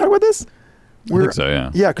 Did we talk about this? I think so,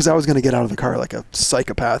 yeah. Yeah, because I was going to get out of the car like a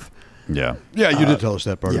psychopath. Yeah. Yeah, you did tell us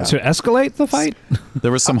that part. Yeah. To escalate the fight?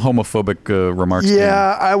 There was some homophobic remarks.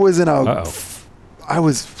 Yeah, I was in a. Uh-oh. I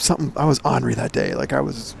was ornery that day. Like I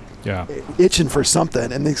was Yeah. itching for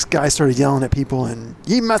something, and this guy started yelling at people, and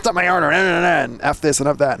he messed up my order, and F this and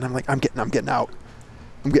F that, and I'm like, I'm getting out.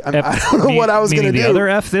 I don't know what I was going to do. The other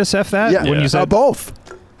F this, F that? Yeah, When you said both.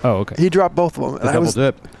 Oh, okay. He dropped both of them, and Double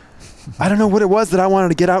dip. I don't know what it was that I wanted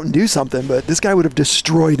to get out and do something, but this guy would have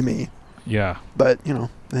destroyed me. Yeah. But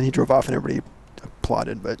then he drove off, and everybody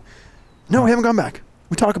applauded. But no, we haven't gone back.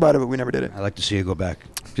 We talk about it, but we never did it. I'd like to see you go back.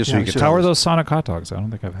 Just Yeah, so we you can should. tell How are us. those Sonic hot dogs? I don't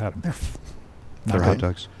think I've had them. They're hot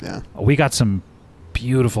dogs. Yeah. We got some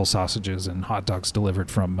beautiful sausages and hot dogs delivered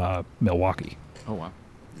from Milwaukee. Oh wow.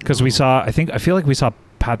 Because I feel like we saw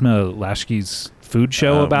Padma Lashke's food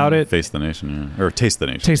show about it. Face the Nation, yeah. Or Taste the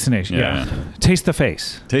Nation. Taste the Nation, yeah. Taste the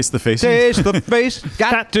face. Taste the face. Taste the face.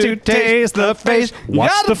 Got to taste the face. Watch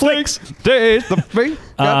Got the to flicks. Taste the face.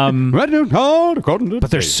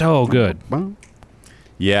 But they're so good.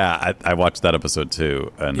 Yeah, I watched that episode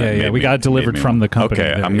too. And Yeah, we got it delivered from the company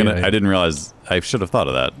Okay, that I didn't realize. I should have thought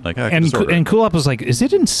of that. Like, I could just order it. And Cool Up was like, is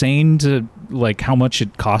it insane to like how much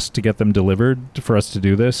it costs to get them delivered for us to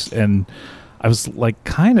do this? And I was like,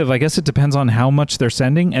 kind of. I guess it depends on how much they're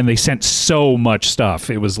sending. And they sent so much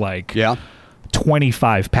stuff. It was like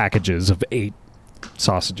 25 packages of 8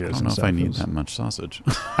 sausages. I don't know if I need that much sausage.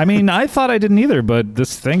 I mean, I thought I didn't either, but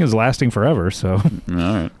this thing is lasting forever. So, All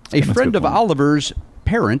right. A That's a friend good of point. Oliver's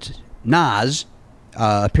parent, Naz,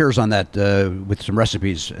 appears on that with some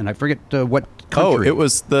recipes, and I forget what country. Oh, it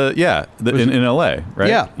was in L.A., right?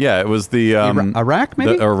 Yeah. Yeah, it was the Iraq,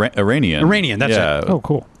 maybe? the Iranian. Iranian, that's it. oh,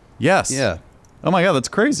 cool. Yes. Yeah. Oh my God, that's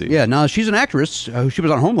crazy. Yeah, Naz, she's an actress. She was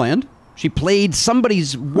on Homeland. She played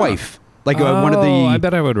somebody's wife, like one of the. I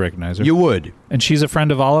bet I would recognize her. You would. And she's a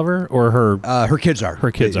friend of Oliver, or her? Her kids are.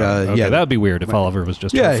 Her kids are. Okay, yeah, that would be weird if Oliver was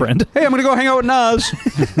just her friend. Hey, I'm going to go hang out with Naz.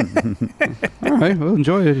 All right, well,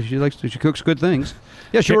 enjoy it. She cooks good things.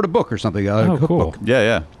 Yeah, she wrote a book or something. Cool.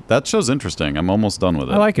 Yeah. That show's interesting. I'm almost done with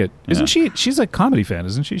it. I like it. Yeah. Isn't she? She's a comedy fan,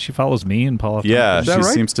 isn't she? She follows me and Paul. Yeah, Is that she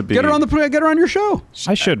right? seems to be. Get her on your show.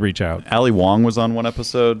 I should reach out. Ali Wong was on one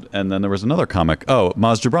episode, and then there was another comic. Oh,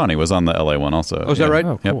 Maz Jobrani was on the LA one also. Oh, is that right?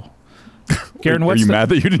 Oh, Yep. cool. Garen, Are what's you the, mad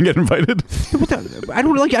that you didn't get invited? I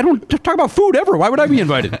don't talk about food ever. Why would I be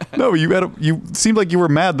invited? No, you seemed like you were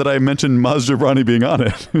mad that I mentioned Maz Jobrani being on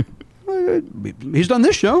it. He's done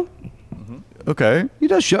this show. Okay. He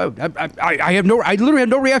does show. I literally have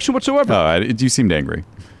no reaction whatsoever. Oh, you seemed angry.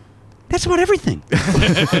 That's about everything.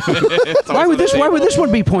 Why would this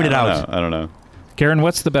one be pointed out? I don't know. Garen,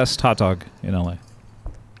 what's the best hot dog in LA?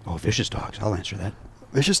 Oh, Vicious Dogs. I'll answer that.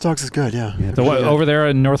 Vicious Dogs is good, yeah. The one over there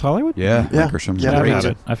in North Hollywood? Yeah. Yeah. Grisham. Yeah,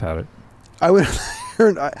 I've had it. I would.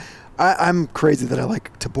 I'm crazy that I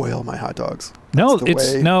like to boil my hot dogs. No,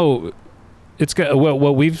 That's the way- it's good. Well,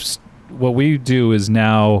 what we do is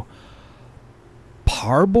now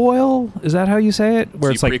parboil. Is that how you say it?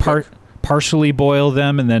 Where So it's you like pre-cook? partially boil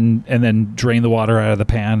them and then drain the water out of the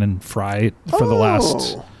pan and fry it for the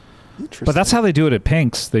last. Interesting. But that's how they do it at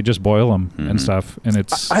Pink's. They just boil them and stuff, and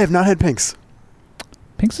it's I have not had Pink's.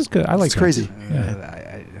 Pink's is good. I like It's crazy.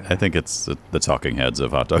 Yeah. I think it's the talking heads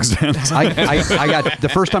of hot dog stands. I got the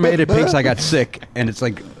first time I ate at Pink's, I got sick, and it's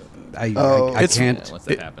like I can't. Once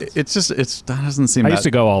that happens. That doesn't seem. I that, used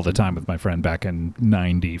to go all the time with my friend back in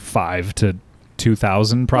 '95 to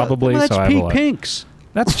 2000, probably. Well, that's so I have a lot. Pink's.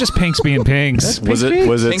 That's just Pink's being Pink's. Was it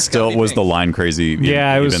Pink's still gotta be was the Pink's. line crazy?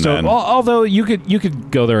 Yeah, it was even still. then? Although you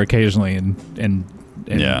could go there occasionally and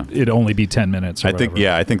Yeah. it'd only be 10 minutes. Or I think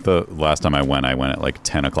whatever. I think the last time I went at like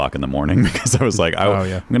 10 o'clock in the morning because I was like,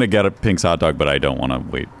 I'm gonna get a Pink's hot dog, but I don't want to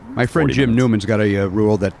wait. My friend 40 Jim minutes. Newman's got a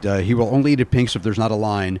rule that he will only eat at Pink's if there's not a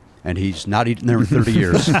line, and he's not eaten there in 30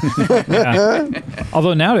 years.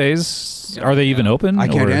 Although nowadays, are they even open? I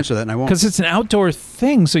can't answer that, and I won't. Because it's an outdoor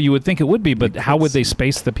thing, so you would think it would be. But how would they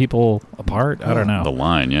space the people apart? I don't know. The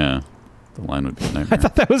line, yeah. The line would be a nightmare. I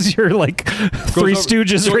thought that was your like Three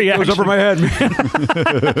Stooges reaction. Goes over my head.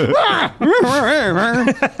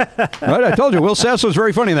 Right, I told you, Will Sasso's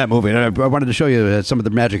very funny in that movie, and I wanted to show you some of the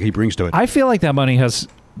magic he brings to it. I feel like that money has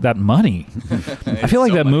that money. I feel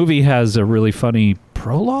like that movie has a really funny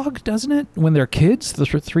prologue, doesn't it? When they're kids, the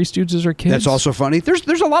Three Stooges are kids. That's also funny. There's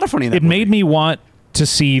a lot of funny in that It made me want to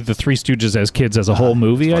see the Three Stooges as kids as a whole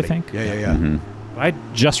movie, I think. Yeah. I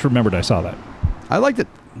just remembered I saw that. I liked it.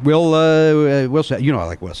 Will Sasso. You know I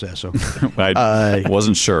like Will Sasso. I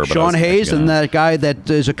wasn't sure. But Sean Hayes and that guy that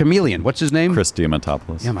is a chameleon. What's his name? Chris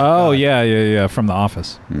Diamantopoulos. Yeah, my God. Yeah, from The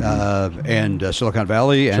Office. And Silicon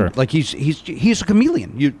Valley. And Sure. like he's a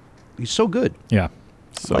chameleon. He's so good. Yeah.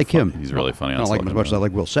 So I like fun. him. He's really funny. I don't like him as much as I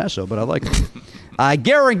like Will Sasso, but I like him.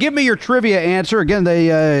 Garen, give me your trivia answer. Again,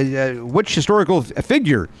 which historical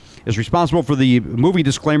figure is responsible for the movie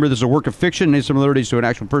disclaimer, this is a work of fiction, any similarities to an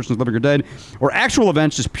actual person living or dead, or actual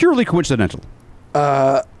events is purely coincidental?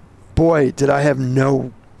 Boy, did I have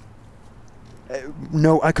no,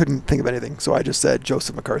 I couldn't think of anything, so I just said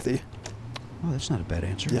Joseph McCarthy. Oh, that's not a bad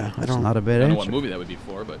answer. Yeah, that's not a bad I don't know answer. what movie that would be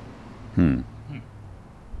for, but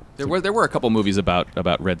there were a couple movies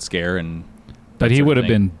about Red Scare and. But he would have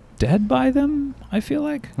been dead by them, I feel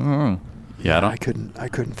like. Yeah, I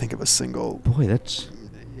couldn't think of a single. Boy, that's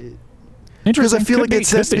Because Interesting. I feel Could like be, it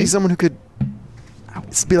has to could be be. someone who could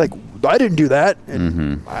be like, I didn't do that.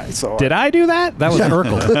 And Did I do that? That was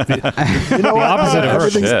Urkel. You know what? opposite of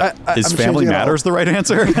Everything's- Shit. Is I'm Family changing it all. Matters the right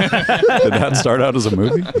answer? Did that start out as a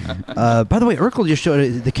movie? by the way, Urkel just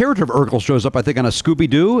showed the character of Urkel shows up, I think, on a Scooby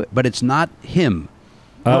Doo, but it's not him.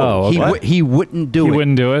 Oh, he okay. he wouldn't do it. He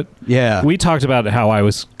wouldn't do it? Yeah. We talked about how I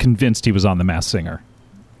was convinced he was on The Masked Singer.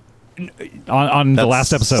 On the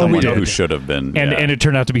last episode. Someone we did. who should have been. And, yeah. and it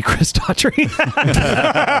turned out to be Chris Daughtry.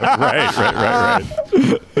 right.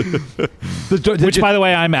 Which, by the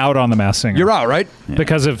way, I'm out on The Masked Singer. You're out, right?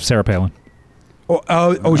 Because of Sarah Palin.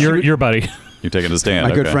 Oh, Your buddy. You're taking a stand.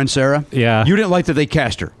 my good okay. friend Sarah. Yeah. You didn't like that they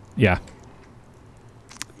cast her. Yeah.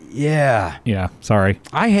 Yeah. Yeah. Sorry.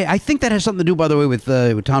 I think that has something to do, by the way, with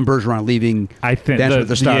Tom Bergeron leaving. I think Dance with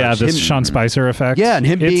the Stars. Yeah, this Him- Sean Spicer effect. Yeah, and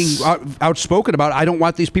him It's- being outspoken about, I don't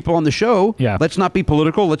want these people on the show. Yeah. Let's not be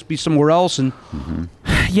political. Let's be somewhere else. And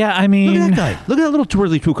Yeah, I look mean. at that guy. Look at that little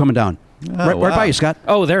twirly two coming down. right wow. by you, Scott.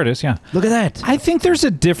 Oh, there it is. Yeah. Look at that. I think there's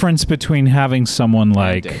a difference between having someone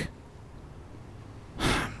like.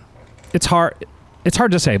 It's hard. It's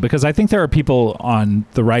hard to say because I think there are people on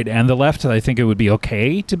the right and the left that I think it would be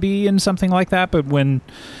okay to be in something like that. But when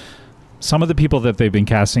some of the people that they've been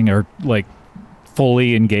casting are like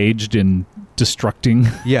fully engaged in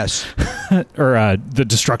destructing, Yes. or the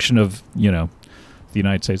destruction of, you know, the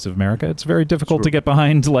United States of America, it's very difficult to get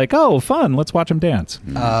behind. Like, oh, fun, let's watch them dance.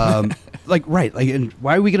 Right. Like, and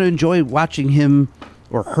why are we going to enjoy watching him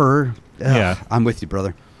or her? Ugh, Yeah. I'm with you,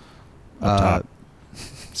 brother. Up top.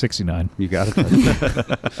 69. You got it.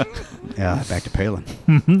 Yeah, back to Palin.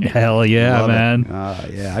 Hell yeah, Love it. man.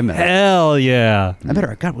 Yeah, I met her. Hell yeah. I met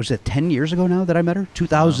her. God, was it 10 years ago now that I met her?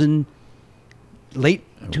 2000, late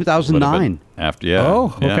Would have 2009. been After, yeah.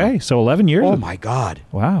 Oh, yeah. okay. So 11 years. Oh my God!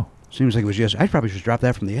 Wow. Seems like it was yesterday. I probably should drop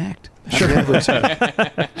that from the act.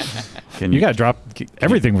 Can You got to drop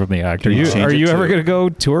everything from the act. Are you change it ever to- going to go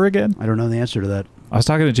tour again? I don't know the answer to that. I was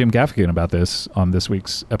talking to Jim Gaffigan about this on this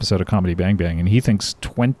week's episode of Comedy Bang Bang, and he thinks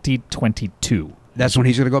 2022. That's when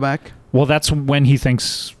he's going to go back. Well, that's when he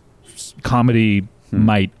thinks comedy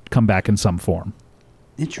might come back in some form.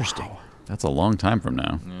 Interesting. That's a long time from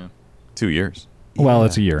now. Yeah. 2 years. Well, Yeah.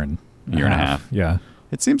 it's a year and Year and a half. Yeah.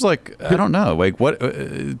 It seems like, I don't know, like what,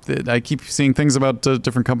 I keep seeing things about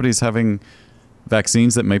different companies having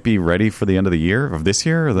vaccines that might be ready for the end of the year, of this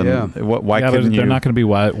year. Then Yeah. why Yeah, couldn't they're you? not going to be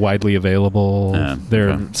widely available. Yeah,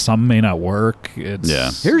 okay. Some may not work. It's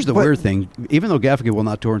Yeah. Here's the weird thing. Even though Gaffigan will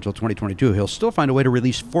not tour until 2022, he'll still find a way to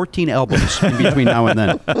release 14 albums in between now and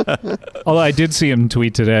then. Although I did see him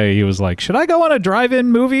tweet today, he was like, "Should I go on a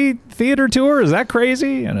drive-in movie theater tour? Is that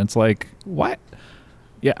crazy?" And it's like, what?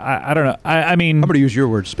 Yeah, I don't know. I mean, I'm going to use your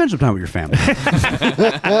words. Spend some time with your family.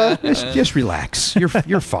 just relax. You're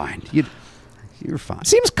fine. You're fine.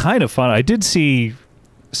 seems kind of fun. I did see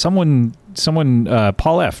someone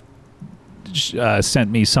Paul F.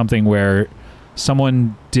 Sent me something where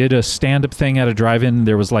someone did a stand-up thing at a drive-in.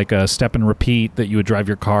 There was like a step and repeat that you would drive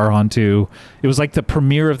your car onto. It was like the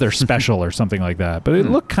premiere of their special or something like that. But it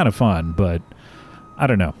looked kind of fun. But I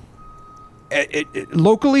don't know.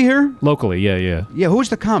 Locally here? Locally, yeah. Yeah, who's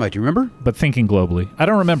the comic? Do you remember? But thinking globally, I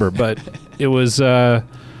don't remember. But it was.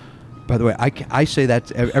 By the way, I say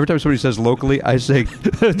that every time somebody says locally, I say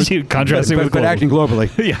contrasting with but globally. acting globally.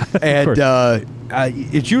 Yeah, of and course.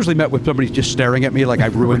 it's usually met with somebody just staring at me like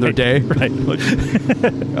I've ruined their day. Right.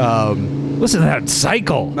 Listen to that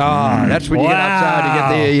cycle. That's when you get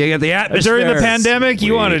outside. You get the atmosphere. During the pandemic,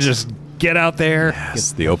 you want to just get out there.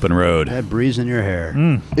 It's the open road. That breeze in your hair.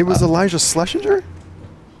 It was Elijah Schlesinger,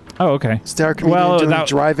 Oh, okay. star comedian doing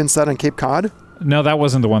Drive Inside on Cape Cod. No, that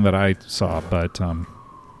wasn't the one that I saw, but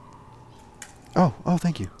Oh,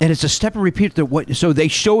 thank you. And it's a step and repeat. So they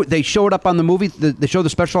show it up on the movie. They show the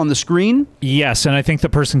special on the screen. yes, and I think the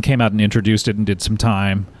person came out and introduced it and did some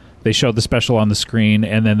time. They showed the special on the screen,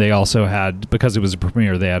 and then they also had, because it was a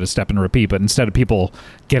premiere, they had a step and repeat. But instead of people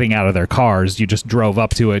getting out of their cars, you just drove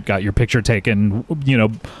up to it, got your picture taken,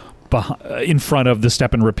 in front of the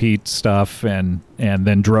step and repeat stuff, and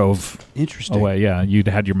then drove away. Yeah, you'd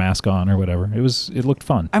had your mask on or whatever. It looked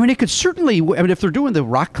fun. I mean, it could certainly. I mean, if they're doing the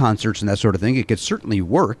rock concerts and that sort of thing, it could certainly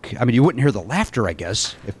work. I mean, you wouldn't hear the laughter, I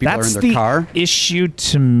guess, if people are in their car. That's the issue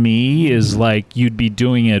to me is like you'd be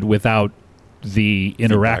doing it without the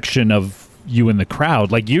interaction of you in the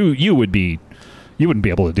crowd. Like you would be. You wouldn't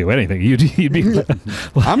be able to do anything. You'd be. Like,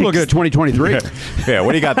 I'm looking at 2023. Yeah,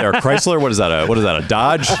 what do you got there? A Chrysler? What is that? A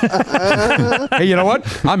Dodge? Hey, you know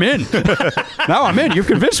what? I'm in. Now I'm in. You've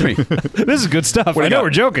convinced me. This is good stuff. I know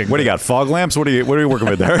we're joking. What do you got? Fog lamps? What are you working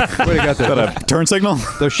with there? What do you got there? Is that a turn signal?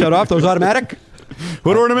 Those shut off. Those automatic.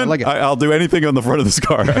 Hood ornament? I like it. I'll do anything on the front of this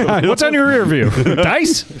car. What's on your rear view?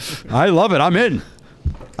 Dice? I love it. I'm in.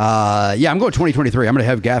 I'm going 2023. I'm going to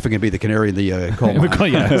have Gaffigan be the canary in the coal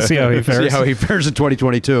mine. Yeah, see how he fares. See how he fares in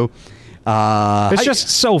 2022. It's just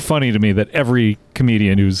so funny to me that every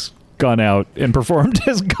comedian who's gone out and performed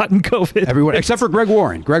has gotten COVID. Everyone except for Greg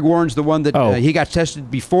Warren. Greg Warren's the one that he got tested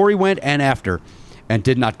before he went and after, and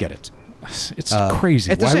did not get it. It's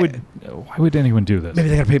crazy. Why would anyone do this? Maybe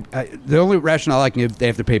they got to pay. The only rationale I can give, they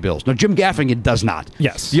have to pay bills. No, Jim Gaffigan does not.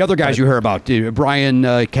 Yes, the other guys you hear about, Brian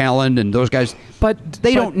Callen and those guys, but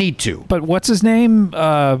they don't need to. But what's his name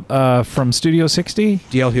from Studio 60?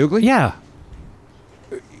 D.L. Hughley? Yeah.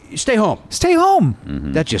 Stay home. Stay home.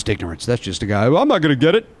 Mm-hmm. That's just ignorance. That's just a guy. Well, I'm not going to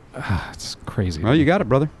get it. It's crazy. Well, you got it,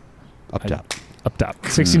 brother. Up top. Up top.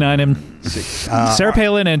 69 him. Sarah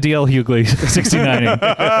Palin and D.L. Hughley 69ing.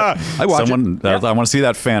 I want to see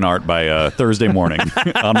that fan art by Thursday morning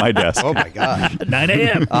on my desk. Oh, my God. 9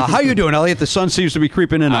 a.m. How you doing, Elliot? The sun seems to be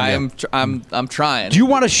creeping in on you. I'm trying. Do you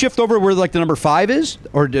want to shift over where like the number 5 is?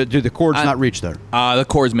 Or do the cords not reach there? The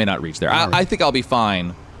cords may not reach there. I think I'll be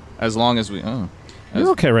fine as long as we...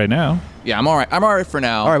 You're okay right now. Yeah, I'm all right. I'm all right for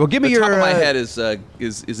now. All right, well, give me the your... top of my head is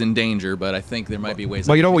in danger, but I think there might be ways...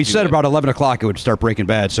 Well, you know what we said about 11 o'clock it would start Breaking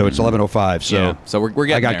Bad, so it's 11:05. So yeah, so we're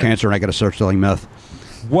getting I got there. cancer and I got to start selling meth.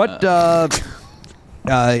 What...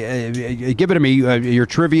 give it to me, your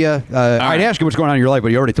trivia. I'd ask you what's going on in your life,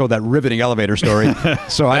 but you already told that riveting elevator story.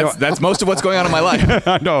 So that's most of what's going on in my life.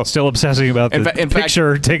 I know. Still obsessing about the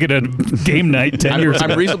picture taking a game night 10 years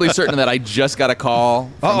ago. I'm reasonably certain that I just got a call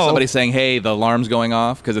from somebody saying, hey, the alarm's going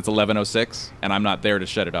off because it's 11:06, and I'm not there to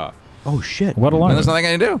shut it off. Oh, shit. What alarm? And there's nothing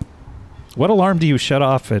I can do. What alarm do you shut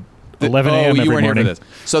off at 11 a.m. you every weren't morning? here for this.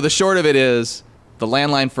 So the short of it is... the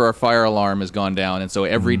landline for our fire alarm has gone down, and so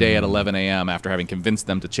every day at 11 a.m., after having convinced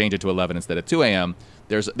them to change it to 11 instead of 2 a.m.,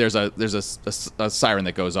 there's a siren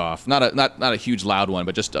that goes off. Not a huge loud one,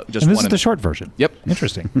 but just and one. This is the short version. Yep,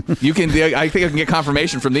 interesting. You can. I think I can get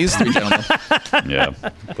confirmation from these three gentlemen. Yeah.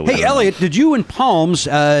 Hey, Elliot, did you in Palms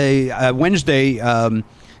Wednesday?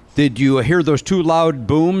 Did you hear those 2 loud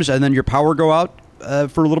booms and then your power go out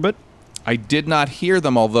for a little bit? I did not hear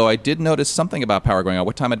them, although I did notice something about power going out.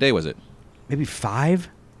 What time of day was it? Maybe 5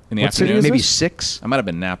 in the What city afternoon. is maybe this? 6. I might have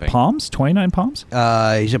been napping. Palms? 29 Palms?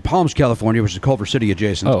 He's in Palms, California, which is Culver City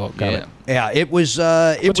adjacent. Oh, got it. Yeah, it was.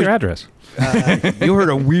 What's your address? You heard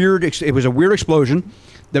a weird. It was a weird explosion,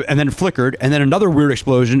 and then it flickered, and then another weird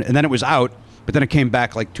explosion, and then it was out, but then it came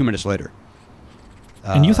back like 2 minutes later.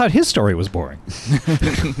 And you thought his story was boring.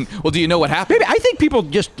 Well, do you know what happened? Maybe I think people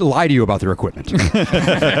just lie to you about their equipment.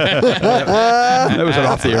 That was an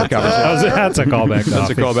off-the-air conversation. That's a callback. That's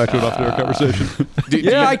a callback to an off-the-air conversation.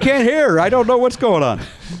 I can't hear. I don't know what's going on.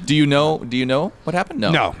 Do you know what happened?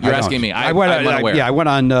 No. You're asking me. I went wasn't aware. I went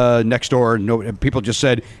on next door, and people just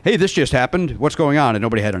said, "Hey, this just happened. What's going on?" And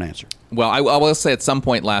nobody had an answer. Well, I will say at some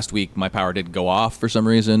point last week my power did go off for some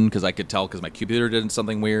reason because I could tell because my computer did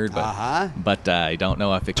something weird. But I don't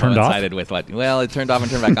know if it coincided with what. Well, it turned off and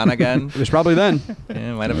turned back on again. It was probably then.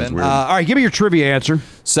 Yeah, it might have been. All right, give me your trivia answer.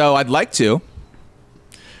 So I'd like to,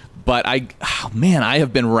 but I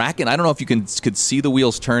have been racking. I don't know if you could see the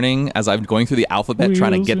wheels turning as I'm going through the alphabet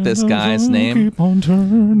trying to get this guy's name. Keep on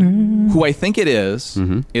turning. Who I think it is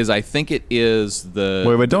I think it is the.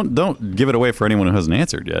 Wait, don't give it away for anyone who hasn't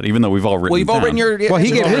answered yet. Even though we've all written. Well, you've all written your. Well,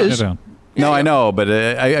 he gave his. No, I know, but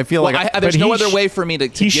I feel like there's no other way for me to.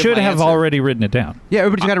 He should have already written it down. Yeah,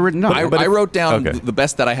 everybody's got it written down. I wrote down the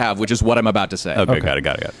best that I have, which is what I'm about to say. Okay.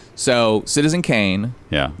 Got it. So, Citizen Kane,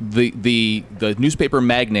 the newspaper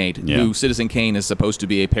magnate who Citizen Kane is supposed to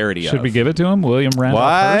be a parody of. Should we give it to him? William Randolph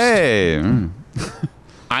Hearst?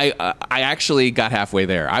 Why? I actually got halfway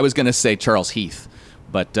there. I was going to say Charles Heath,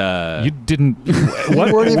 but You didn't.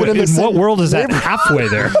 What, weren't even in the in same what world is that halfway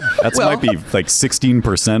there? That might be like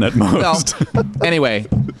 16% at most. well, anyway,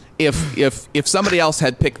 if somebody else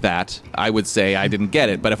had picked that, I would say I didn't get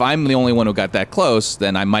it. But if I'm the only one who got that close,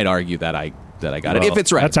 then I might argue that I got it. If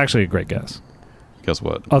it's right, That's actually a great guess. Guess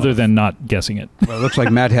what? Other than not guessing it. Well, it looks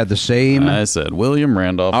like Matt had the same. I said William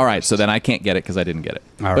Randolph. all right. So then I can't get it because I didn't get it.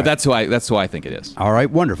 All right. But that's who I think it is. All right,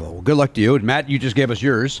 wonderful. Well, good luck to you. And Matt, you just gave us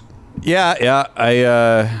yours. Yeah.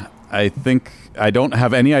 I think I don't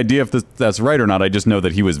have any idea if that's right or not. I just know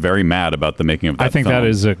that he was very mad about the making of that I think film. that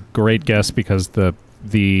is a great guess because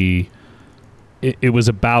it was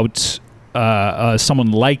about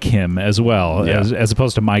someone like him as well, Yeah. as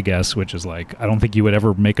opposed to my guess, which is like, I don't think you would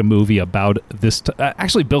ever make a movie about this.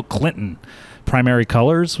 Actually, Bill Clinton, Primary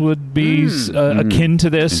Colors would be akin to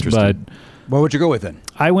this, but Interesting. What would you go with then?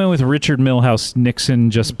 I went with Richard Milhous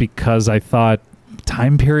Nixon just because I thought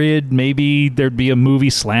time period, maybe there'd be a movie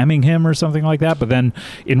slamming him or something like that. But then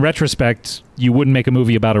in retrospect, you wouldn't make a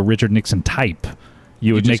movie about a Richard Nixon type.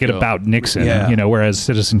 You would just make it go- about Nixon, Yeah. whereas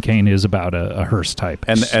Citizen Kane is about a Hearst type.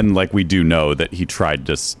 And like we do know that he tried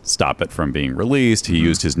to stop it from being released. He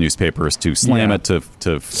used his newspapers to slam Yeah. it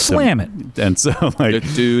to Slam it. And so like Let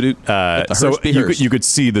the so Hearst be you Hearst. could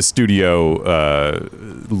see the studio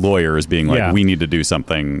lawyers being like, Yeah. we need to do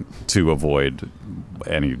something to avoid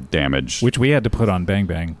any damage. Which we had to put on Bang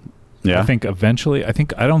Bang. Yeah? I think eventually. I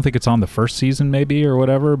don't think it's on the first season, maybe or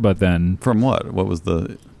whatever. But then From what? What was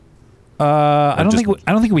the? I don't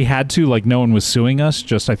just- think we had to. Like, no one was suing us.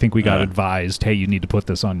 Just I think we got Yeah. advised, hey, you need to put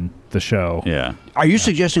this on the show. Yeah. Are you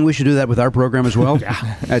suggesting we should do that with our program as well?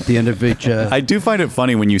 At the end of each. I do find it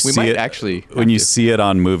funny when you We see might it actually when have you to. see it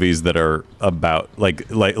on movies that are about like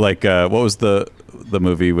what was the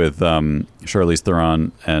movie with Charlize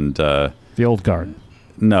Theron and The Old Guard,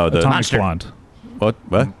 no the Atomic Blonde, what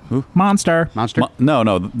who Monster. Monster.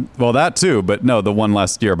 no well that too, but no, the one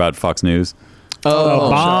last year about Fox News.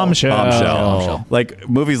 Bombshell. Like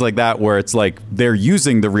movies like that where it's like they're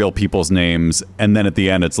using the real people's names, and then at the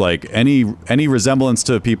end it's like any resemblance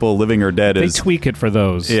to people living or dead They is tweak it for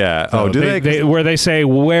those. Yeah. Oh, do they? Where they say,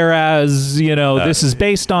 whereas, this is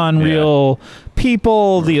based on real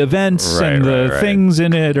people, the events Right, and the right. things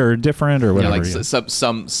in it are different or Yeah, whatever. like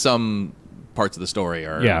some parts of the story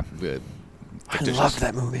are. Yeah. I loved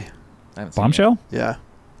that movie. I haven't seen it. Bombshell? Yeah.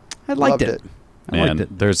 I liked Loved it. I Man, liked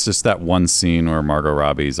it. there's just that one scene where Margot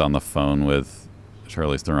Robbie's on the phone with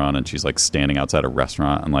Charlize Theron, and she's like standing outside a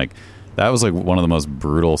restaurant, and like that was like one of the most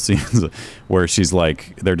brutal scenes where she's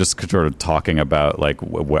like they're just sort of talking about like,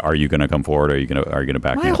 are you going to come forward? Are you going to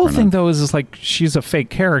back me My up whole or thing, not? though, is like she's a fake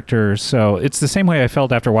character. So it's the same way I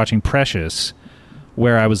felt after watching Precious,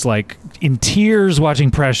 where I was like in tears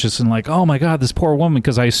watching Precious and like, oh my God, this poor woman,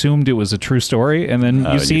 because I assumed it was a true story. And then and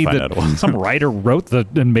you you see find that out it wasn't. some writer wrote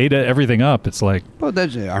and made everything up. It's like, Well,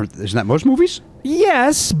 isn't that most movies?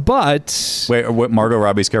 yes, but Wait, what? Margot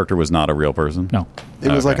Robbie's character was not a real person? no. It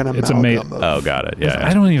was like an It's amalgam of Oh, got it. Yeah.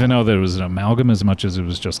 I don't even know that it was an amalgam as much as it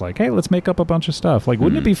was just like, hey, let's make up a bunch of stuff. Like,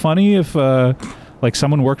 wouldn't it be funny if like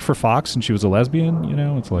someone worked for Fox and she was a lesbian?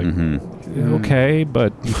 It's like, okay,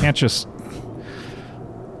 but you can't just.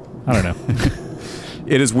 I don't know.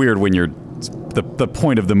 It is weird when you're the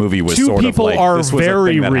point of the movie was Two sort people of like are this was a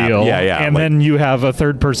very thing that happened. real, Yeah. and like- then you have a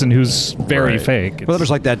third person who's very Right. fake. Well, there was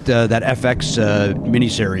like that FX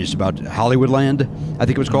miniseries about Hollywoodland. I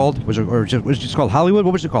think it was called. Was it just called Hollywood?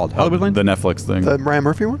 What was it called? Hollywoodland? the Netflix thing. the Ryan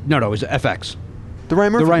Murphy one. No, it was FX. The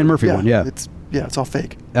Ryan Murphy. Ryan Murphy one, yeah. It's all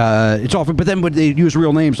fake. It's all, but then when they use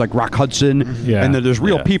real names like Rock Hudson, Yeah. and then there's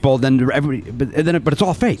real Yeah. people, then everybody, but it's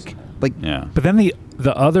all fake. Like, yeah. But then the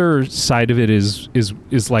other side of it is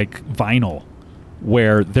like vinyl,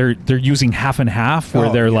 where they're using half and half, where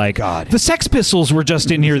Oh, they're yeah, like, God. the Sex Pistols were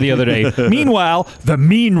just in here the other day. Meanwhile, the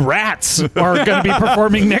Mean Rats are going to be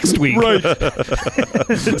performing next week. Right.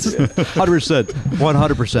 100%,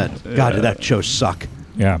 100%. God, did that show suck?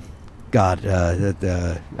 Yeah. God,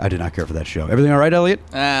 I did not care for that show. Everything all right, Elliot?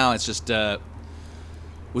 No, it's just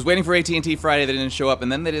was waiting for AT&T Friday. They didn't show up,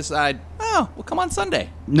 and then they decide, we'll come on Sunday.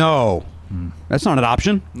 No, that's not an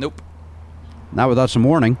option. Nope. Not without some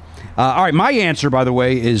warning. All right, my answer, by the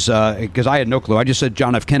way, is because I had no clue. I just said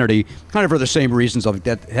John F. Kennedy, kind of for the same reasons of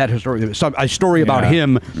that had a story about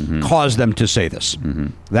him caused them to say this.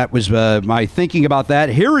 That was my thinking about that.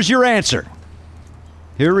 Here is your answer.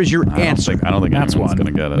 Here is your answer. I don't think Matt's anyone's won.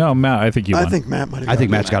 going to get it. No, Matt, I think you won. I think Matt might have. I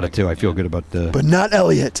think gotten Matt's got it too. I feel good about the but not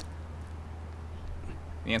Elliot.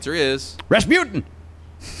 The answer is Rasputin.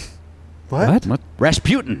 What? What?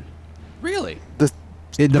 Rasputin. really. The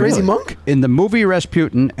In the crazy monk? In the movie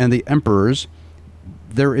Rasputin and the Emperors,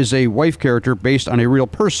 there is a wife character based on a real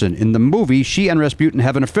person. In the movie, she and Rasputin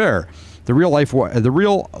have an affair. The real life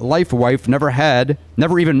wife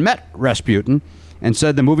never even met Rasputin, and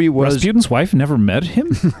said the movie was Rasputin's wife never met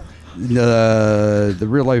him. The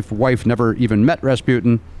real life wife never even met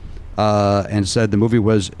Rasputin, and said the movie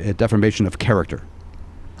was a defamation of character.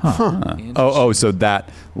 So that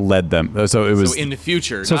led them. So it was So in the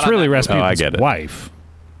future. So not it's on really that- Rasputin's I get it. wife.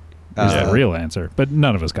 Is the real answer, but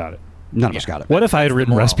none of us got it. None of us got it. What if I had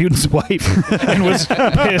written Rasputin's wife and was pissed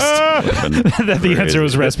that the answer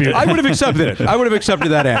was Rasputin? I would have accepted it. I would have accepted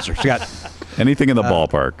that answer, Scott. anything in the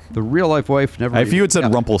ballpark. The real life wife never. If you had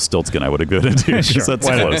said Rumpelstiltskin, I would have good into Sure. That's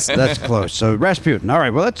Why not? close. That's close. So Rasputin. All right.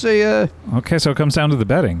 Well, that's a. Okay, so it comes down to the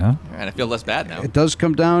betting, huh? All right, I feel less bad now. It does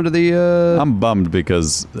come down to the. I'm bummed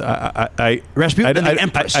because Rasputin and the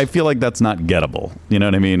Empress. I feel like that's not gettable. You know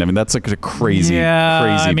what I mean? I mean that's like a crazy, Yeah,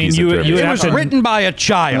 crazy I mean, piece you- of you trivia. would It have was to- written by a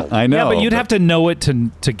child. I know. Yeah, but you'd have to know it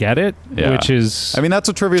to get it, Yeah. which is. I mean, that's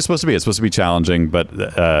what trivia is supposed to be. It's supposed to be challenging, but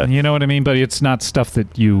You know what I mean? But it's not stuff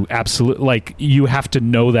that you absolutely like. You have to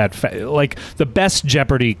know that. Like the best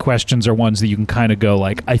Jeopardy questions are ones that you can kind of go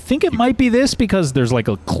like, I think it might be this because there's like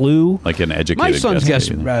a clue. like an educated My son's guess.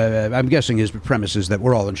 guess. I'm guessing his premise is that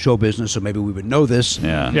we're all in show business, so maybe we would know this.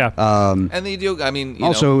 Yeah. Yeah. And then you do. I mean, you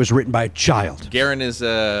Also, know, it was written by a child. Garen is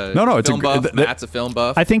a No, it's a film gr- buff. th- Matt's a film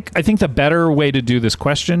buff. I think the better way to do this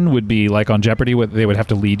question would be like on Jeopardy. What they would have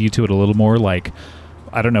to lead you to it a little more. Like,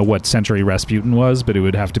 I don't know what century Rasputin was, but it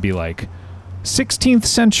would have to be like 16th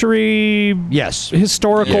century. Yes.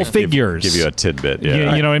 Historical figures. Give you a tidbit. You-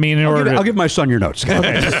 Yeah. you know what I mean? In order to- I'll give my son your notes. Okay,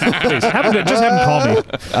 please have him, just have him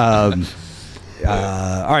call me.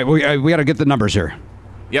 All right, we got to get the numbers here.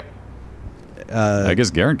 Yep. I guess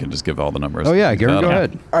Garen can just give all the numbers. Oh yeah, Garen, go Yeah.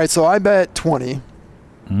 ahead. All right, so I bet 20.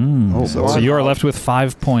 So you are left with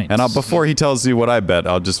 5 points. And before he tells you what I bet,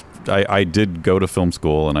 I did go to film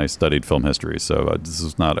school and I studied film history, so this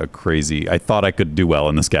is not a crazy. I thought I could do well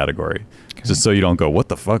in this category, just so you don't go, what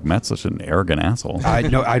the fuck, Matt's such an arrogant asshole.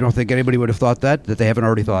 I don't think anybody would have thought that they haven't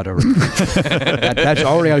already thought of it. That's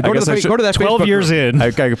already. Go to that 12 Facebook years group. in.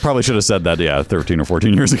 I probably should have said that, 13 or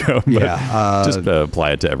 14 years ago. But Yeah, just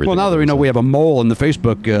apply it to everything. Well, now that we know we have a mole in the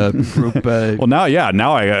Facebook group, Well, now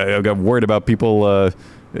I got worried about people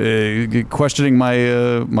questioning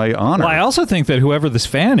my honor. Well, I also think that whoever this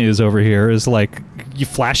fan is over here is like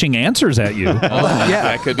flashing answers at you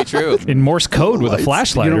That could be true. in Morse code with a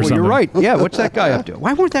flashlight you know, or something. you're right. Yeah, what's that guy up to?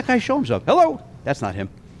 Why won't that guy show himself? Hello, that's not him.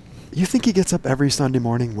 You think he gets up every Sunday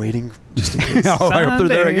morning waiting just in case? Oh, right up through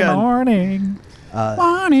there Sunday again. morning.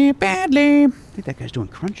 Want it badly. I think that guy's doing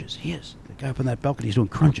crunches. He is. The guy up on that balcony is doing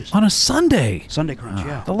crunches. On a Sunday. Sunday crunch,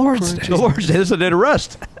 yeah. The Lord's Day. The Lord's Day. This is a day to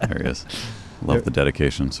rest. There he is. Love the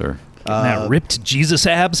dedication, sir. That ripped Jesus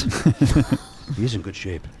abs. He's in good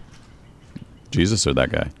shape. Jesus or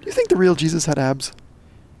that guy? Do you think the real Jesus had abs?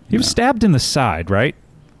 He was stabbed in the side, right?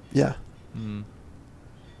 Yeah.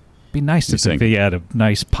 Be nice to You think think- that he had a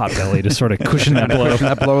nice pot belly to sort of cushion that blow. Cushion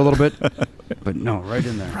that blow a little bit, but no, right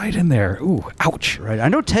in there. Right in there. Ooh, ouch. Right. I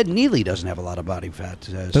know Ted Neely doesn't have a lot of body fat.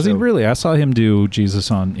 Does he really? I saw him do Jesus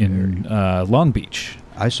in Long Beach.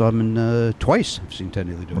 I saw him in twice. I've seen Ted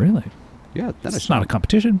Neely do it. Really? Yeah. Then I It's saw not a him.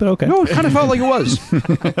 competition, but okay. No, it kind of felt like it was.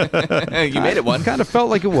 You made it one. Kind of felt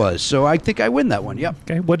like it was. So I think I win that one. Yep.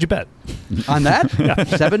 Okay, what'd you bet? On that,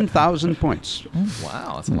 7,000 points.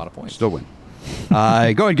 Wow, that's a lot of points. Still win. Go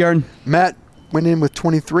ahead, Garen. Matt went in with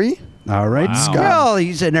 23. All right. Wow. Well,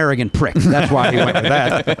 he's an arrogant prick. That's why he went with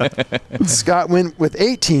that. Scott went with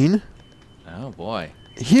 18. Oh boy.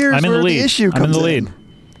 Here's I'm in where the lead. the issue I'm comes in the lead.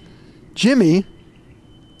 Jimmy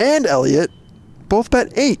and Elliot both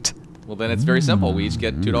bet 8. Well, then it's very simple. We each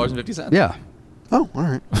get $2.50. Yeah. Oh, all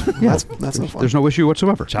right. That's no fun. There's no issue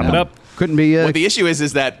whatsoever. Chop it up. Couldn't be. What the issue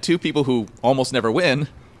is that two people who almost never win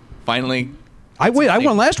finally. I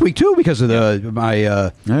won last week too because of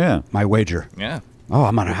my wager. Yeah. Oh,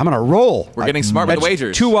 I'm on a roll. We're getting smart with the That's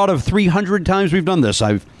wagers. 2 out of 300 times we've done this.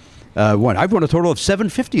 I've won. I've won a total of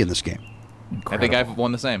 $750 in this game. I think I've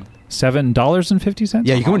won the same. $7.50?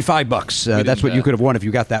 Yeah, you can win $5. That's didn't, what you could have won if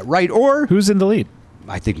you got that right. Or Who's in the lead?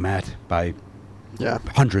 I think Matt by Yeah.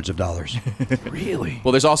 hundreds of dollars. Really?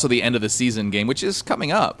 Well, there's also the end of the season game, which is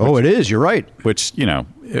coming up. Oh, it is. You're right. Which,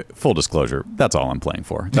 full disclosure, that's all I'm playing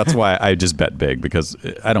for. That's why I just bet big, because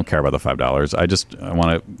I don't care about the $5. I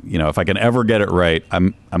want to, if I can ever get it right,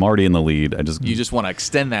 I'm already in the lead. You just want to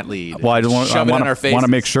extend that lead. Well, I just Shove it in our want faces. to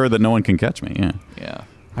make sure that no one can catch me. Yeah. Yeah.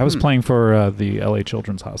 I was playing for the LA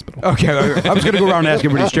Children's Hospital. Okay, I was going to go around and ask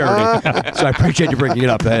everybody's charity, so I appreciate you bringing it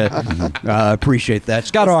up. Appreciate that.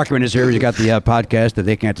 Scott Aukerman is here. He's got the podcast that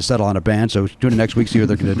they can't have to settle on a band, so tune in next week, see what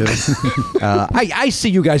they're going to do. I see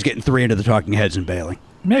you guys getting 3 into the Talking Heads and bailing.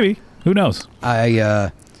 Maybe. Who knows?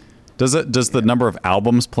 Does the number of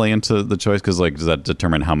albums play into the choice? Because does that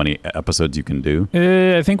determine how many episodes you can do?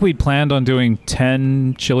 I think we planned on doing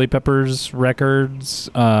 10 Chili Peppers records,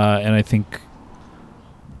 and I think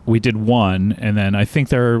we did 1, and then I think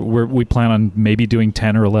we plan on maybe doing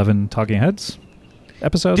 10 or 11 Talking Heads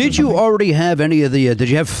episodes. Did you already have any of the? Did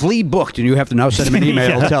you have Flea booked, and you have to now send him an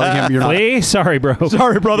email telling him you're not? Flea? Sorry, bro.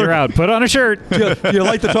 Sorry, brother. You're out. Put on a shirt. Do you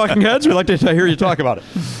like the Talking Heads? We'd like to hear you talk about it.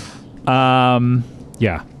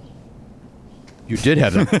 Yeah. You did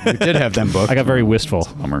have them. You did have them booked. I got very wistful.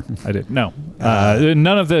 Bummer. I did. No. None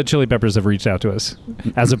of the Chili Peppers have reached out to us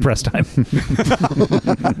as of press time.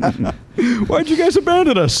 Why'd you guys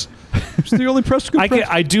abandon us? It's the only press.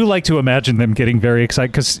 I do like to imagine them getting very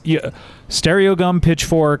excited because Stereo Gum,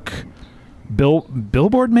 Pitchfork,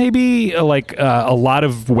 Billboard, maybe a lot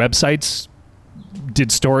of websites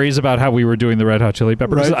did stories about how we were doing the Red Hot Chili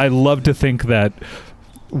Peppers. Right. I love to think that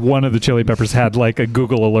one of the Chili Peppers had a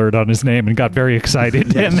Google alert on his name and got very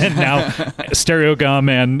excited. And then now Stereo Gum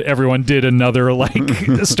and everyone did another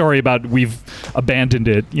story about we've abandoned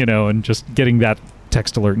it, and just getting that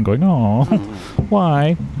text alert and going, oh,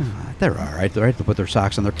 why? They're all right. They'll put their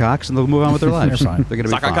socks on their cocks and they'll move on with their lives. They're fine. They're going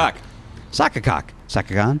to be fine. Sock-a-cock. Sock-a-cock.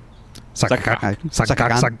 Sock-a-gon.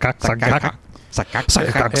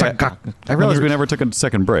 I realized we never took a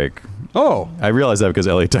second break. Oh. I realized that because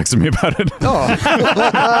Elliot texted me about it. Oh.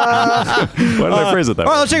 Why did I phrase it that way?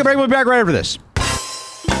 All right, let's take a break. We'll be back right after this.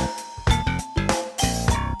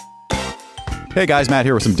 Hey guys, Matt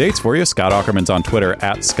here with some dates for you. Scott Aukerman's on Twitter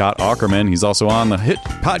at Scott Aukerman. He's also on the hit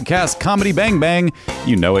podcast Comedy Bang Bang.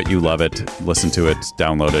 You know it, you love it. Listen to it,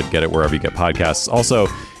 download it, get it wherever you get podcasts. Also,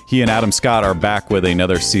 he and Adam Scott are back with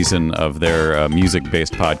another season of their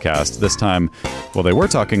music-based podcast. This time, they were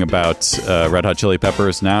talking about Red Hot Chili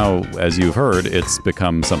Peppers. Now, as you've heard, it's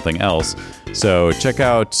become something else. So check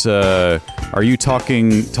out, Are You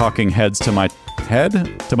Talking Heads to My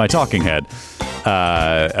Head? To My Talking Head.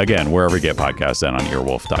 Again, wherever you get podcasts and on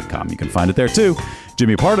earwolf.com. You can find it there, too.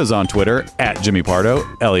 Jimmy Pardo's on Twitter, at Jimmy Pardo.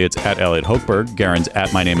 Elliot's at Elliot Hochberg. Garen's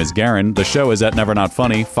at My Name is Garen. The show is at Never Not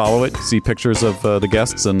Funny. Follow it. See pictures of the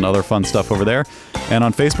guests and other fun stuff over there. And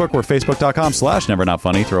on Facebook, we're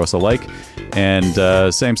facebook.com/nevernotfunny. Throw us a like.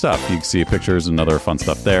 And same stuff. You can see pictures and other fun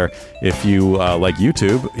stuff there. If you like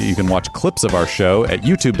YouTube, you can watch clips of our show at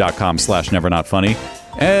youtube.com/nevernotfunny,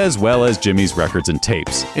 as well as Jimmy's records and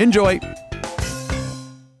tapes. Enjoy!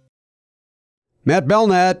 Matt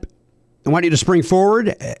Belknap, I want you to spring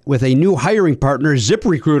forward with a new hiring partner,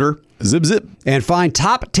 ZipRecruiter. Zip, zip. And find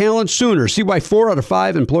top talent sooner. See why 4 out of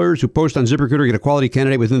 5 employers who post on ZipRecruiter get a quality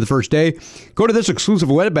candidate within the first day. Go to this exclusive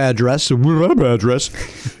web address to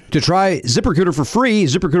try ZipRecruiter for free.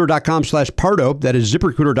 ZipRecruiter.com/Pardo. That is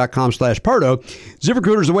ZipRecruiter.com/Pardo.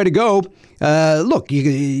 ZipRecruiter is the way to go. Look,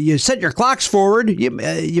 you set your clocks forward.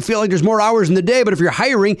 You feel like there's more hours in the day, but if you're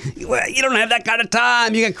hiring, you don't have that kind of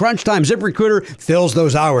time. You got crunch time. ZipRecruiter fills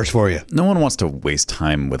those hours for you. No one wants to waste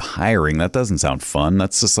time with hiring. That doesn't sound fun.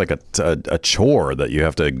 That's just like a chore that you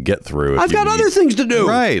have to get through. I've got other things to do.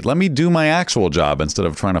 Right. Let me do my actual job instead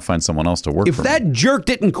of trying to find someone else to work for me. If that jerk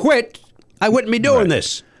didn't quit, I wouldn't be doing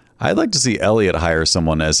this. I'd like to see Elliot hire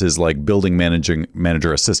someone as his building manager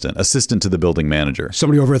assistant to the building manager.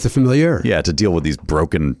 Somebody over at the Familiar. Yeah, to deal with these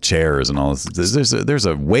broken chairs and all this. There's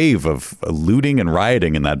a wave of looting and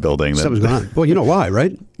rioting in that building. Something's going on. Well, you know why,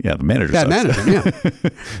 right? Yeah, the manager. Bad management, yeah.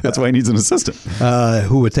 That's why he needs an assistant.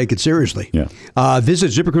 Who would take it seriously. Yeah.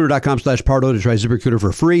 Visit ZipRecruiter.com/Pardo to try ZipRecruiter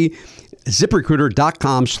for free.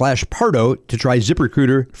 ZipRecruiter.com/Pardo to try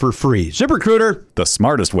ZipRecruiter for free. ZipRecruiter. The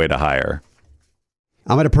smartest way to hire.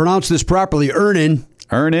 I'm going to pronounce this properly. Earnin.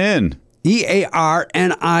 Earnin.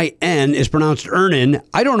 EARNIN is pronounced Earnin.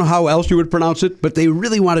 I don't know how else you would pronounce it, but they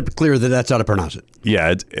really want it clear that that's how to pronounce it.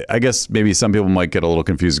 Yeah, I guess maybe some people might get a little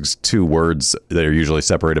confused because 2 words that are usually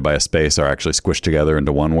separated by a space are actually squished together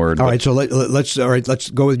into one word. All right, so let's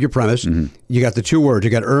go with your premise. Mm-hmm. You got the 2 words. You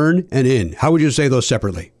got earn and in. How would you say those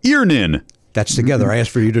separately? Earnin. That's together. I asked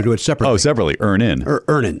for you to do it separately. Oh, separately. Earnin.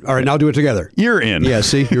 Earnin. All right, now do it together. You're in. Yeah,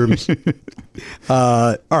 see?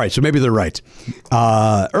 All right, so maybe they're right.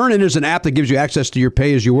 Earnin is an app that gives you access to your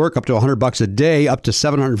pay as you work, up to $100 a day, up to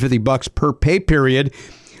 $750 per pay period.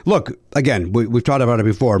 look, again, we've talked about it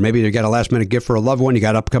before. Maybe you got a last-minute gift for a loved one. You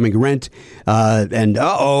got upcoming rent. And,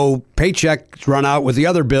 paycheck's run out with the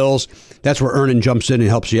other bills. That's where Earnin jumps in and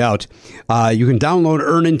helps you out. You can download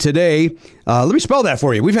Earnin today. Let me spell that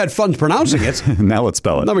for you. We've had fun pronouncing it. Now let's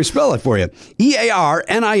spell it. Let me spell it for you.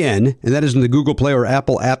 EARNIN, and that is in the Google Play or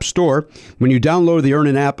Apple App Store. When you download the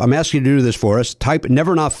Earnin app, I'm asking you to do this for us. Type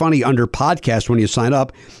Never Not Funny under podcast when you sign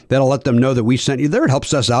up. That'll let them know that we sent you there. It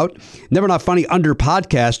helps us out. Never Not Funny under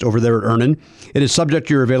podcast over there at Earnin. It is subject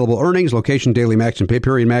to your available earnings, location, daily max, and pay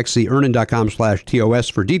period max. See earnin.com/TOS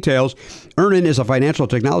for details. Earnin is a financial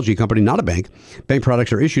technology company, not a bank. Bank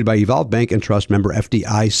products are issued by Evolve Bank and Trust member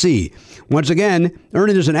FDIC. Once again,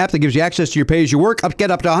 Earnin is an app that gives you access to your pay as you work.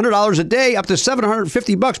 Get up to $100 a day, up to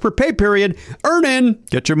 $750 per pay period. Earnin.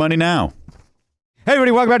 Get your money now. Hey,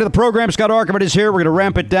 everybody, welcome back to the program. Scott Aukerman is here. We're going to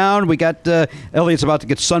ramp it down. We got Elliot's about to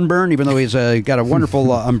get sunburned, even though he's got a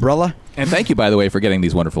wonderful umbrella. And thank you, by the way, for getting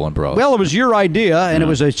these wonderful umbrellas. Well, it was your idea, and it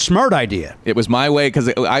was a smart idea. It was my way,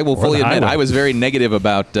 because I will fully admit I was very negative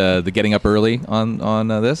about the getting up early on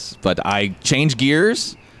this, but I changed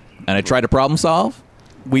gears, and I tried to problem solve.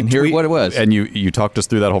 Here's what it was. And you talked us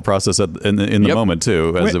through that whole process in the moment,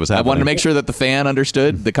 too, as it was happening. I wanted to make sure that the fan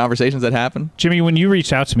understood the conversations that happened. Jimmy, when you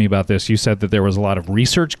reached out to me about this, you said that there was a lot of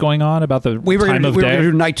research going on about the we were time of day. We were going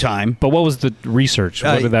to do nighttime. But what was the research?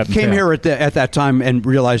 What did that entail? Came here at that time and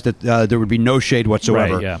realized that there would be no shade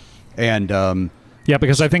whatsoever. Right, yeah. And... yeah,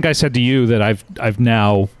 because I think I said to you that I've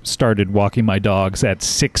now started walking my dogs at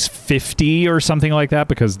 6:50 or something like that,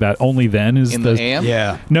 because that only then is in the AM?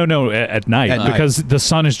 Yeah. No, at night, because the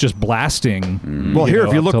sun is just blasting. Well, here,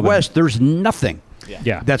 if you look west, there's nothing.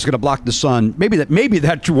 Yeah. That's going to block the sun. Maybe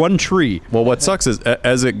that one tree. Well, what sucks is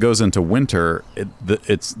as it goes into winter,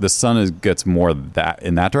 the sun gets more in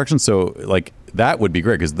that direction. So like that would be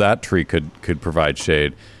great because that tree could provide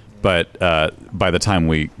shade. But by the time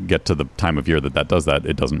we get to the time of year that does that,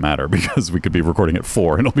 it doesn't matter because we could be recording at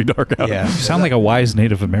 4 and it'll be dark out. Yeah, you sound like a wise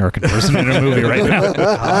Native American person in a movie right now.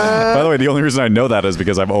 By the way, the only reason I know that is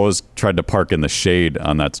because I've always tried to park in the shade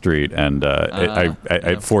on that street, and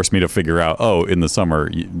it forced me to figure out, in the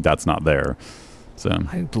summer that's not there. So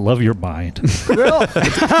I love your mind. Well,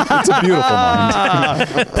 it's a beautiful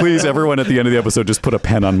mind. Please, everyone, at the end of the episode, just put a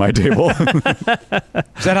pen on my table. Is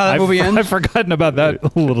that how that movie ends? I've forgotten about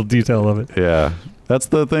that little detail of it. Yeah, that's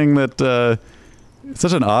the thing that it's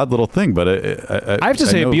such an odd little thing, but I have to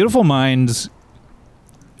say, Beautiful Minds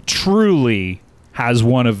truly has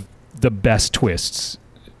one of the best twists.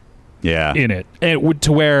 In it,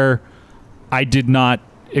 to where I did not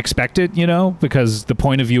expect it, because the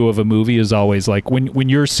point of view of a movie is always like when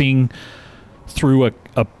you're seeing through a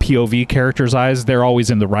POV character's eyes, they're always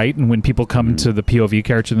in the right, and when people come to the POV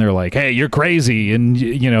character and they're like, hey, you're crazy, and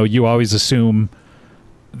you always assume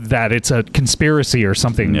that it's a conspiracy or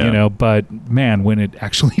something, but man, when it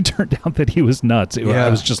actually turned out that he was nuts, I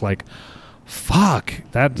was just like, fuck,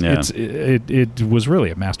 it was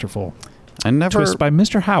really a masterful twist by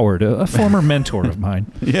Mr. Howard, a former mentor of mine.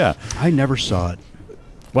 Yeah, I never saw it.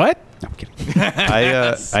 What? No, I'm kidding.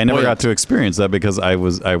 I never got to experience that because I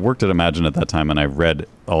worked at Imagine at that time, and I read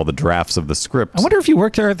all the drafts of the script. I wonder if you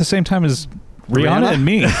worked there at the same time as Rihanna and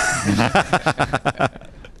me.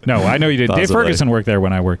 No, I know you did. Possibly. Dave Ferguson worked there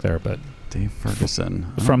when I worked there, but Dave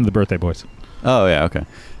Ferguson from the Birthday Boys. Oh yeah, okay,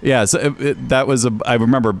 yeah. So that was I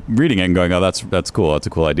remember reading it and going, "Oh, that's cool. That's a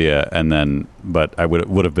cool idea." And then, but I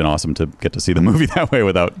would have been awesome to get to see the movie that way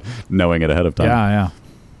without knowing it ahead of time. Yeah.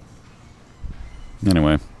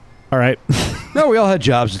 Anyway. All right. No, we all had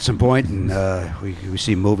jobs at some point, and we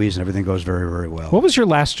see movies, and everything goes very, very well. What was your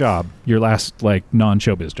last job? Your last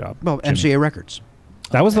non-showbiz job? Well, MCA Records.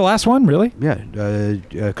 That was the last one, really? Yeah.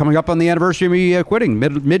 Coming up on the anniversary of me quitting.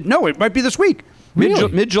 No, it might be this week. Really?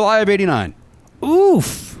 Mid-July of '89.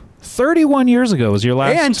 Oof. 31 years ago was your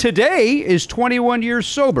last. And today is 21 years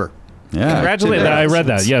sober. Yeah. Congratulations. I read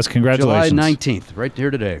that. Yes, congratulations. July 19th, right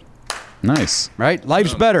here today. Nice. Right?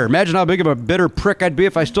 Life's better. Imagine how big of a bitter prick I'd be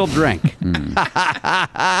if I still drank.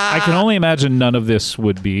 I can only imagine none of this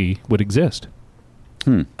would exist.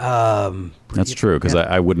 That's true, because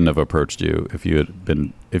I wouldn't have approached you if you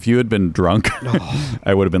had been drunk.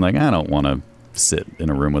 I would have been like, I don't want to sit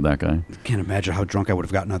in a room with that guy. I can't imagine how drunk I would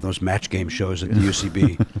have gotten on those match game shows at the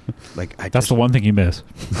UCB. That's the one thing you miss.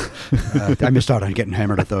 I missed out on getting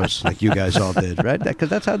hammered at those, like you guys all did, right? Because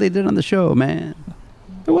that's how they did on the show, man.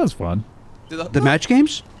 It was fun. The match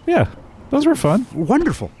games? Yeah, those were fun.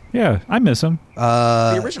 Wonderful. Yeah, I miss him.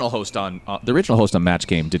 The original host on Match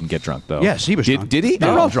Game didn't get drunk though. Yes, he was drunk. Did he? They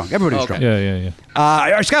were all drunk. Everybody's drunk. Yeah.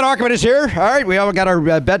 Scott Aukerman is here. All right, we all got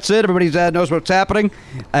our bets in. Everybody knows what's happening.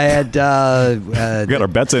 And We got our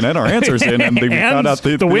bets in and our answers in, and we found out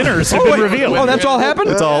the winners have been revealed. Oh, that's all happened?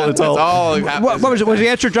 It's all. What was it? Was the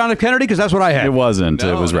answer John F. Kennedy? Because that's what I had. It wasn't.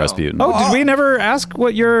 No, it was no. Rasputin. Oh, did we never ask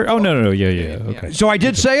what your? Oh no. Yeah. Okay. So I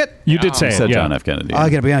did say it? You did say He it. said Yeah. John F. Kennedy. I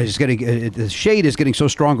gotta be honest. The shade is getting so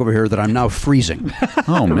strong over here that I'm now freezing.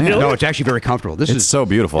 Oh man, No, it's actually very comfortable. This it's is so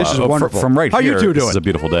beautiful. This is wonderful. From right How here. you two This doing? is a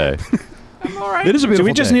beautiful day. It is a beautiful. Do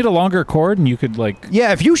we just day. need a longer cord and you could like?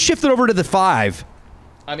 Yeah, if you shift it over to the 5.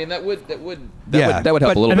 I mean, that would Yeah, help but- a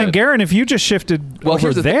little And bit. then Garen, if you just shifted over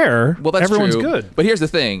here's the there, well, that's everyone's true. good. But here's the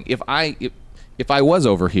thing: if I was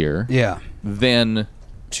over here, Yeah. then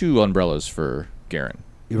 2 umbrellas for Garen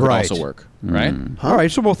would Right. also work, right? All right,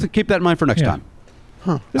 so we'll keep that in mind for next Yeah.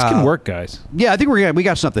 time. This can work, guys. Yeah, I think we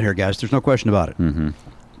got something here, guys. There's no question about it. Mm-hmm.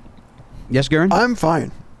 Yes, Garen? I'm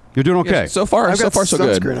fine. You're doing okay. Yeah, so far, I've got so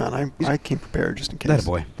good. sunscreen on. I came prepared just in case. That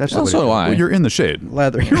boy. That's Well, the way so to do do it. I. Well, you're in the shade.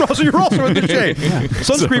 Lather. You're also in the shade.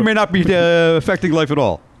 Sunscreen may not be affecting life at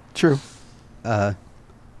all. True.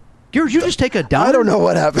 Did you just take a down? I don't know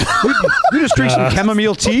what happened. You just drink some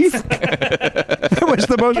chamomile tea? That was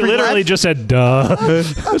the most Literally relaxed. just said, "Duh."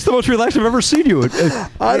 That's the most relaxed I've ever seen you.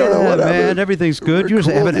 I don't know what man. happened. Everything's good. We're You just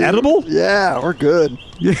cool, have an dude. edible? Yeah, we're good.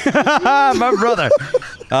 My brother.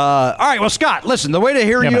 All right, well, Scott, listen, the way to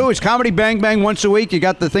hear Yeah, you man. is Comedy Bang Bang once a week. You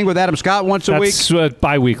got the thing with Adam Scott once a week. That's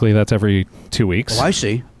bi-weekly. That's every 2 weeks. Oh, I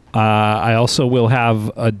see. I also will have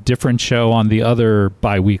a different show on the other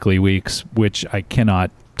bi-weekly weeks, which I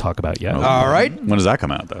cannot talk about yet. All right. When does that come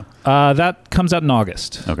out, though? That comes out in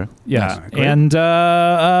August. Okay. Yeah. All right, great.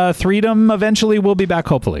 And Freedom eventually will be back,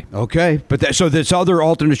 hopefully. Okay. But so this other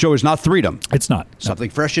alternate show is not Freedom. It's not. Something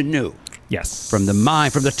fresh and new. Yes. From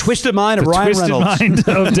the twisted mind of the Ryan twisted Reynolds. mind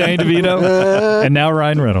of Danny DeVito. And now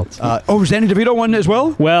Ryan Reynolds. Was Danny DeVito one as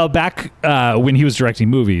well? Well, back when he was directing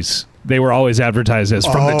movies, they were always advertised as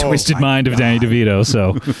from the twisted mind of Danny DeVito.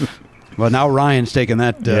 So, Well, now Ryan's taking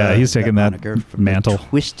that. yeah, he's taking that moniker from mantle. the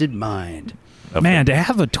twisted mind. Man, to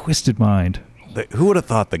have a twisted mind. Who would have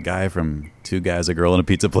thought the guy from Two Guys, a Girl, and a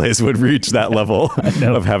Pizza Place would reach that level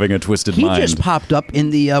know. of having a twisted He mind? just popped up in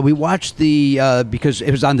the. We watched the because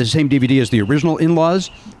it was on the same DVD as the original In-Laws,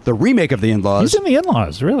 the remake of the In-Laws, He's in the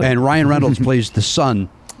In-Laws, really. and Ryan Reynolds plays the son.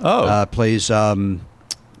 Oh. Plays.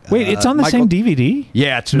 Wait, it's on the Michael- same DVD?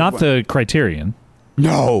 Yeah, it's Not the Criterion.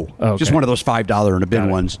 No, Okay. just one of those $5 and a bin Got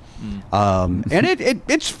it. ones. And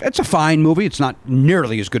it's a fine movie. It's not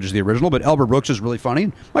nearly as good as the original, but Albert Brooks is really funny,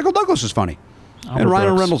 and Michael Douglas is funny, Albert and Ryan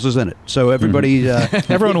Brooks. Reynolds is in it. So everybody,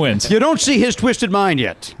 Everyone wins. you don't see his twisted mind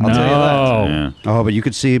yet. I'll tell you that. No. Yeah. Oh, but you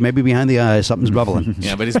could see maybe behind the eyes something's bubbling.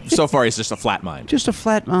 Yeah, but so far he's just a flat mind. Just a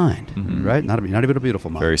flat mind, right? Not even a beautiful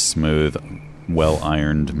mind. Very smooth,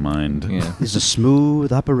 well-ironed mind. Yeah. He's a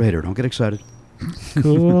smooth operator. Don't get excited.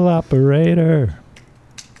 Cool operator.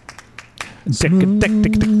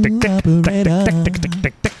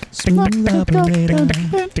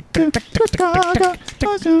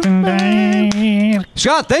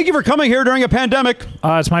 Scott, thank you for coming here during a pandemic.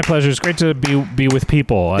 It's my pleasure. It's great to be with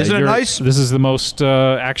people. Isn't it nice? This is the most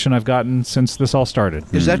action I've gotten since this all started.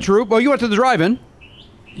 Is that true? Well, you went to the drive-in.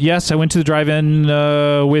 Yes, I went to the drive-in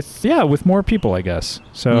with more people, I guess.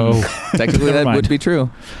 So Technically, Never that mind. would be true.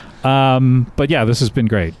 but yeah, this has been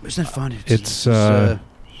great. Isn't that fun? It's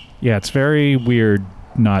yeah, it's very weird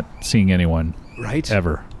not seeing anyone right.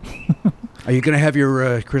 ever. Are you going to have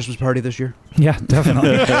your Christmas party this year? Yeah,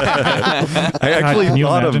 definitely. I actually can you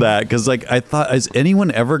thought of imagine? that because, I thought, is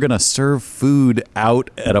anyone ever going to serve food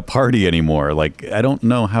out at a party anymore? I don't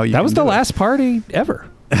know how you. That can was the do it. last party ever.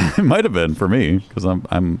 It might have been for me because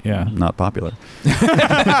I'm Yeah. not popular.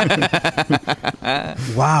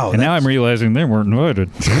 Wow. And now I'm realizing they weren't invited.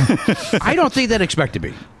 I don't think they'd expect to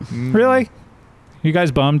be. Really? You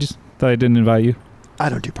guys bummed that I didn't invite you? I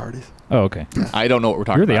don't do parties. Oh, okay. I don't know what we're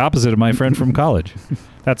talking You're the about. opposite of my friend from college.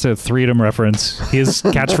 That's a Freedom reference. His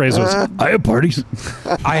catchphrase was, I have parties.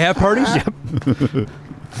 I have parties? Yep.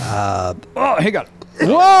 Oh, hang on.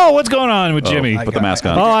 Whoa, what's going on with Jimmy? I Put the mask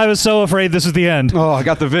on. Oh, I was so afraid this was the end. Oh, I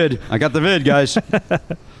got the vid. Guys.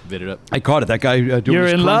 Vid it up. I caught it. That guy doing You're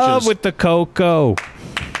his in crunches. love with the cocoa.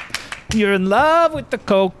 You're in love with the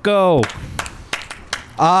cocoa.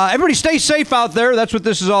 Everybody stay safe out there. That's what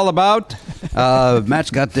this is all about.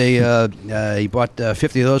 Matt's got he bought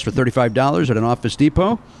 50 of those for $35 at an Office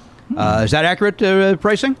Depot. Is that accurate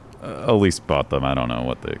pricing? Elise bought them. I don't know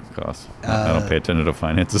what they cost. I don't pay attention to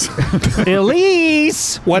finances.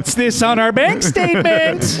 Elise, what's this on our bank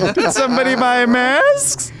statement? Did somebody buy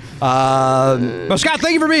masks? Well, Scott,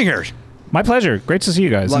 thank you for being here. My pleasure. Great to see you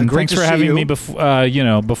guys. And Great thanks to for see having you. me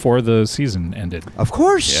before the season ended. Of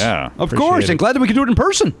course. Yeah. Of Appreciate course. it. And glad that we could do it in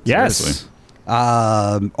person. Yes. Seriously.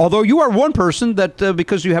 Although you are one person that,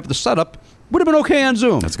 because you have the setup, would have been okay on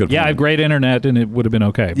Zoom. That's good. Yeah, I have great internet, and it would have been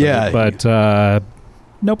okay. But, Yeah. But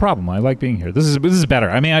no problem. I like being here. This is better.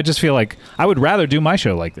 I mean, I just feel like I would rather do my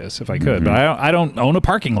show like this if I could, but I don't own a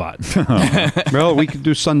parking lot. Well, we could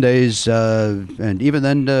do Sundays, and even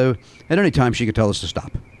then, at any time she could tell us to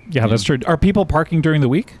stop. Yeah, that's true. Are people parking during the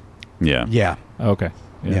week? Yeah. Yeah. Okay.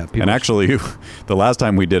 Yeah. And actually, the last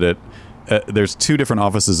time we did it, there's 2 different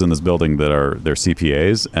offices in this building that they're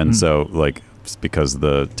CPAs, and so like because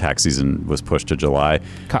the tax season was pushed to July.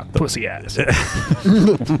 Cock pussy ass.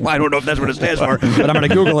 I don't know if that's what it stands for, but I'm going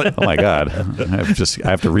to Google it. Oh my God, I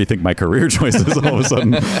have to rethink my career choices all of a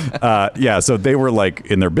sudden. Yeah, so they were like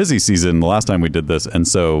in their busy season the last time we did this, and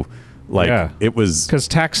so like it was because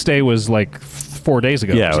tax day was like 4 days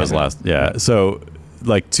ago. Yeah, it was last. Yeah, so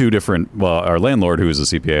like 2 different. Well, our landlord, who was a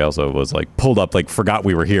CPA, also was like pulled up, like forgot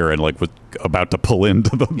we were here, and like was about to pull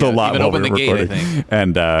into the lot even while we opened were the gate, recording. I think.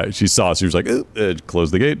 And she saw us. She was like,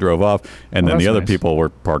 closed the gate, drove off, and then that's the other nice. people were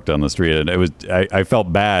parked on the street. And it was I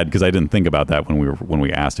felt bad because I didn't think about that when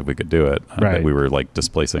we asked if we could do it. Right. That we were like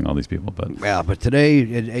displacing all these people, but Well, but today,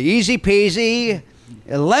 easy peasy,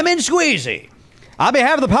 lemon squeezy. On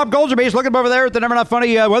behalf of the Pop Culture Base, looking over there at the Never Not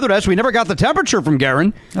Funny weather desk, we never got the temperature from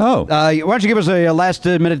Garen. Oh. Why don't you give us a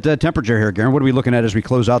last-minute temperature here, Garen? What are we looking at as we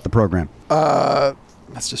close out the program?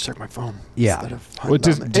 Let's just check my phone. Yeah. Instead of What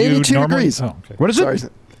hunting do down you 82 normally- degrees. Oh, okay. What is Sorry,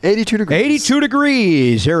 it? 82 degrees. 82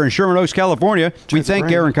 degrees here in Sherman Oaks, California. We Chance of thank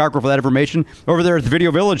rain. Garen Cockrell for that information. Over there at the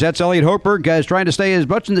Video Village, that's Elliot Hochberg, guys, trying to stay as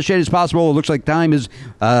much in the shade as possible. It looks like time is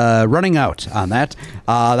running out on that.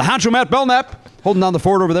 The honcho Matt Belknap holding down the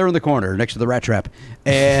fort over there in the corner next to the rat trap.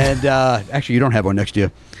 And actually, you don't have one next to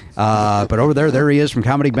you. But over there he is from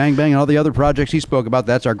Comedy Bang Bang and all the other projects he spoke about.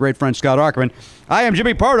 That's our great friend Scott Aukerman. I am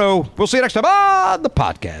Jimmy Pardo. We'll see you next time on the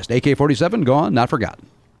podcast. AK-47, gone, not forgotten.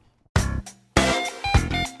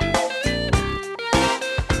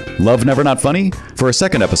 Love Never Not Funny? For a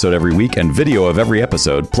second episode every week and video of every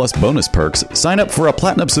episode, plus bonus perks, sign up for a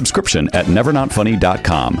platinum subscription at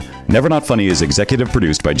nevernotfunny.com. Never Not Funny is executive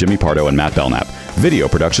produced by Jimmy Pardo and Matt Belknap. Video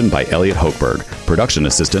production by Elliot Hochberg. Production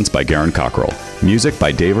assistance by Garen Cockrell. Music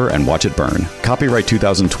by Daver and Watch It Burn. Copyright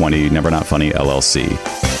 2020, Never Not Funny, LLC.